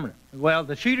was permanent. Well,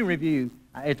 the shooting review,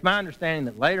 it's my understanding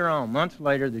that later on, months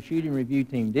later, the shooting review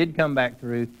team did come back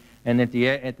through, and that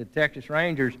the Texas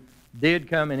Rangers did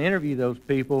come and interview those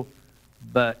people,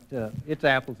 but it's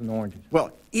apples and oranges.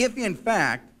 Well, if in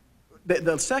fact,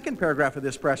 the second paragraph of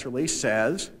this press release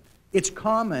says it's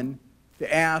common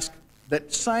to ask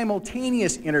that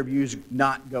simultaneous interviews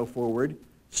not go forward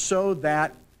so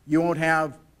that you won't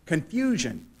have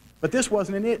confusion. But this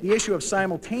wasn't it. The issue of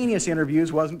simultaneous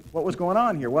interviews wasn't what was going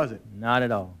on here, was it? Not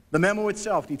at all. The memo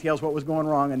itself details what was going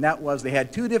wrong, and that was they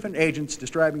had two different agents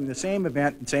describing the same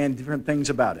event and saying different things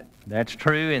about it. That's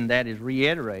true, and that is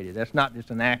reiterated. That's not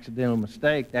just an accidental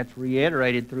mistake. That's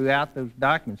reiterated throughout those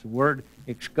documents. The word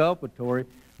exculpatory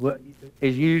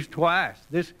is used twice.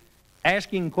 This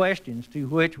asking questions to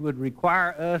which would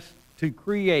require us to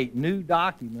create new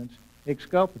documents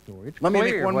exculpatory. It's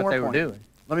clear what they were doing.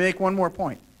 Let me make one more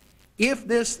point. If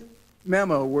this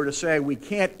memo were to say we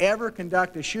can't ever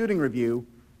conduct a shooting review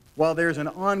while there's an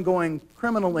ongoing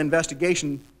criminal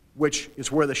investigation, which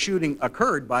is where the shooting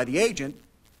occurred by the agent,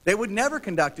 they would never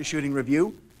conduct a shooting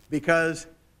review because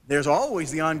there's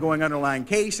always the ongoing underlying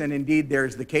case, and indeed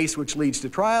there's the case which leads to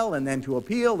trial and then to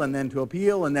appeal and then to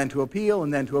appeal and then to appeal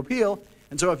and then to appeal.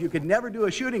 And so if you could never do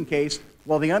a shooting case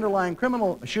while the underlying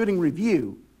shooting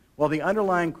review, while the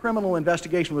underlying criminal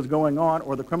investigation was going on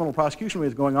or the criminal prosecution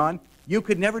was going on, you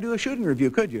could never do a shooting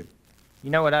review, could you? You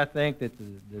know what I think that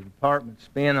the department's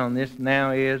spin on this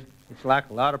now is? It's like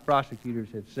a lot of prosecutors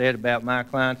have said about my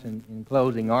clients in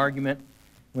closing argument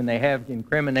when they have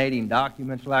incriminating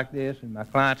documents like this and my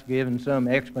client's given some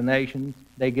explanation,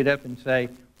 they get up and say,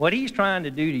 what he's trying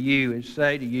to do to you is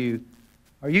say to you,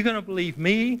 are you going to believe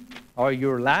me or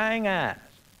your lying eyes?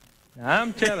 Now,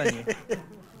 I'm telling you,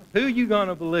 who are you going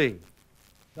to believe?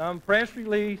 Some press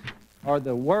release are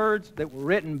the words that were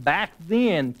written back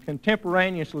then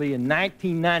contemporaneously in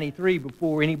 1993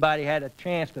 before anybody had a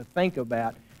chance to think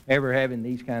about ever having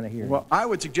these kind of hearings. Well, I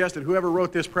would suggest that whoever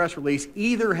wrote this press release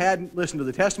either hadn't listened to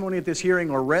the testimony at this hearing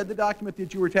or read the document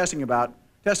that you were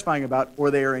testifying about,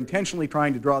 or they are intentionally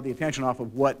trying to draw the attention off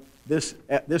of what this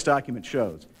document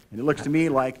shows. And it looks to me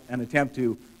like an attempt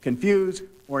to confuse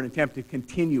or an attempt to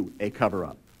continue a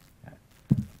cover-up.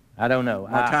 I don't know.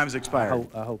 My time's expired.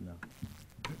 I hope not.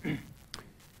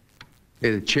 Okay,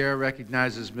 the chair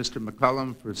recognizes Mr.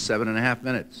 McCollum for 7.5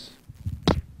 minutes.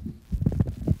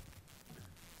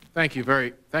 Thank you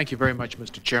very much,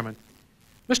 Mr. Chairman.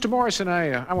 Mr. Morrison,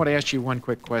 I want to ask you one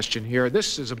quick question here.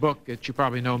 This is a book that you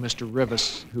probably know Mr.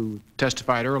 Rivas, who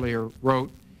testified earlier, wrote.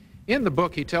 In the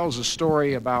book, he tells a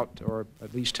story about, or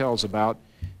at least tells about,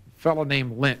 a fellow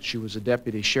named Lynch, who was a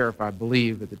deputy sheriff, I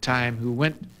believe, at the time, who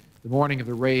went the morning of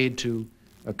the raid to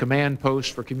a command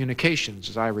post for communications,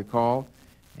 as I recall,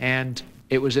 and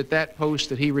it was at that post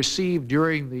that he received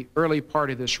during the early part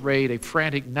of this raid a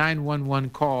frantic 911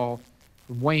 call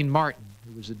from Wayne Martin,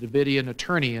 who was a Davidian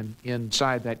attorney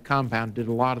inside that compound, did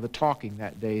a lot of the talking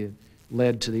that day that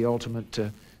led to the ultimate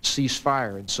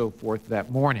ceasefire and so forth that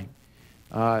morning.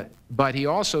 But he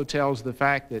also tells the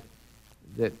fact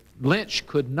that Lynch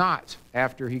could not,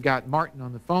 after he got Martin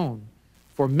on the phone,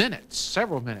 for minutes,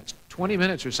 several minutes, 20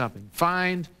 minutes or something,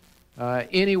 find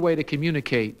any way to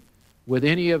communicate with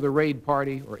any of the raid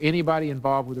party or anybody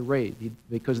involved with the raid,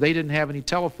 because they didn't have any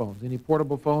telephones, any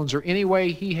portable phones, or any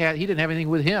way he didn't have anything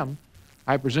with him,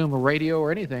 I presume a radio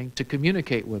or anything, to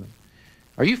communicate with them.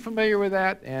 Are you familiar with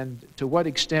that, and to what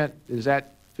extent does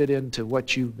that fit into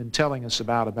what you've been telling us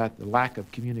about the lack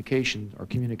of communication or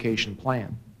communication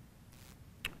plan?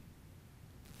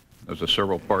 That's a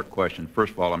several-part question.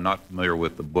 First of all, I'm not familiar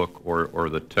with the book or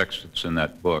the text that's in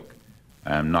that book.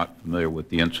 I'm not familiar with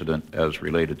the incident as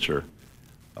related, sir.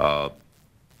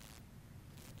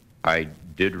 I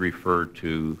did refer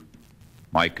to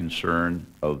my concern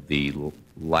of the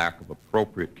lack of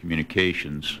appropriate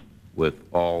communications with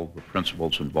all the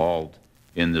principals involved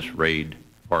in this raid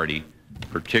party,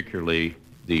 particularly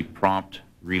the prompt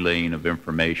relaying of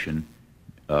information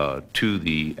to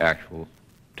the actual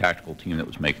tactical team that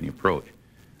was making the approach.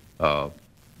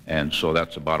 And so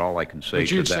that's about all I can say to that.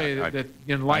 But you'd say that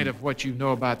in light of what you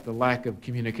know about the lack of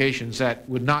communications, that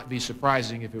would not be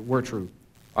surprising if it were true.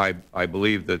 I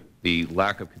believe that the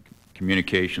lack of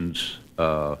communications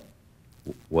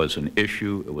was an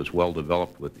issue. It was well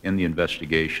developed within the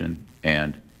investigation,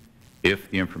 and if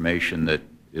the information that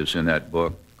is in that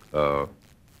book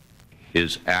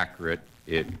is accurate,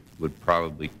 it would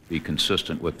probably be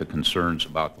consistent with the concerns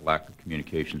about the lack of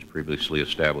communications previously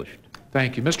established.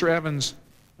 Thank you. Mr. Evans,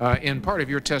 in part of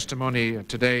your testimony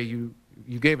today, you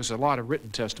gave us a lot of written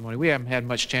testimony. We haven't had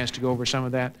much chance to go over some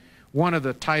of that. One of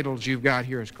the titles you've got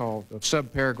here is called,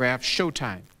 subparagraph,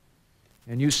 Showtime.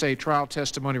 And you say trial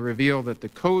testimony revealed that the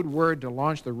code word to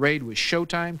launch the raid was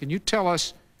Showtime. Can you tell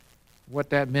us what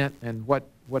that meant and what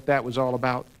that was all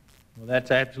about? Well,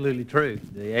 that's absolutely true.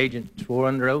 The agent swore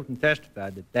under oath and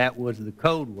testified that that was the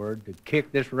code word to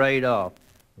kick this raid off.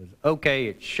 It was, okay,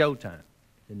 it's showtime.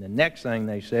 And the next thing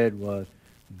they said was,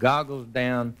 goggles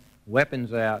down,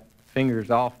 weapons out, fingers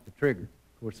off the trigger.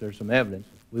 Of course, there's some evidence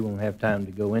we won't have time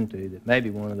to go into that maybe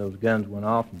one of those guns went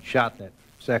off and shot that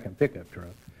second pickup truck.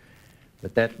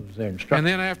 But that was their instruction. And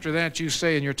then after that, you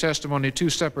say in your testimony, two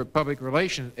separate public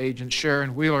relations agents,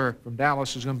 Sharon Wheeler from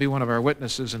Dallas, who's going to be one of our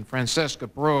witnesses, and Francesca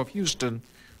Perot of Houston,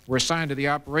 were assigned to the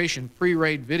operation.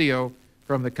 Pre-raid video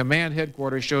from the command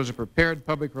headquarters shows a prepared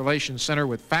public relations center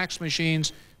with fax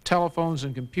machines, telephones,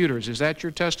 and computers. Is that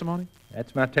your testimony?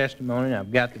 That's my testimony, and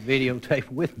I've got the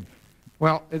videotape with me.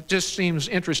 Well, it just seems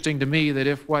interesting to me that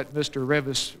if what Mr.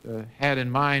 Rivas had in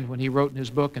mind when he wrote in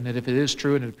his book, and that if it is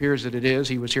true, and it appears that it is,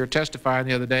 he was here testifying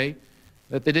the other day,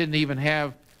 that they didn't even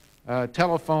have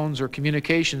telephones or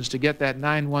communications to get that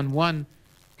 911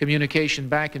 communication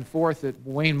back and forth that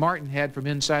Wayne Martin had from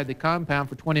inside the compound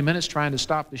for 20 minutes trying to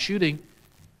stop the shooting.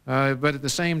 But at the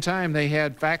same time, they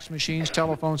had fax machines,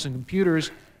 telephones, and computers,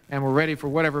 and were ready for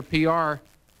whatever PR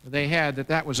they had.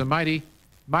 That was a mighty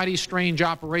strange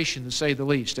operation, to say the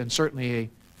least, and certainly a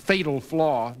fatal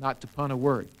flaw, not to pun a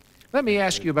word. Let me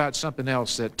ask you about something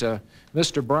else that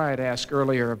Mr. Bryant asked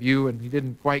earlier of you, and he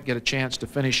didn't quite get a chance to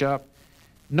finish up.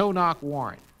 No-knock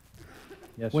warrant.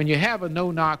 Yes, when you have a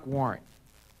no-knock warrant,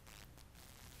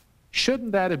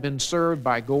 shouldn't that have been served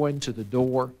by going to the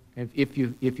door? If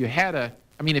you had a,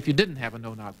 I mean, if you didn't have a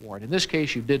no-knock warrant. In this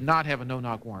case, you did not have a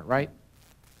no-knock warrant, right?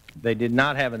 They did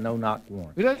not have a no-knock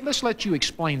warrant. Let's let you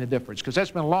explain the difference, because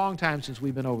that's been a long time since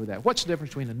we've been over that. What's the difference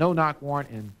between a no-knock warrant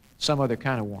and some other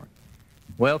kind of warrant?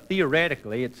 Well,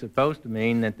 theoretically, it's supposed to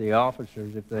mean that the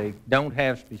officers, if they don't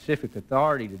have specific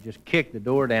authority to just kick the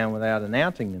door down without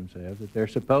announcing themselves, that they're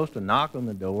supposed to knock on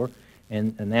the door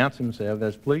and announce themselves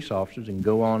as police officers and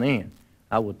go on in.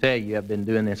 I will tell you, I've been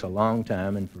doing this a long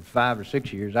time, and for 5 or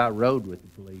 6 years, I rode with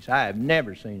the police. I have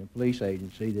never seen a police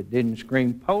agency that didn't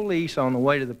scream police on the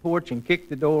way to the porch and kick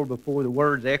the door before the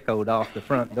words echoed off the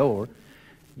front door.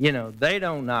 You know, they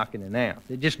don't knock and announce.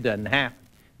 It just doesn't happen.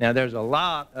 Now, there's a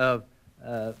lot of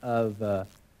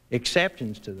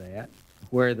exceptions to that,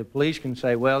 where the police can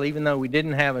say, well, even though we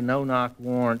didn't have a no-knock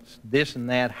warrant, this and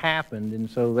that happened, and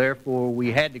so therefore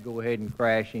we had to go ahead and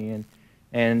crash in.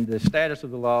 And the status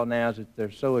of the law now is that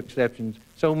there's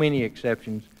so many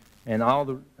exceptions, and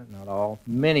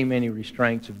many, many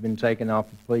restraints have been taken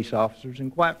off of police officers,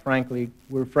 and quite frankly,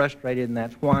 we're frustrated, and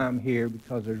that's why I'm here,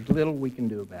 because there's little we can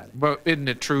do about it. Well, isn't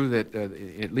it true that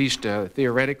at least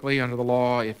theoretically under the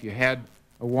law, if you had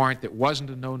a warrant that wasn't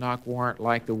a no-knock warrant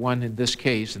like the one in this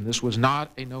case, and this was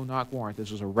not a no-knock warrant,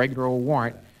 this was a regular old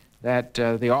warrant, that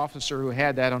the officer who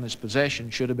had that on his possession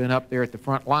should have been up there at the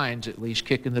front lines at least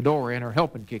kicking the door in or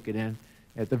helping kick it in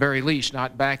at the very least,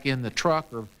 not back in the truck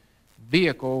or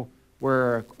vehicle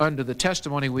where under the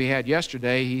testimony we had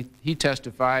yesterday, he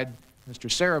testified, Mr.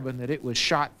 Sarabin, that it was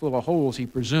shot full of holes, he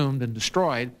presumed, and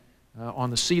destroyed on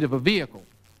the seat of a vehicle.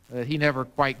 He never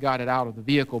quite got it out of the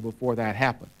vehicle before that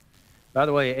happened. By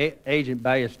the way, Agent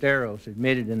Ballesteros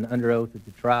admitted under oath at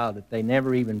the trial that they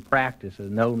never even practiced a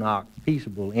no-knock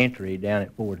peaceable entry down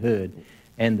at Fort Hood.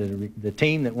 And the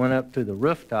team that went up to the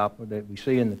rooftop that we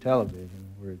see in the television,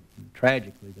 where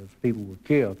tragically those people were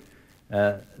killed,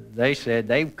 they said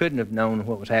they couldn't have known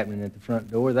what was happening at the front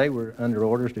door. They were under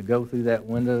orders to go through that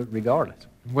window regardless.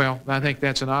 Well, I think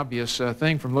that's an obvious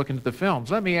thing from looking at the films.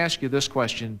 Let me ask you this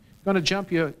question. I'm going to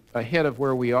jump you ahead of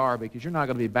where we are because you're not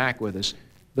going to be back with us.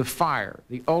 The fire,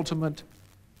 the ultimate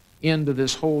end of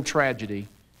this whole tragedy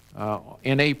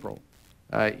in April.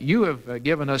 You have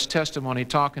given us testimony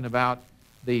talking about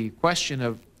the question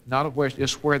of not of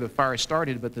just where the fire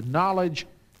started, but the knowledge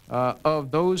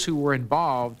of those who were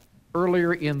involved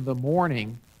earlier in the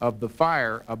morning of the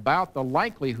fire about the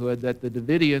likelihood that the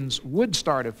Davidians would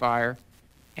start a fire,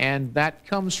 and that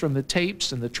comes from the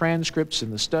tapes and the transcripts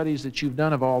and the studies that you've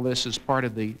done of all this as part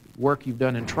of the work you've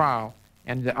done in trial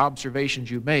and the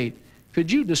observations you've made.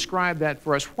 Could you describe that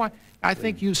for us? Why, I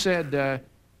think you said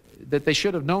that they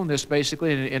should have known this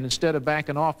basically, and instead of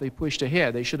backing off, they pushed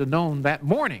ahead. They should have known that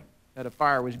morning that a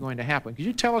fire was going to happen. Could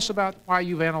you tell us about why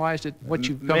you've analyzed it, what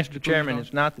you've come to Mr. Chairman,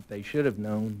 it's not that they should have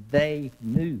known. They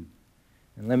knew.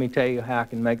 And let me tell you how I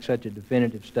can make such a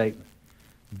definitive statement.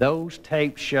 Those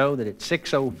tapes show that at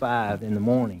 6:05 in the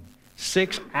morning,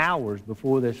 6 hours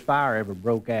before this fire ever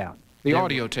broke out. The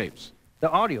audio tapes. The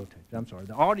audio tapes, I'm sorry.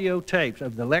 The audio tapes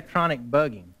of the electronic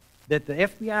bugging that the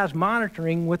FBI is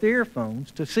monitoring with earphones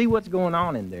to see what's going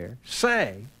on in there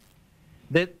say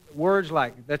that words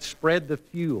like, let's spread the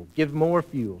fuel, give more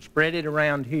fuel, spread it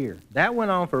around here. That went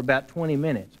on for about 20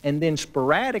 minutes. And then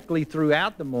sporadically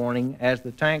throughout the morning, as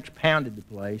the tanks pounded the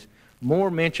place, more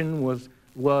mention was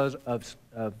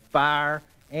of fire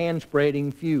and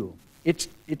spreading fuel. It's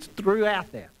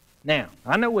throughout that. Now,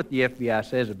 I know what the FBI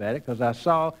says about it because I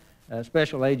saw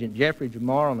Special Agent Jeffrey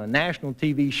Jamar on a national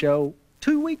TV show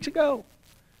 2 weeks ago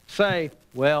say,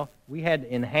 well, we had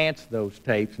to enhance those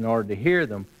tapes in order to hear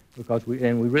them because we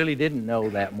really didn't know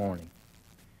that morning.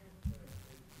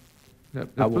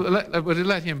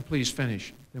 Let him please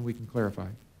finish, then we can clarify.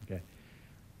 Okay.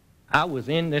 I was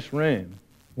in this room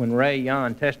when Ray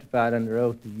Yon testified under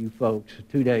oath to you folks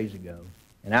 2 days ago,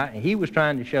 and he was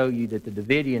trying to show you that the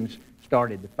Davidians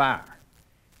started the fire.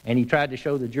 And he tried to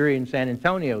show the jury in San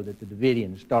Antonio that the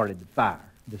Davidians started the fire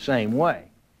the same way.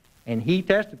 And he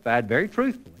testified very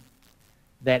truthfully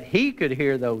that he could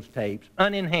hear those tapes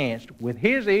unenhanced with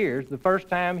his ears the first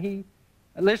time he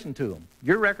listened to them.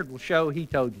 Your record will show he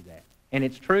told you that. And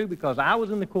it's true because I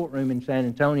was in the courtroom in San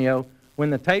Antonio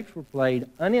when the tapes were played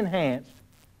unenhanced,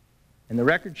 and the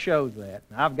record shows that.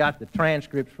 And I've got the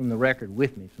transcripts from the record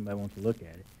with me if somebody wants to look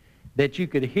at it. That you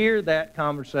could hear that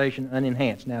conversation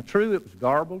unenhanced. Now, true, it was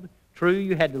garbled. True,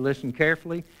 you had to listen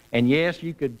carefully. And yes,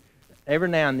 you could, every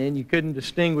now and then, you couldn't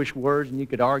distinguish words and you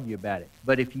could argue about it.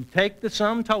 But if you take the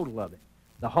sum total of it,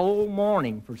 the whole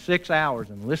morning for 6 hours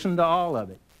and listen to all of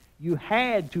it, you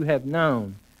had to have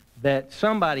known that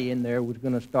somebody in there was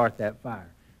going to start that fire.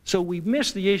 So we've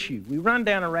missed the issue. We run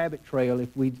down a rabbit trail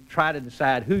if we try to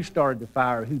decide who started the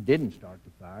fire or who didn't start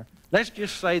the fire. Let's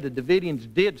just say the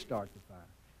Davidians did start the fire.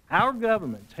 Our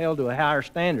government's held to a higher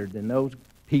standard than those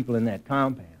people in that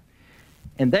compound.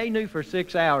 And they knew for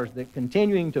 6 hours that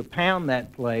continuing to pound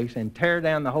that place and tear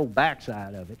down the whole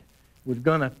backside of it was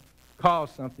going to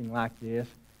cause something like this.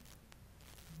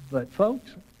 But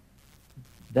folks,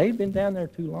 they've been down there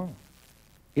too long.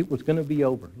 It was going to be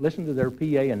over. Listen to their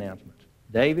PA announcements.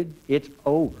 David, it's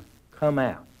over. Come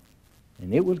out.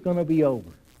 And it was going to be over.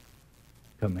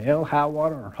 Come hell, high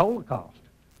water, or Holocaust.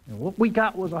 And what we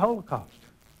got was a Holocaust.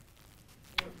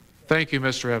 Thank you,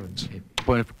 Mr. Evans.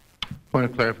 Point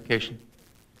of clarification.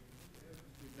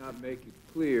 Did not make it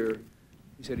clear.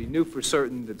 He said he knew for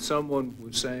certain that someone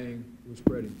was saying was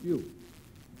spreading fuel.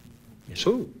 Yes.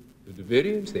 Who? The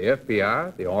Davidians, the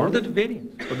FBI, the Army? The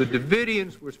Davidians. Well, the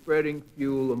Davidians were spreading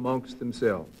fuel amongst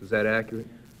themselves. Is that accurate?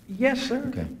 Yes, sir.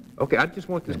 Okay. Okay, I just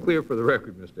want this clear for the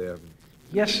record, Mr. Evans.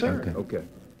 Yes, sir. Okay.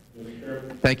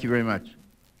 Thank you very much.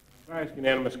 Can I ask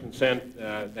unanimous consent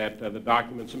that the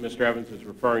documents that Mr. Evans is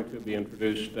referring to be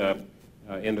introduced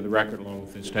into the record along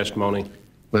with his testimony?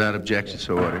 Without objection,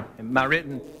 so ordered. And my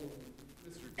written...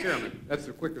 Mr. Chairman, that's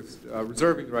the quickest,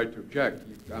 reserving the right to object.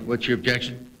 What's your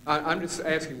objection? I'm just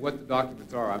asking what the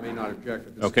documents are. I may not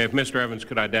object. Okay, if Mr. Evans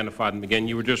could identify them again.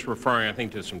 You were just referring, I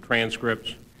think, to some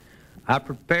transcripts. I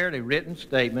prepared a written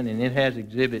statement, and it has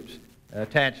exhibits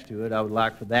attached to it. I would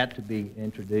like for that to be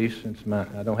introduced since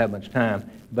I don't have much time.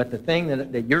 But the thing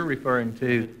that you're referring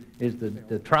to is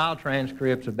the trial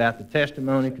transcripts about the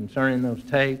testimony concerning those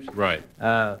tapes. Right.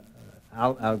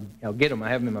 I'll get them. I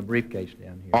have them in my briefcase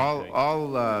down here.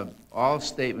 All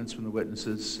statements from the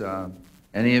witnesses.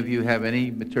 Any of you have any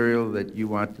material that you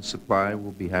want to supply,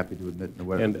 we'll be happy to admit in the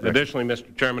record. And additionally,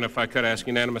 Mr. Chairman, if I could ask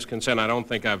unanimous consent, I don't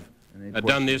think I've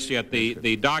done this yet.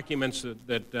 The documents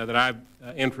that I've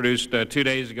introduced 2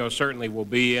 days ago certainly will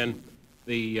be in.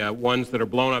 The ones that are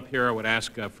blown up here, I would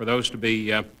ask for those to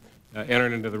be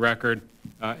entered into the record,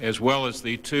 as well as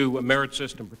the two Merit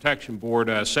System Protection Board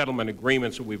settlement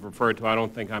agreements that we've referred to. I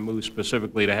don't think I moved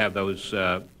specifically to have those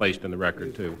placed in the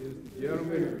record, too.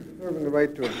 Gentleman, reserving the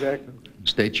right to object.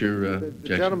 State your The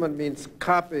objection. gentleman means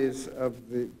copies of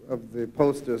the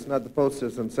posters, not the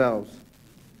posters themselves.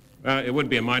 It would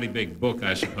be a mighty big book,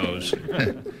 I suppose.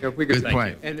 If we could, Good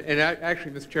point. And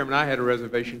actually, Mr. Chairman, I had a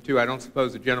reservation, too. I don't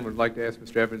suppose the gentleman would like to ask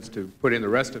Mr. Evans to put in the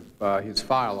rest of his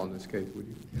file on this case, would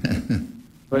you?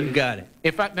 But you got it.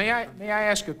 If may I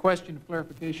ask a question of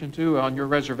clarification, too, on your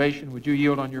reservation? Would you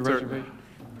yield on your reservation?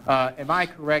 Am I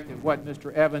correct that what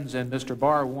Mr. Evans and Mr.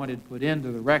 Barr wanted put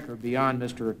into the record beyond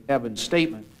Mr. Evans'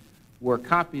 statement were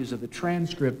copies of the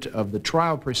transcript of the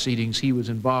trial proceedings he was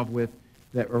involved with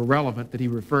that were relevant that he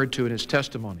referred to in his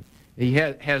testimony? He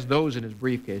has those in his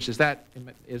briefcase. Is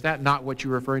that not what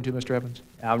you're referring to, Mr. Evans?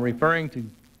 I'm referring to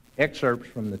excerpts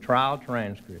from the trial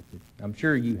transcript. I'm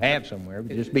sure you have somewhere. It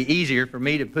would just be easier for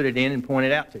me to put it in and point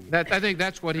it out to you. I think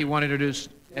that's what he wanted to do,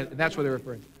 and that's what they're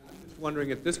referring to. I'm just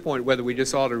wondering at this point whether we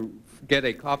just ought to get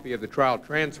a copy of the trial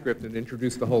transcript and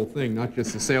introduce the whole thing, not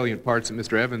just the salient parts that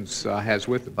Mr. Evans has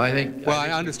with him. I think, well, I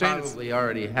understand you probably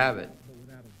already have it.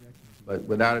 But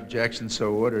without objection,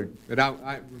 so ordered.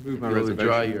 I remove my You'll reservation.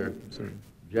 withdraw your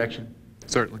objection?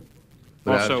 Certainly.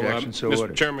 Without Also, objection, so Mr.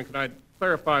 ordered. Chairman, could I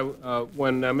clarify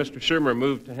when Mr. Schumer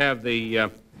moved to have the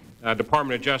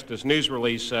Department of Justice news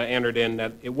release entered in,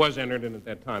 that it was entered in at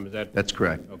that time? Is that? That's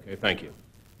correct. Okay, thank you.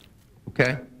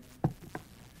 Okay.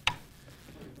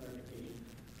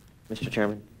 Mr.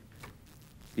 Chairman,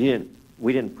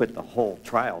 we didn't put the whole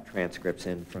trial transcripts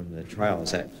in from the trial.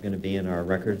 Is that going to be in our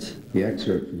records? The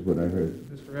excerpts is what I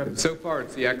heard. So far,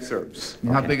 it's the excerpts.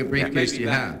 How big a briefcase do you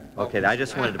have? Okay, I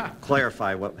just wanted to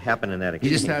clarify what happened in that He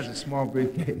exchange. just has a small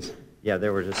briefcase. Yeah,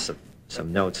 there were just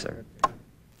some notes there.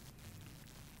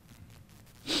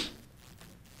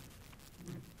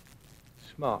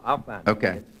 Small. I'll find it.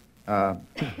 Okay.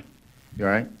 You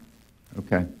all right?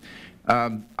 Okay.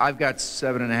 I've got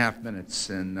 7.5 minutes,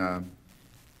 and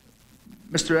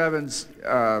Mr. Evans,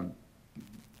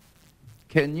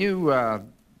 can you, I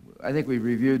think we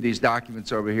reviewed these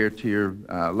documents over here to your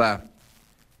left.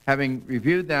 Having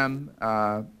reviewed them,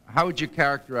 how would you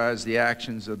characterize the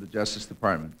actions of the Justice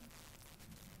Department?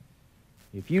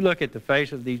 If you look at the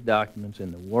face of these documents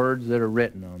and the words that are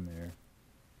written on there,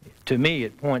 to me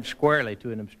it points squarely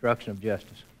to an obstruction of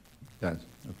justice. It does.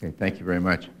 Okay, thank you very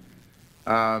much.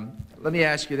 Let me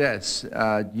ask you this.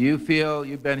 Do you feel,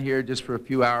 you've been here just for a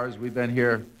few hours, we've been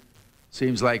here,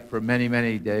 seems like for many,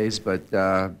 many days, but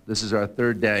this is our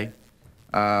third day.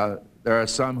 There are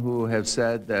some who have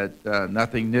said that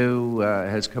nothing new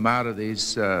has come out of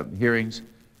these hearings.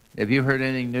 Have you heard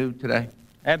anything new today?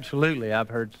 Absolutely. I've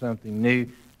heard something new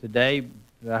today.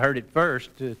 I heard it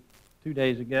first 2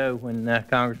 days ago when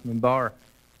Congressman Barr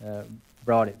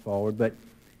brought it forward, but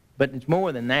it's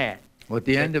more than that. Well, at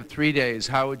the end of 3 days,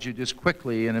 how would you just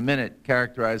quickly, in a minute,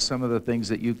 characterize some of the things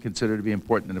that you consider to be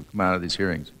important that have come out of these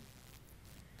hearings?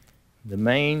 The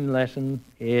main lesson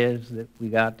is that we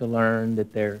got to learn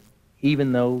that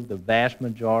even though the vast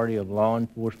majority of law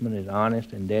enforcement is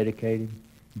honest and dedicated,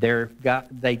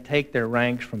 they take their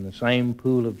ranks from the same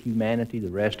pool of humanity the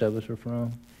rest of us are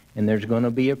from. And there's going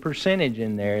to be a percentage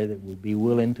in there that will be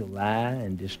willing to lie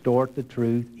and distort the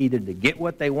truth, either to get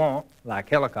what they want, like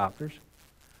helicopters,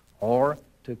 or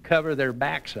to cover their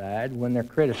backside when they're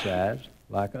criticized,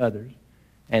 like others.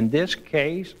 And this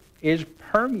case is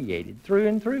permeated through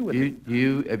and through with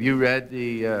it. Have you read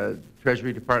the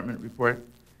Treasury Department report?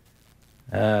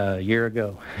 A year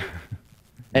ago.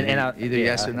 Either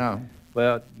yes or no?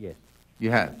 Well, yes.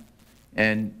 You have.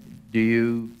 And do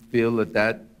you feel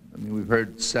that I mean, we've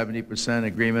heard 70%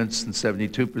 agreements and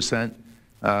 72%.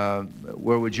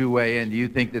 Where would you weigh in? Do you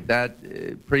think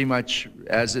that pretty much,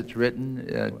 as it's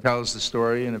written, tells the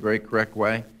story in a very correct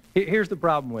way? Here's the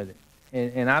problem with it.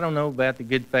 And I don't know about the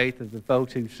good faith of the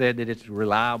folks who said that it's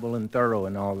reliable and thorough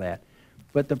and all that.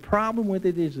 But the problem with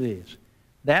it is this.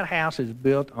 That house is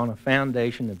built on a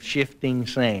foundation of shifting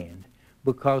sand.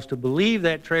 Because to believe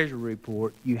that Treasury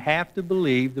report, you have to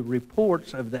believe the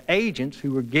reports of the agents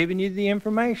who were giving you the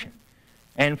information.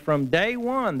 And from day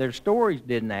one, their stories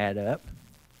didn't add up.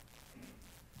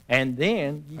 And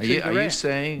then are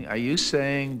you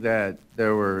saying that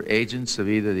there were agents of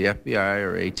either the FBI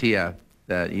or ATF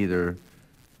that either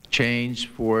changed,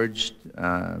 forged,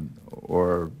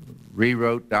 or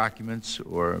rewrote documents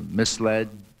or misled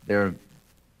their?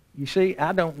 You see,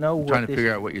 I don't know what trying to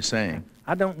figure out what you're saying.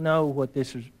 I don't know what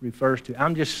this refers to.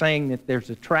 I'm just saying that there's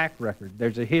a track record.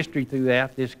 There's a history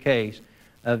throughout this case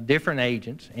of different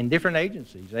agents and different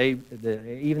agencies,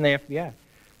 even the FBI,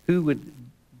 who would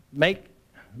make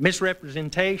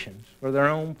misrepresentations for their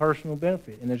own personal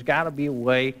benefit. And there's got to be a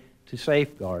way to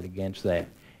safeguard against that.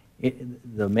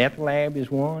 The meth lab is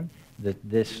one.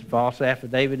 This false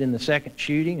affidavit in the second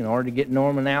shooting in order to get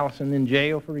Norman Allison in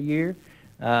jail for a year.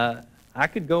 I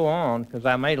could go on because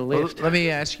I made a list. Well, let me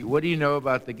ask you, what do you know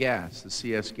about the gas, the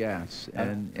CS gas,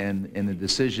 and the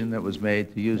decision that was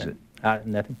made to use it?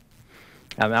 Nothing.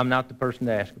 I'm not the person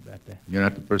to ask about that. You're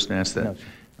not the person to ask that? No,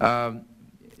 sir.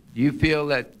 Do you feel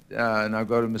that, and I'll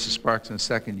go to Mrs. Sparks in a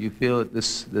second, do you feel that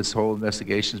this whole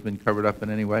investigation has been covered up in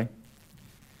any way?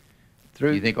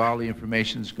 Do you think all the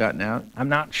information's gotten out? I'm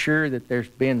not sure that there's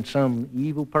been some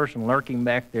evil person lurking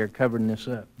back there covering this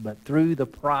up, but through the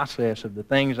process of the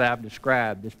things I've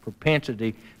described, this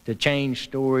propensity to change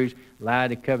stories, lie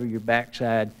to cover your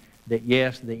backside, that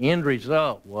yes, the end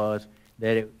result was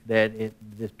that the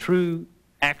true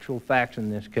actual facts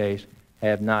in this case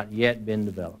have not yet been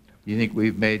developed. You think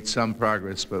we've made some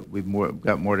progress, but we've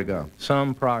got more to go?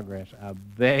 Some progress. I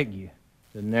beg you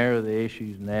to narrow the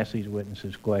issues and ask these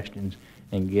witnesses questions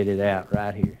and get it out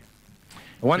right here.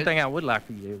 One thing I would like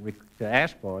for you to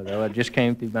ask for, though, it just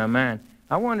came through my mind.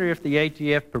 I wonder if the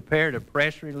ATF prepared a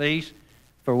press release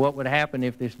for what would happen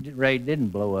if this raid didn't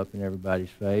blow up in everybody's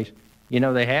face. You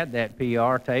know, they had that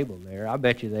PR table there. I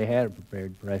bet you they had a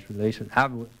prepared press release.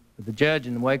 The judge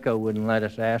in Waco wouldn't let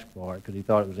us ask for it because he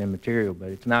thought it was immaterial, but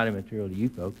it's not immaterial to you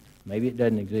folks. Maybe it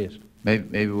doesn't exist.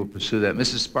 Maybe we'll pursue that.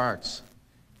 Mrs. Sparks.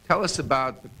 Tell us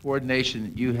about the coordination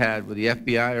that you had with the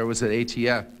FBI, or was it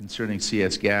ATF concerning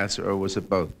CS gas, or was it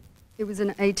both? It was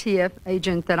an ATF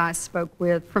agent that I spoke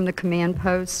with from the command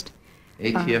post.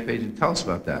 ATF agent, tell us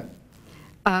about that.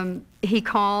 He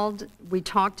called, we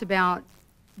talked about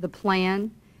the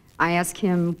plan. I asked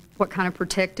him what kind of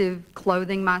protective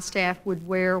clothing my staff would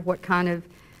wear, what kind of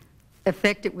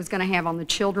effect it was going to have on the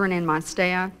children and my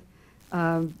staff.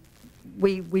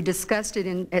 We discussed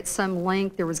it at some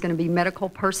length. There was going to be medical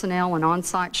personnel and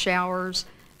on-site showers.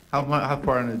 How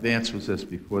far in advance was this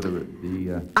before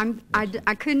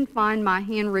I couldn't find my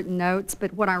handwritten notes,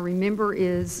 but what I remember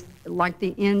is like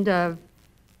the end of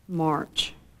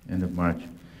March. End of March.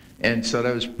 And so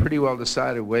that was pretty well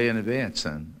decided way in advance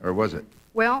then, or was it?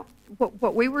 Well,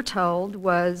 what we were told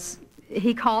was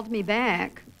he called me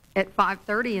back at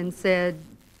 5:30 and said,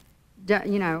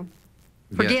 you know,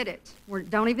 forget it.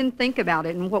 Don't even think about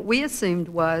it. And what we assumed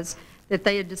was that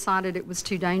they had decided it was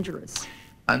too dangerous.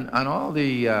 On all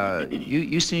the,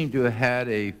 you seem to have had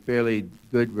a fairly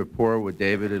good rapport with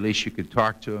David. At least you could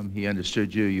talk to him. He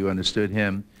understood you. You understood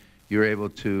him. You were able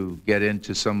to get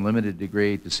into some limited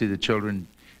degree to see the children.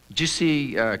 Did you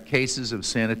see cases of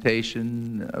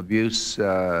sanitation, abuse,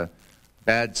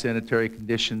 bad sanitary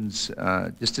conditions?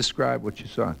 Just describe what you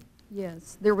saw.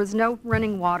 Yes, there was no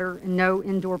running water and no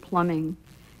indoor plumbing.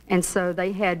 And so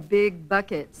they had big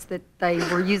buckets that they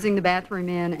were using the bathroom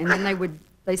in, and then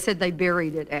they said they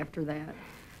buried it after that.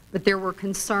 But there were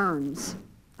concerns.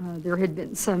 There had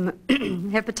been some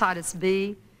hepatitis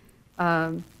B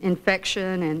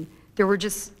infection, and there were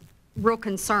just real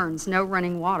concerns, no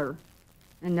running water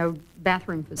and no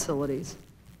bathroom facilities.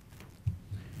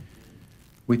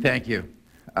 We thank you.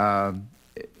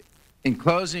 In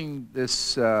closing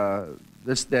this,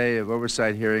 this day of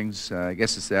oversight hearings, I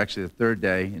guess it's actually the third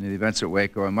day in the events at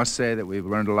Waco, I must say that we've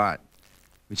learned a lot.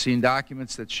 We've seen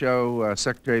documents that show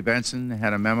Secretary Benson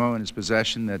had a memo in his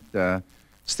possession that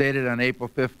stated on April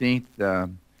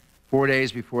 15th, 4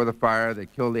 days before the fire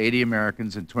that killed 80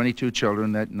 Americans and 22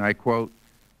 children, that, and I quote,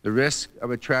 "The risks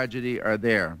of a tragedy are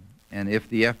there, and if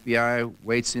the FBI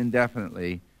waits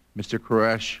indefinitely, Mr.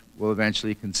 Koresh will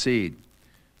eventually concede."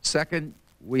 Second,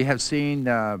 we have seen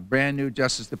brand new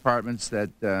Justice Departments that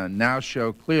now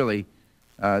show clearly,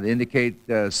 they indicate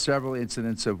several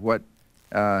incidents of what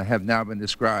have now been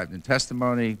described in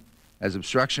testimony as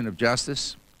obstruction of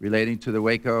justice relating to the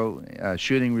Waco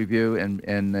shooting review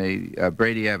and the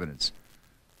Brady evidence.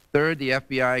 Third, the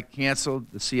FBI canceled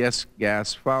the CS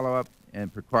gas follow-up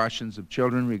and precautions of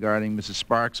children regarding Mrs.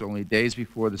 Sparks only days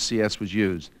before the CS was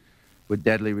used, with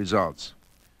deadly results.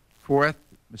 Fourth,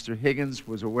 Mr. Higgins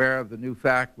was aware of the new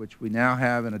fact, which we now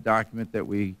have in a document that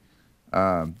we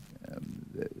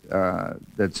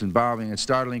that's involving a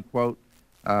startling quote,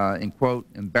 in quote,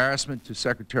 "Embarrassment to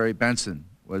Secretary Benson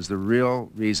was the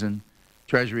real reason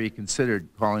Treasury considered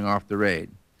calling off the raid."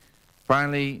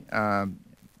 Finally,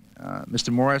 Mr.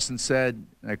 Morrison said,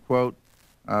 and I quote,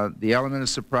 "The element of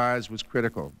surprise was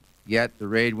critical, yet the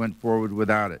raid went forward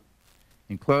without it."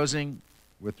 In closing,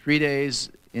 we're 3 days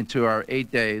into our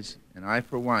 8 days, and I,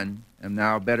 for one, am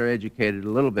now better educated a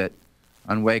little bit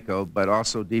on Waco, but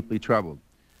also deeply troubled.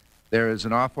 There is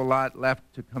an awful lot left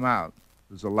to come out.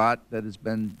 There's a lot that has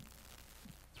been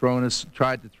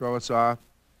tried to throw us off,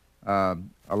 a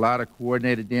lot of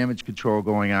coordinated damage control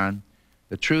going on.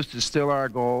 The truth is still our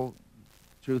goal.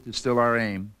 The truth is still our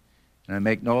aim, and I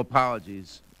make no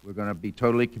apologies. We're going to be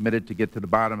totally committed to get to the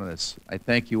bottom of this. I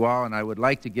thank you all, and I would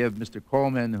like to give Mr.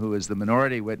 Coleman, who is the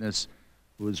minority witness,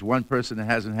 who is one person that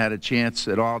hasn't had a chance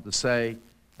at all to say.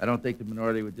 I don't think the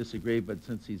minority would disagree, but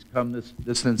since he's come this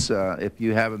distance, if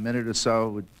you have a minute or so,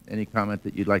 with any comment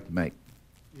that you'd like to make.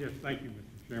 Yes, thank you,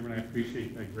 Mr. Chairman. I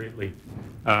appreciate that greatly.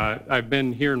 I've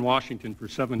been here in Washington for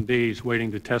 7 days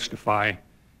waiting to testify,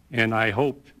 and I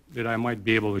hoped that I might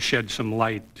be able to shed some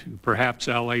light to perhaps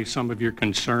allay some of your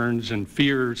concerns and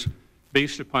fears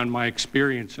based upon my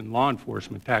experience in law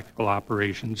enforcement tactical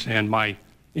operations and my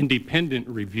independent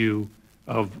review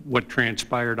of what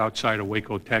transpired outside of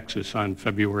Waco, Texas on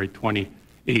February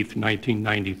 28th,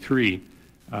 1993.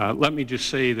 Let me just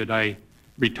say that I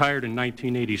retired in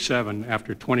 1987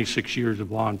 after 26 years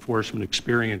of law enforcement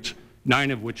experience,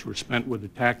 9 of which were spent with the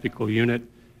tactical unit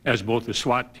as both a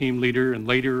SWAT team leader and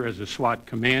later as a SWAT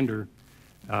commander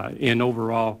in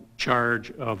overall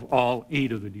charge of all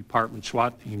 8 of the department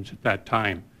SWAT teams at that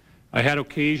time. I had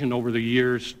occasion over the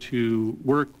years to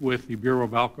work with the Bureau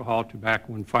of Alcohol,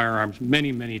 Tobacco, and Firearms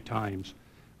many, many times.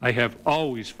 I have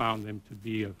always found them to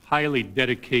be a highly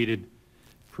dedicated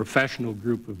professional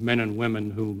group of men and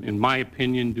women who, in my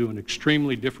opinion, do an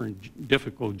extremely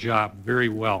difficult job very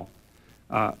well.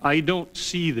 I don't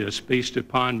see this based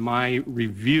upon my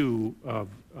review of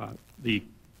the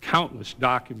countless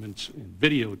documents and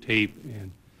videotape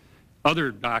and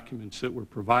other documents that were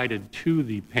provided to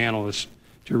the panelists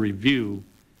to review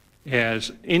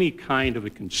as any kind of a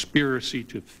conspiracy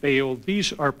to fail.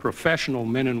 These are professional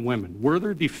men and women. Were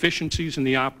there deficiencies in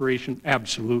the operation?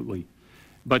 Absolutely.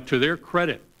 But to their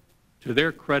credit,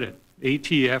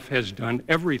 ATF has done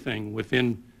everything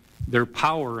within their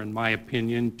power, in my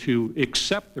opinion, to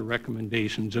accept the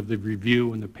recommendations of the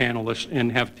review and the panelists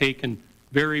and have taken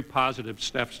very positive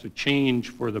steps to change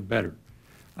for the better.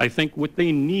 I think what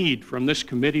they need from this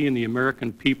committee and the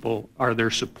American people are their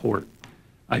support.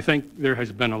 I think there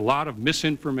has been a lot of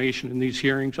misinformation in these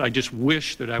hearings. I just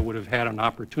wish that I would have had an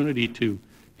opportunity to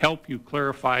help you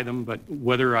clarify them, but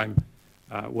whether I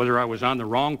was on the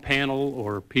wrong panel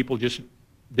or people just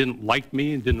didn't like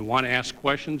me and didn't want to ask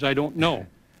questions, I don't know.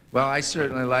 Well, I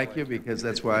certainly like you because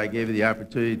that's why I gave you the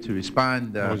opportunity to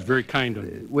respond. That was very kind of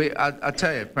you. I'll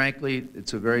tell you, frankly,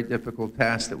 it's a very difficult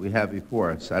task that we have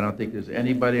before us. I don't think there's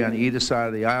anybody on either side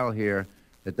of the aisle here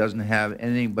that doesn't have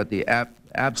anything but the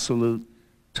absolute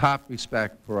top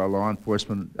respect for our law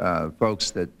enforcement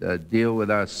folks that deal with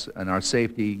us and our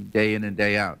safety day in and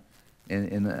day out.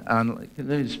 Let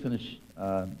me just finish.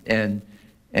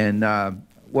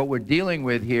 What we're dealing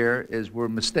with here is where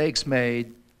mistakes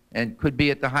made and could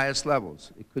be at the highest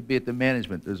levels. It could be at the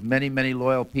management. There's many, many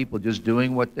loyal people just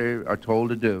doing what they are told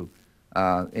to do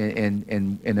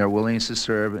in their willingness to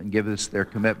serve and give us their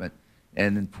commitment.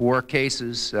 And in 4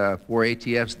 cases, 4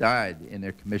 ATFs died in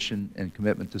their commission and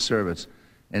commitment to service.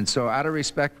 And so out of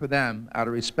respect for them, out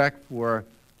of respect for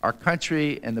our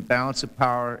country and the balance of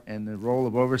power and the role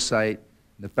of oversight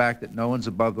and the fact that no one's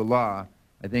above the law,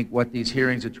 I think what these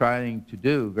hearings are trying to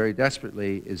do very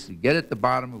desperately is to get at the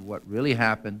bottom of what really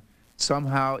happened.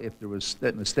 Somehow, if there was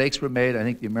mistakes were made, I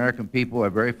think the American people are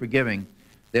very forgiving.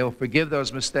 They will forgive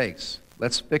those mistakes.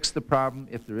 Let's fix the problem.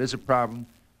 If there is a problem,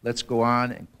 let's go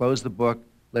on and close the book.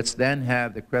 Let's then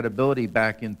have the credibility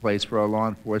back in place for our law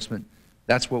enforcement.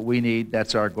 That's what we need.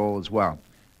 That's our goal as well.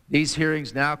 These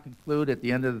hearings now conclude at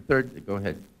the end of the third. Go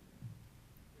ahead.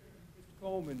 Mr.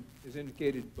 Coleman has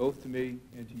indicated both to me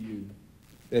and to you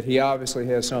that he obviously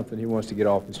has something he wants to get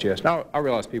off his chest. Now, I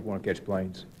realize people want to catch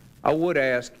planes. I would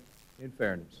ask, in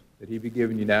fairness, that he be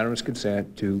given unanimous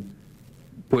consent to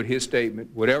put his statement,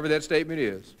 whatever that statement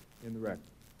is, in the record,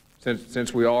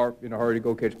 since we are in a hurry to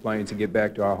go catch planes and get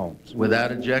back to our homes.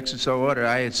 Without objection, so ordered.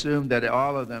 I assume that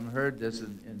all of them heard this,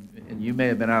 and you may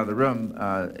have been out of the room.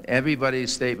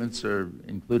 Everybody's statements are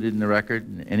included in the record,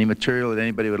 and any material that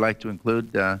anybody would like to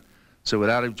include. So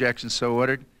without objection, so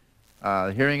ordered.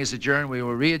 The hearing is adjourned. We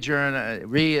will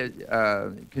reconvene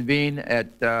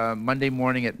at Monday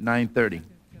morning at 9:30. Is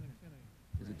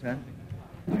it 10?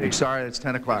 Okay, sorry, it's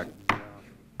 10 o'clock.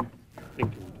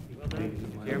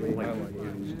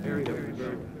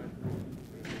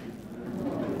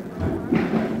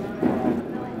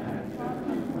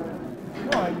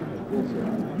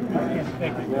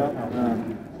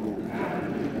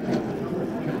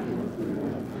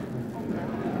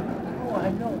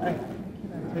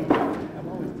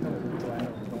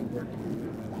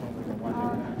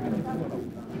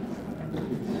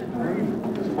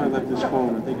 Somebody left this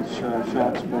phone. I think it's Sean's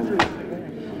phone.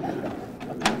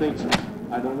 I think so.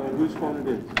 I don't know whose phone it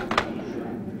is.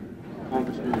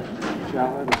 Congressman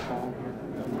Shalit or Sean?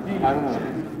 I don't know.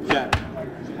 Jack.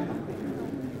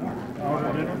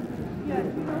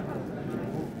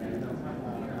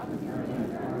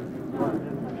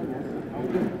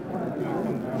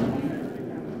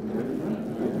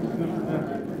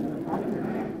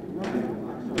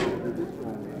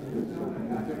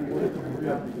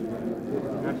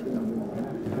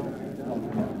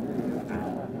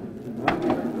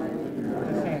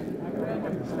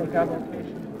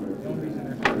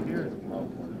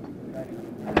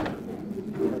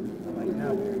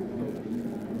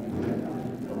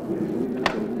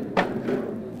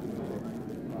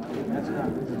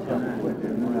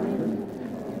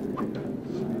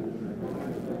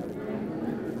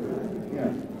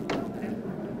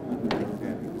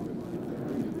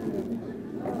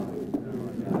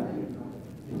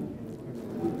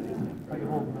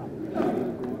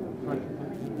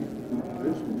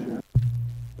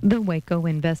 The Waco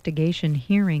investigation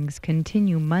hearings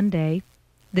continue Monday.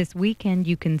 This weekend,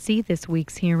 you can see this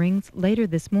week's hearings later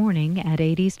this morning at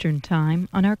 8 Eastern Time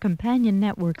on our companion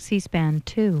network C-SPAN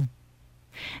 2.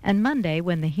 And Monday,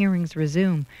 when the hearings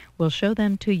resume, we'll show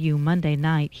them to you Monday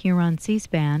night here on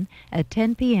C-SPAN at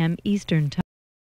 10 p.m. Eastern Time.